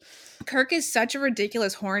Sulu. Kirk is such a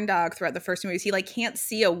ridiculous horn dog throughout the first movies. He like can't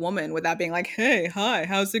see a woman without being like, hey, hi,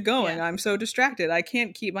 how's it going? I'm so distracted. I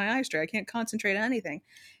can't keep my eyes straight. I can't concentrate on anything.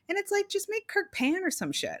 And it's like, just make Kirk pan or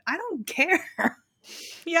some shit. I don't care.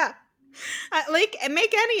 Yeah. Like,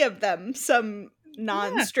 make any of them some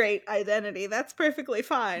non-straight identity. That's perfectly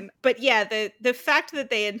fine. But yeah, the fact that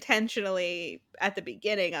they intentionally, at the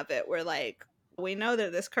beginning of it, were like, we know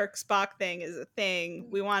that this Kirk Spock thing is a thing.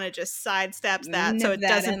 We want to just sidestep that so it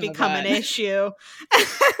doesn't become an issue. And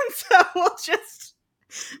so we'll just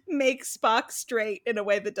make Spock straight in a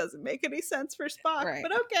way that doesn't make any sense for Spock. Right.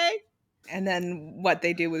 But okay. And then what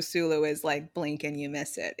they do with Sulu is like, blink and you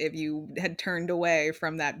miss it. If you had turned away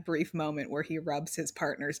from that brief moment where he rubs his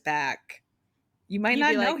partner's back, you might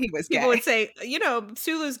not know he was gay. People would say, you know,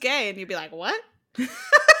 Sulu's gay. And you'd be like, what?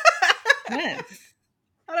 Yeah.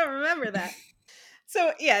 I don't remember that.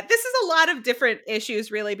 So, yeah, this is a lot of different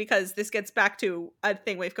issues, really, because this gets back to a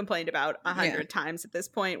thing we've complained about 100 times at this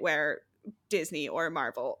point, where Disney or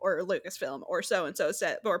Marvel or Lucasfilm or so-and-so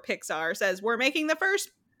or Pixar says, we're making the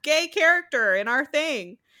first gay character in our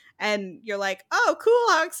thing. And you're like, oh,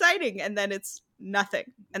 cool, how exciting. And then it's nothing.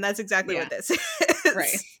 And that's exactly what this is.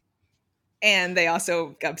 Right. And they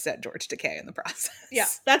also upset George Takei in the process. Yeah,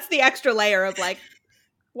 that's the extra layer of like,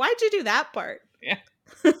 why'd you do that part? Yeah.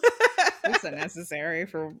 It's unnecessary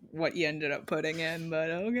for what you ended up putting in,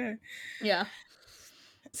 but okay. Yeah.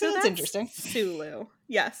 So that's interesting. Sulu.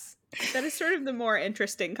 Yes. That is sort of the more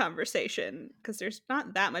interesting conversation, because there's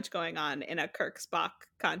not that much going on in a Kirk Spock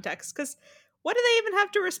context. Because what do they even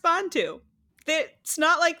have to respond to? It's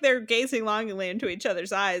not like they're gazing longingly into each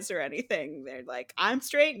other's eyes or anything. They're like, I'm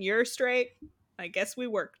straight and you're straight. I guess we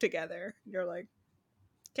work together. You're like,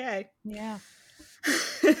 okay. Yeah.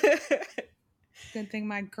 Good thing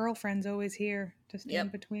my girlfriend's always here to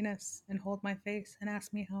stand between us and hold my face and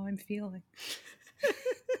ask me how I'm feeling.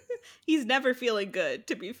 He's never feeling good,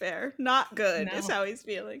 to be fair. Not good is how he's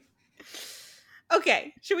feeling.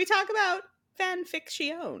 Okay, should we talk about fan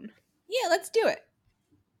fiction? Yeah, let's do it.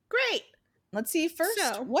 Great. Let's see first,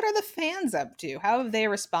 what are the fans up to? How have they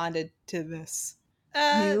responded to this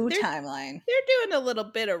new timeline? They're doing a little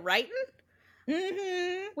bit of writing.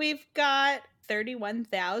 Mm-hmm. We've got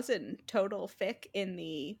 31,000 total fic in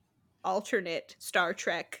the alternate Star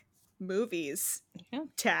Trek movies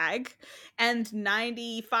tag, and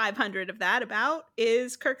 9,500 of that about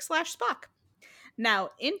is Kirk/Spock. Now,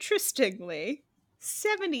 interestingly,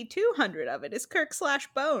 7,200 of it is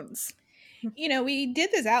Kirk/Bones. You know, we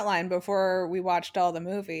did this outline before we watched all the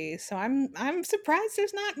movies, so I'm surprised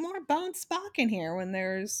there's not more Bones Spock in here when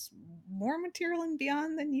there's more material in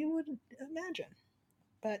Beyond than you would imagine.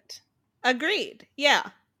 But agreed, yeah,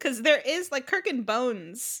 because there is like Kirk and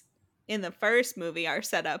Bones in the first movie are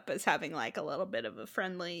set up as having like a little bit of a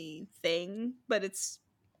friendly thing, but it's,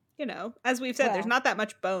 you know, as we've said, there's not that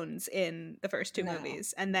much Bones in the first two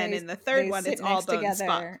movies, and then in the third one, it's all Bones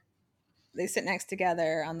Spock. They sit next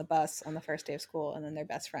together on the bus on the first day of school, and then they're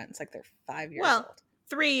best friends. Like they're 5 years old.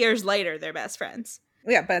 3 years later, they're best friends.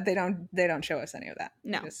 Yeah, but they don't show us any of that.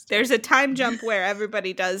 No, there's a time jump where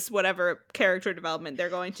everybody does whatever character development they're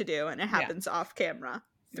going to do, and it happens off camera.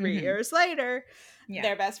 3 years later,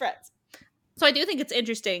 they're best friends. So I do think it's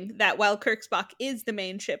interesting that while Kirk Spock is the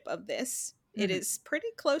main ship of this, it is pretty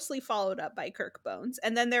closely followed up by Kirk Bones.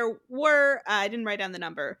 And then there were, I didn't write down the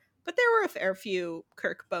number, but there were a fair few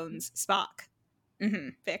Kirk Bones Spock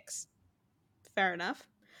fics. Fair enough.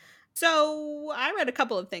 So I read a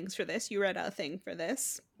couple of things for this. You read a thing for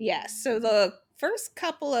this. Yes. So the first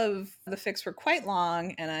couple of the fics were quite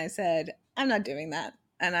long, and I said, I'm not doing that.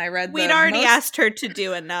 And I read We'd already asked her to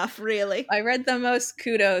do enough, really. I read the most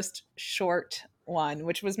kudos short one,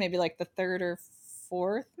 which was maybe like the third or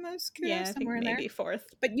fourth most kudos, somewhere in there. Maybe fourth.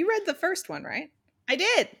 But you read the first one, right? I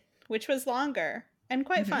did, which was longer and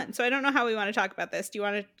quite fun. So I don't know how we want to talk about this. Do you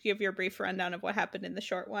want to give your brief rundown of what happened in the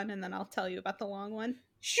short one, and then I'll tell you about the long one?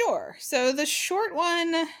 Sure. So the short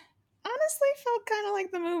one honestly felt kind of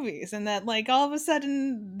like the movies, and that like all of a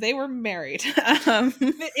sudden they were married.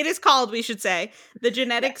 It is called, we should say, The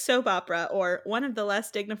Genetic Soap Opera, or One of the Less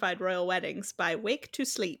Dignified Royal Weddings by Wake to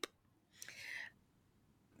Sleep.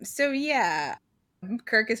 So yeah,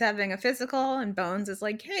 Kirk is having a physical, and Bones is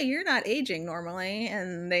like, hey, you're not aging normally.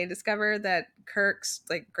 And they discover that Kirk's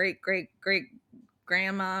like great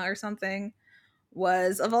grandma or something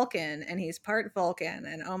was a Vulcan, and he's part Vulcan.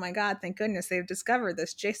 And oh my god, thank goodness they've discovered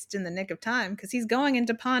this just in the nick of time, because he's going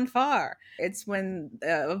into Pon farr. It's when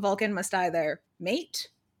a Vulcan must either mate,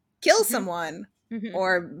 kill someone,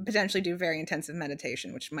 or potentially do very intensive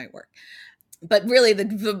meditation, which might work. But really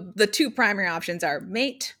the two primary options are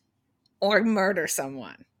mate or murder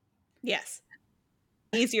someone. Yes.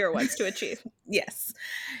 Easier ones to achieve. Yes.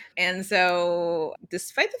 And so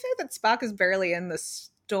despite the fact that Spock is barely in the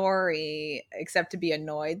story, except to be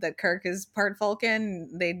annoyed that Kirk is part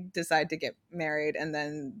Vulcan, they decide to get married. And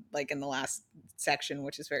then like in the last section,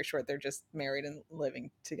 which is very short, they're just married and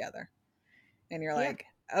living together. And you're like,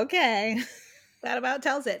 okay. That about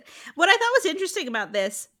tells it. What I thought was interesting about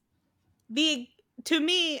this, to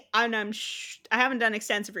me, and I haven't done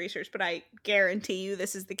extensive research, but I guarantee you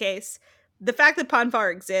this is the case. The fact that Pon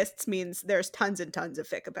farr exists means there's tons and tons of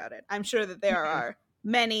fic about it. I'm sure that there are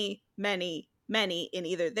many in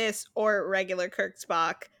either this or regular Kirk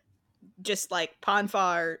Spock, just like Pon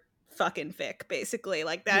farr fucking fic, basically.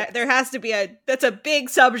 Like that, yes. There has to be that's a big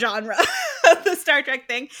subgenre of the Star Trek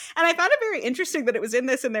thing. And I found it very interesting that it was in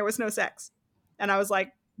this and there was no sex. And I was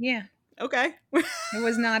like, yeah, okay. It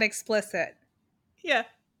was not explicit. Yeah.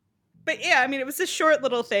 But yeah, I mean, it was a short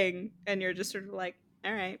little thing, and you're just sort of like,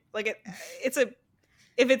 all right. Like, it's a,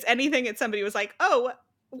 if it's anything, it's somebody was like, oh,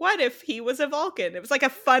 what if he was a Vulcan? It was like a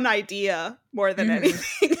fun idea more than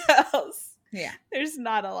anything else. Yeah. There's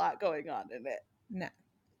not a lot going on in it. No.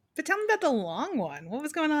 But tell me about the long one. What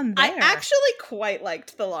was going on there? I actually quite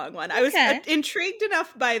liked the long one. I was intrigued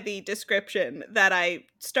enough by the description that I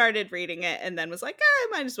started reading it and then was like, I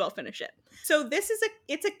might as well finish it. So this is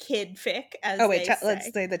it's a kid fic, as they say.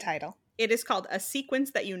 Let's say the title. It is called A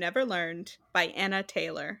Sequence That You Never Learned by Anna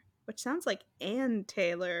Taylor, which sounds like Ann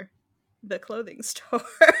Taylor, the clothing store.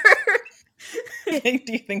 Do you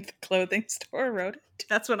think the clothing store wrote it?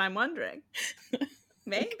 That's what I'm wondering.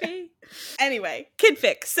 Maybe. Okay. Anyway, kid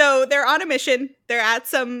fic. So they're on a mission. They're at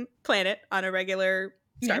some planet on a regular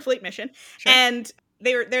Starfleet mission. Sure. And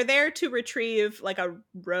they're there to retrieve like a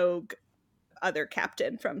rogue other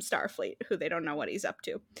captain from Starfleet who they don't know what he's up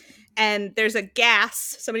to. And there's a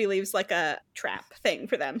gas. Somebody leaves like a trap thing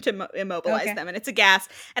for them to immobilize them. And it's a gas.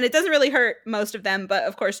 And it doesn't really hurt most of them. But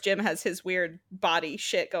of course, Jim has his weird body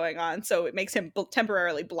shit going on. So it makes him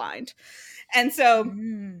temporarily blind. And so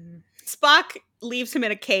Spock leaves him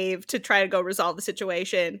in a cave to try to go resolve the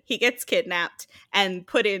situation. He gets kidnapped and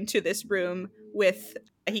put into this room with,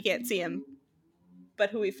 he can't see him, but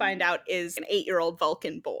who we find out is an 8-year-old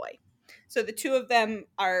Vulcan boy. So the two of them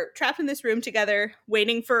are trapped in this room together,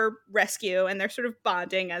 waiting for rescue, and they're sort of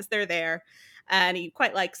bonding as they're there. And he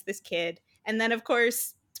quite likes this kid. And then, of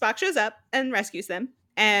course, Spock shows up and rescues them,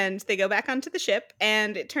 and they go back onto the ship.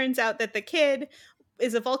 And it turns out that the kid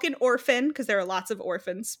is a Vulcan orphan, because there are lots of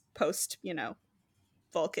orphans post,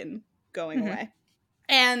 Vulcan going away.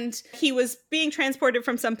 And he was being transported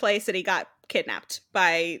from some place that he got kidnapped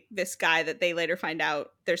by this guy that they later find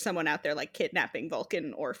out there's someone out there like kidnapping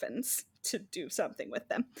Vulcan orphans to do something with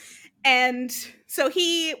them. And so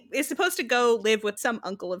he is supposed to go live with some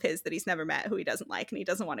uncle of his that he's never met, who he doesn't like, and he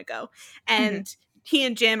doesn't want to go. And he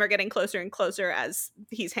and Jim are getting closer and closer as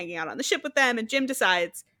he's hanging out on the ship with them. And Jim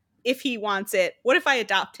decides, if he wants it, what if I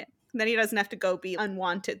adopt him? And then he doesn't have to go be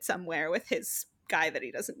unwanted somewhere with his guy that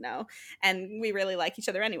he doesn't know. And we really like each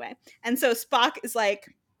other anyway. And so Spock is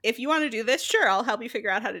like, if you want to do this, sure, I'll help you figure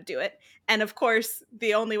out how to do it. And of course,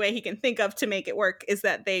 the only way he can think of to make it work is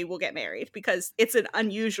that they will get married, because it's an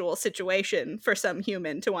unusual situation for some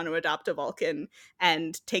human to want to adopt a Vulcan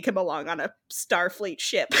and take him along on a Starfleet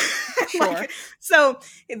ship. Sure. So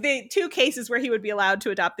the two cases where he would be allowed to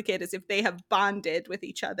adopt the kid is if they have bonded with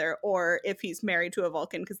each other, or if he's married to a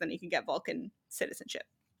Vulcan, because then he can get Vulcan citizenship.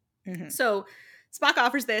 So Spock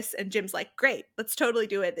offers this, and Jim's like, great, let's totally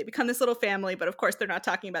do it. They become this little family, but of course they're not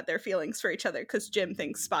talking about their feelings for each other, because Jim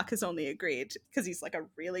thinks Spock has only agreed because he's like a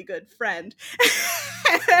really good friend.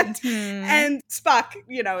 And Spock,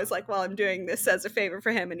 is like, well, I'm doing this as a favor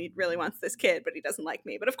for him, and he really wants this kid, but he doesn't like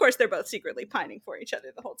me. But of course they're both secretly pining for each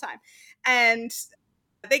other the whole time. And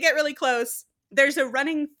they get really close. There's a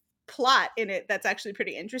running plot in it that's actually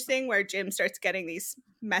pretty interesting, where Jim starts getting these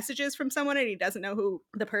messages from someone and he doesn't know who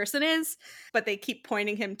the person is, but they keep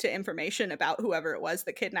pointing him to information about whoever it was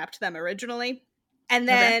that kidnapped them originally. And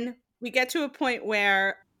then we get to a point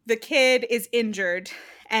where the kid is injured,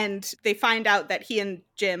 and they find out that he and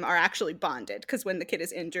Jim are actually bonded, because when the kid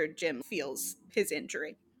is injured, Jim feels his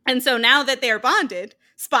injury. And so now that they are bonded,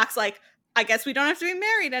 Spock's like, I guess we don't have to be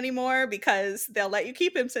married anymore, because they'll let you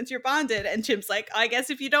keep him since you're bonded. And Jim's like, I guess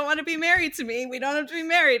if you don't want to be married to me, we don't have to be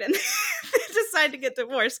married. And they decide to get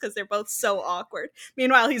divorced because they're both so awkward.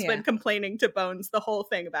 Meanwhile, he's been complaining to Bones the whole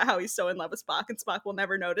thing about how he's so in love with Spock, and Spock will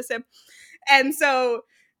never notice him. And so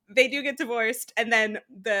they do get divorced, and then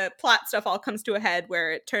the plot stuff all comes to a head,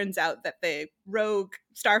 where it turns out that the rogue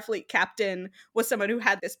Starfleet captain was someone who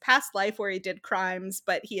had this past life where he did crimes,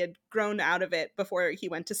 but he had grown out of it before he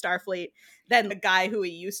went to Starfleet. Then the guy who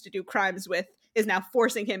he used to do crimes with is now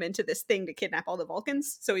forcing him into this thing to kidnap all the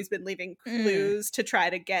Vulcans. So he's been leaving clues to try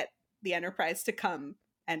to get the Enterprise to come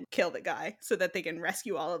and kill the guy so that they can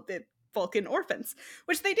rescue all of the Vulcan orphans,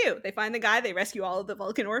 which they do. They find the guy, they rescue all of the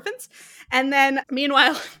Vulcan orphans. And then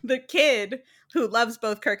meanwhile, the kid, who loves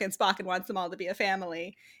both Kirk and Spock and wants them all to be a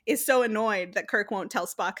family, is so annoyed that Kirk won't tell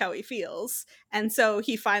Spock how he feels. And so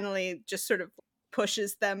he finally just sort of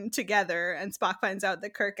pushes them together, and Spock finds out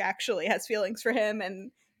that Kirk actually has feelings for him,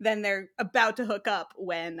 and then they're about to hook up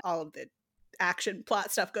when all of the action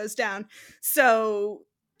plot stuff goes down. So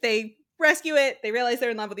they rescue it, they realize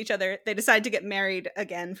they're in love with each other, they decide to get married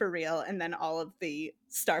again for real, and then all of the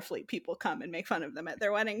Starfleet people come and make fun of them at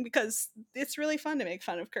their wedding, because it's really fun to make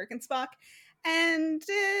fun of Kirk and Spock, and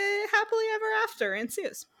happily ever after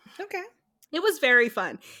ensues. Okay. It was very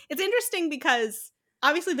fun. It's interesting because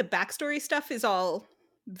obviously the backstory stuff is all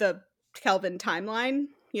the Kelvin timeline,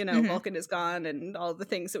 you know, Vulcan is gone and all the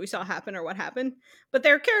things that we saw happen or what happened. But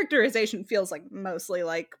their characterization feels like mostly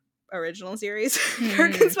like original series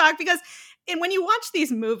Kirk and Spock, because when you watch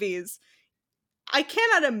these movies, I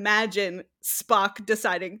cannot imagine Spock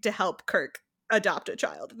deciding to help Kirk adopt a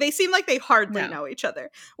child. They seem like they hardly know each other.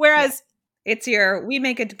 Whereas it's we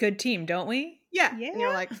make a good team, don't we? Yeah. And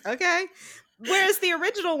you're like, okay. Whereas the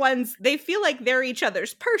original ones, they feel like they're each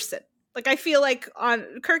other's person. Like, I feel like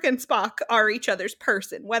Kirk and Spock are each other's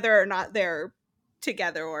person, whether or not they're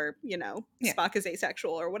together or, you know, Spock is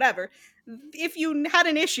asexual or whatever. If you had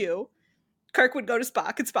an issue, Kirk would go to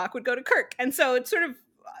Spock and Spock would go to Kirk. And so it's sort of,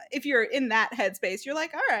 if you're in that headspace, you're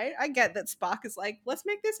like, all right, I get that Spock is like, let's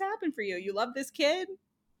make this happen for you. You love this kid.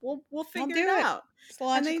 We'll figure it out. It's the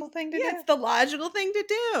logical thing to do. It's the logical thing to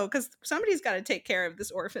do, because somebody's got to take care of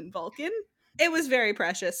this orphan Vulcan. It was very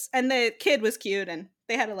precious, and the kid was cute, and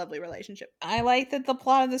they had a lovely relationship. I like that the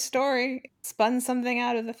plot of the story spun something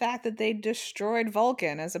out of the fact that they destroyed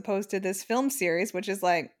Vulcan, as opposed to this film series, which is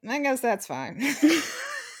like, I guess that's fine.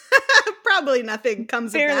 Probably nothing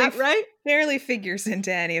comes of that, right? Barely figures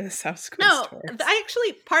into any of the subsequent stories. I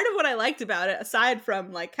actually, part of what I liked about it, aside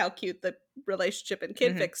from like how cute the relationship and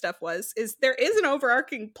kid fic stuff was, is there is an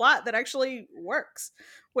overarching plot that actually works,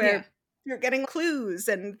 where you're getting clues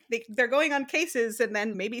and they're going on cases, and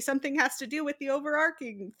then maybe something has to do with the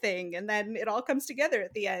overarching thing, and then it all comes together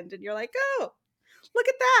at the end, and you're like, oh, look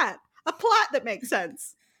at that, a plot that makes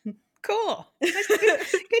sense. Cool.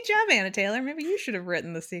 Good job, Anna Taylor. Maybe you should have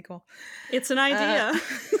written the sequel. It's an idea.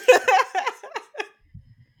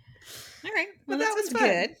 All right. Well, that was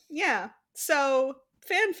good. Yeah. So,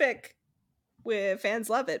 fanfic, fans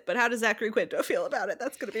love it, but how does Zachary Quinto feel about it?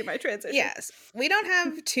 That's going to be my transition. Yes. We don't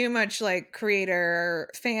have too much like creator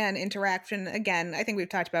fan interaction. Again, I think we've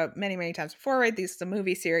talked about many, many times before, right? This is a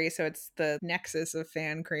movie series, so it's the nexus of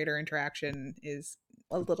fan creator interaction is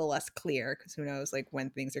a little less clear, because who knows like when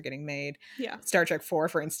things are getting made. Yeah. Star Trek 4,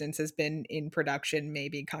 for instance, has been in production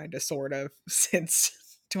maybe kind of sort of since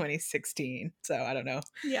 2016. So I don't know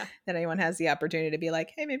that anyone has the opportunity to be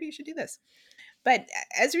like, hey, maybe you should do this. But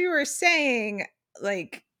as we were saying,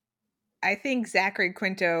 like, I think Zachary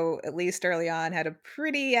Quinto, at least early on, had a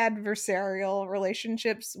pretty adversarial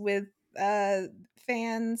relationships with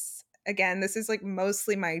fans. Again, this is like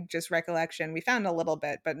mostly my just recollection. We found a little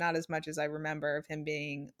bit, but not as much as I remember, of him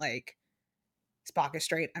being like, Spock is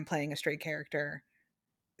straight. I'm playing a straight character.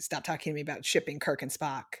 Stop talking to me about shipping Kirk and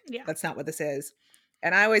Spock. Yeah. That's not what this is.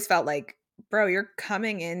 And I always felt like, bro, you're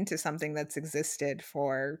coming into something that's existed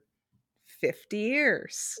for 50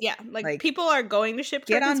 years. Yeah. Like people are going to ship Kirk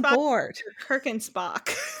get on board. Kirk and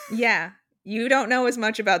Spock. Yeah. You don't know as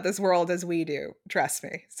much about this world as we do. Trust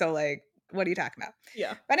me. So like, what are you talking about?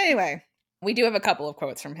 Yeah. But anyway, we do have a couple of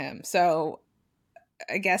quotes from him. So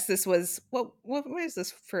I guess this was, what is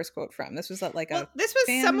this first quote from? This was this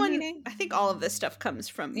was someone meeting? I think all of this stuff comes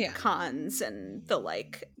from cons and the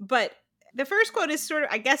like, but the first quote is sort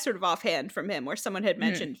of offhand from him, where someone had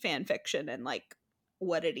mentioned fan fiction and like,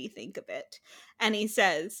 what did he think of it? And he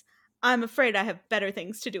says, I'm afraid I have better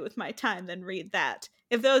things to do with my time than read that.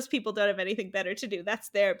 If those people don't have anything better to do, that's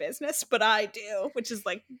their business, but I do, which is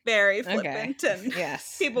like very flippant. Okay. And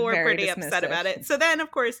people were pretty upset about it. So then,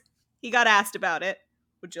 of course, he got asked about it.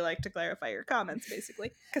 Would you like to clarify your comments,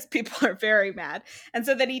 basically? Because people are very mad. And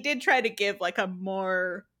so then he did try to give like a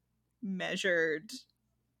more measured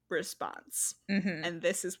response. And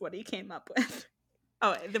this is what he came up with.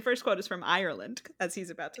 Oh, the first quote is from Ireland, as he's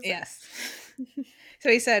about to say. Yes. So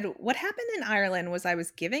he said, what happened in Ireland was I was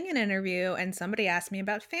giving an interview and somebody asked me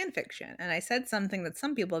about fan fiction. And I said something that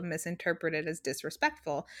some people have misinterpreted as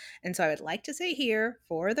disrespectful. And so I would like to say here,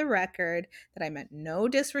 for the record, that I meant no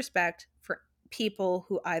disrespect for people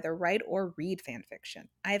who either write or read fan fiction.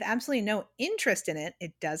 I have absolutely no interest in it.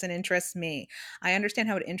 It doesn't interest me. I understand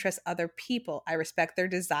how it interests other people. I respect their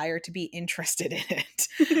desire to be interested in it.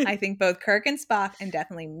 I think both Kirk and Spock, and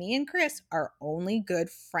definitely me and Chris, are only good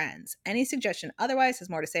friends. Any suggestion otherwise has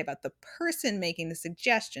more to say about the person making the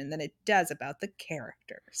suggestion than it does about the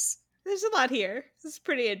characters. There's a lot here. This is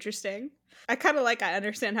pretty interesting. I kind of I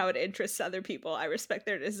understand how it interests other people. I respect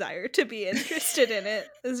their desire to be interested in it.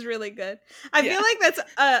 This is really good. I feel like that's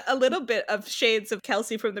a little bit of shades of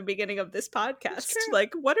Kelsey from the beginning of this podcast.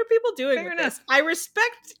 Like, what are people doing with this? I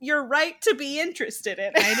respect your right to be interested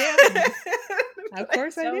in it. I do. Of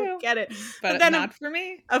course I do. Get it. But then, not for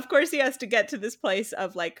me. Of course he has to get to this place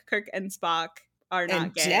of like Kirk and Spock are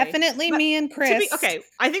not gay. Definitely me and Chris. Okay,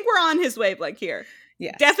 I think we're on his wavelength here.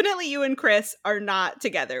 Yes. Definitely you and Chris are not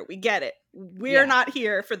together. We get it. We're not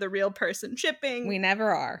here for the real person shipping. We never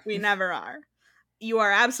are. We never are. You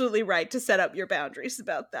are absolutely right to set up your boundaries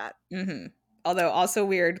about that. Although also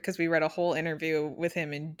weird because we read a whole interview with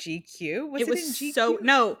him in GQ. Was it in GQ?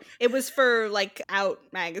 No, it was for like Out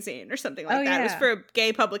magazine or something like that. It was for a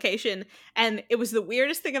gay publication, and it was the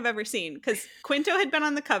weirdest thing I've ever seen because Quinto had been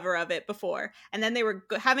on the cover of it before, and then they were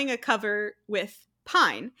having a cover with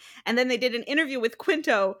Pine, and then they did an interview with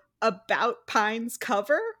Quinto about Pine's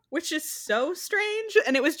cover, which is so strange.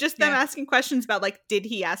 And it was just them asking questions about, like, did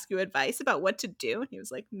he ask you advice about what to do? And he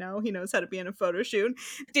was like, no, he knows how to be in a photo shoot.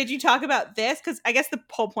 Did you talk about this? Because I guess the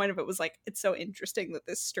whole point of it was like, it's so interesting that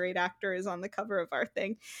this straight actor is on the cover of our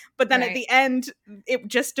thing. But then at the end, it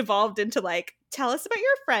just devolved into like, tell us about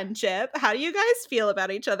your friendship. How do you guys feel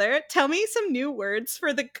about each other? Tell me some new words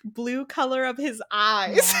for the blue color of his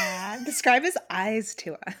eyes. Yeah. Describe his eyes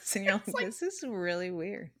to us. And you're like, this is really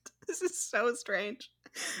weird. This is so strange.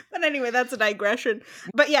 But anyway, that's a digression.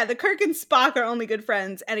 But yeah, the Kirk and Spock are only good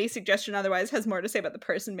friends. Any suggestion otherwise has more to say about the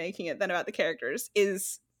person making it than about the characters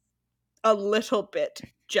is a little bit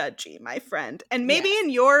judgy, my friend. And maybe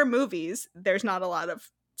in your movies, there's not a lot of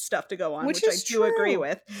stuff to go on, which I do agree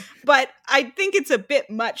with. But I think it's a bit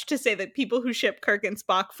much to say that people who ship Kirk and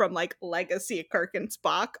Spock from like legacy Kirk and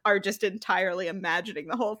Spock are just entirely imagining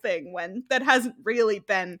the whole thing when that hasn't really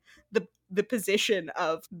been the position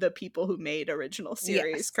of the people who made original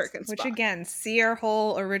series Kirk and Spock. Which again, see our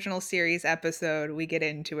whole original series episode. We get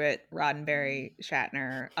into it. Roddenberry,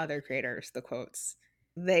 Shatner, other creators, the quotes.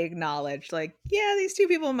 They acknowledge, like, yeah, these two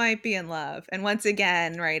people might be in love. And once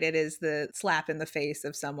again, right, it is the slap in the face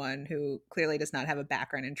of someone who clearly does not have a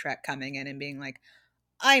background in Trek coming in and being like,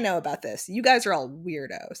 I know about this. You guys are all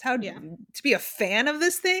weirdos. How to be a fan of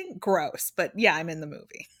this thing? Gross. But yeah, I'm in the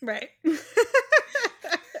movie. Right.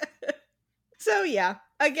 So yeah,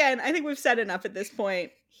 again, I think we've said enough at this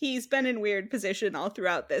point. He's been in weird position all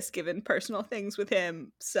throughout this, given personal things with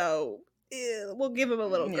him. So we'll give him a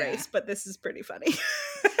little grace, but this is pretty funny.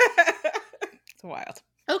 It's wild.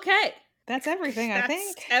 Okay. That's everything, I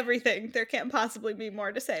think. That's everything. There can't possibly be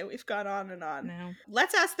more to say. We've gone on and on. No.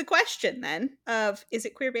 Let's ask the question then of, is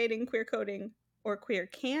it queer baiting, queer coding, or queer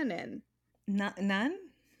canon? None?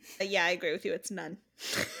 Yeah, I agree with you. It's none.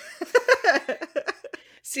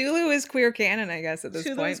 Sulu is queer canon, I guess, at this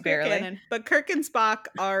point, barely. Canon, but Kirk and Spock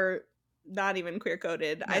are not even queer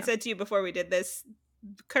coded. No. I said to you before we did this,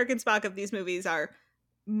 Kirk and Spock of these movies are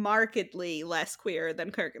markedly less queer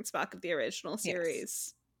than Kirk and Spock of the original series.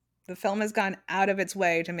 Yes. The film has gone out of its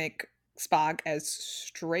way to make Spock as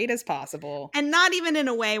straight as possible. And not even in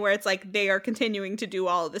a way where it's like they are continuing to do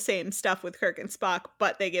all of the same stuff with Kirk and Spock,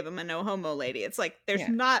 but they give him a no homo lady. It's like there's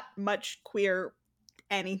not much queer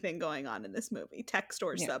anything going on in this movie, text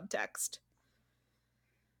or subtext.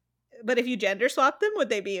 But if you gender swap them, would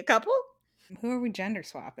they be a couple? Who are we gender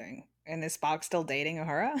swapping? And is Spock still dating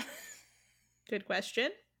Uhura? Good question.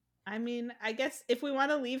 I mean, I guess if we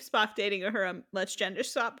want to leave Spock dating Uhura, let's gender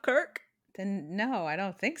swap Kirk. Then no, I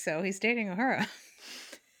don't think so. He's dating Uhura.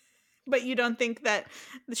 But you don't think that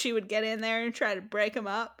she would get in there and try to break him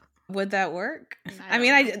up? Would that work?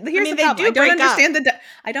 Here's the problem.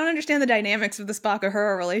 I don't understand the dynamics of the Spock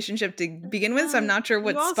Uhura relationship to begin with, so I'm not sure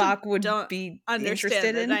what Spock would be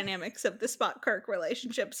interested in. The dynamics of the Spock Kirk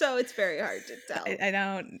relationship, so it's very hard to tell.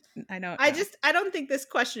 I don't think this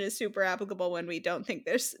question is super applicable when we don't think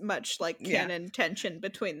there's much like canon tension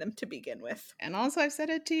between them to begin with. And also, I've said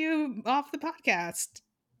it to you off the podcast.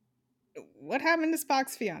 What happened to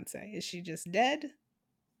Spock's fiance? Is she just dead?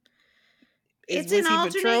 It's an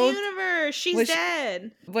alternate universe. She's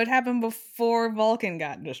dead. What happened before Vulcan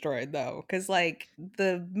got destroyed, though? Because, like,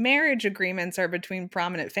 the marriage agreements are between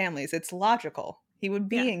prominent families. It's logical. He would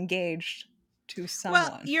be engaged to someone.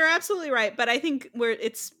 Well, you're absolutely right. But I think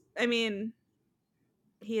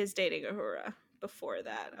he is dating Uhura before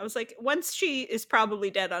that. I was like, once she is probably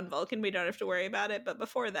dead on Vulcan, we don't have to worry about it. But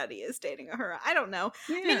before that, he is dating Uhura. I don't know.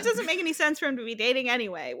 Yeah. I mean, it doesn't make any sense for him to be dating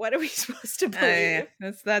anyway. What are we supposed to believe?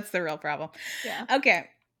 That's the real problem. Yeah. Okay.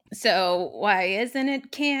 So why isn't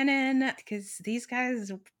it canon? Because these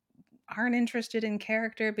guys aren't interested in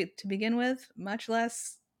character to begin with, much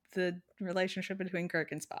less the relationship between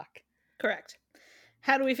Kirk and Spock. Correct.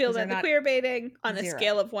 How do we feel about the queer baiting on a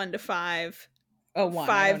scale of 1 to 5? Oh, 1.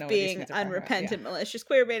 5 being unrepentant, malicious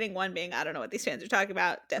queer baiting. 1 being, I don't know what these fans are talking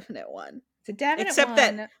about. Definite 1. It's a definite Except 1.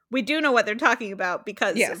 that we do know what they're talking about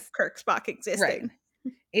because of Kirk Spock existing.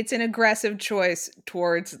 Right. It's an aggressive choice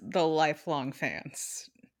towards the lifelong fans.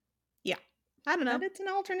 Yeah. I don't know. But it's an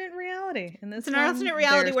alternate reality. It's an alternate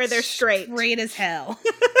reality where they're straight. Straight as hell.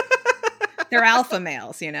 They're alpha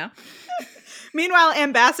males, you know? Meanwhile,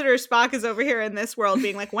 Ambassador Spock is over here in this world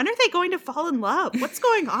being like, when are they going to fall in love? What's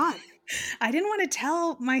going on? I didn't want to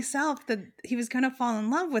tell myself that he was going to fall in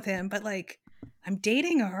love with him, but like, I'm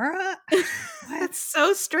dating Uhura? That's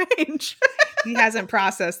so strange. He hasn't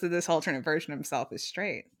processed that this alternate version of himself is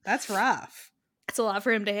straight. That's rough. It's a lot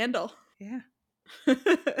for him to handle. Yeah.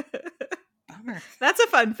 Bummer. That's a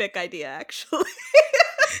fun fic idea, actually.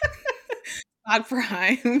 Spock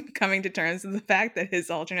Prime coming to terms with the fact that his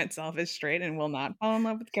alternate self is straight and will not fall in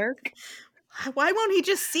love with Kirk. Why won't he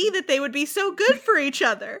just see that they would be so good for each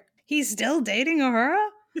other? He's still dating Uhura?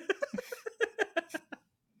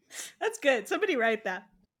 That's good. Somebody write that.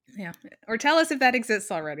 Yeah. Or tell us if that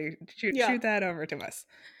exists already. Shoot that over to us.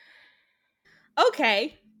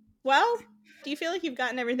 Okay. Well, do you feel like you've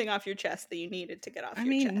gotten everything off your chest that you needed to get off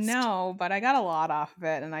your chest? No, but I got a lot off of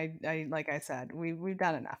it, and I like I said, we've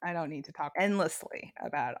done enough. I don't need to talk endlessly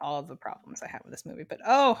about all of the problems I have with this movie, but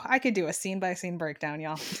I could do a scene-by-scene breakdown,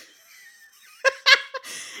 y'all.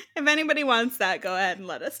 If anybody wants that, go ahead and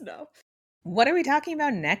let us know. What are we talking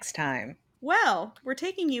about next time? Well, we're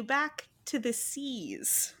taking you back to the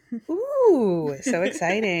seas. Ooh, so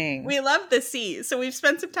exciting. We love the seas. So we've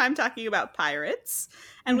spent some time talking about pirates,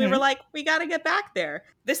 and we were like, we got to get back there.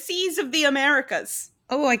 The seas of the Americas.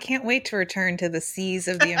 Oh, I can't wait to return to the seas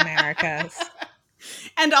of the Americas.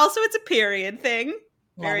 And also it's a period thing.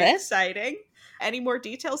 Very Love it. Exciting. Any more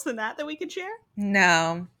details than that we can share?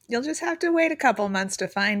 No. You'll just have to wait a couple months to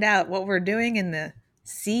find out what we're doing in the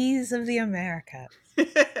seas of the Americas.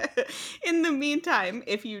 In the meantime,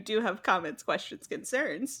 if you do have comments, questions,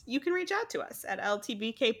 concerns, you can reach out to us at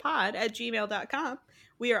ltbkpod@gmail.com.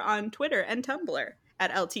 We are on Twitter and Tumblr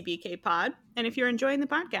at ltbkpod. And if you're enjoying the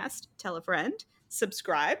podcast, tell a friend,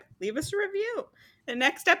 subscribe, leave us a review. The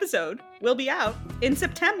next episode will be out in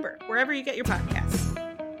September, wherever you get your podcasts.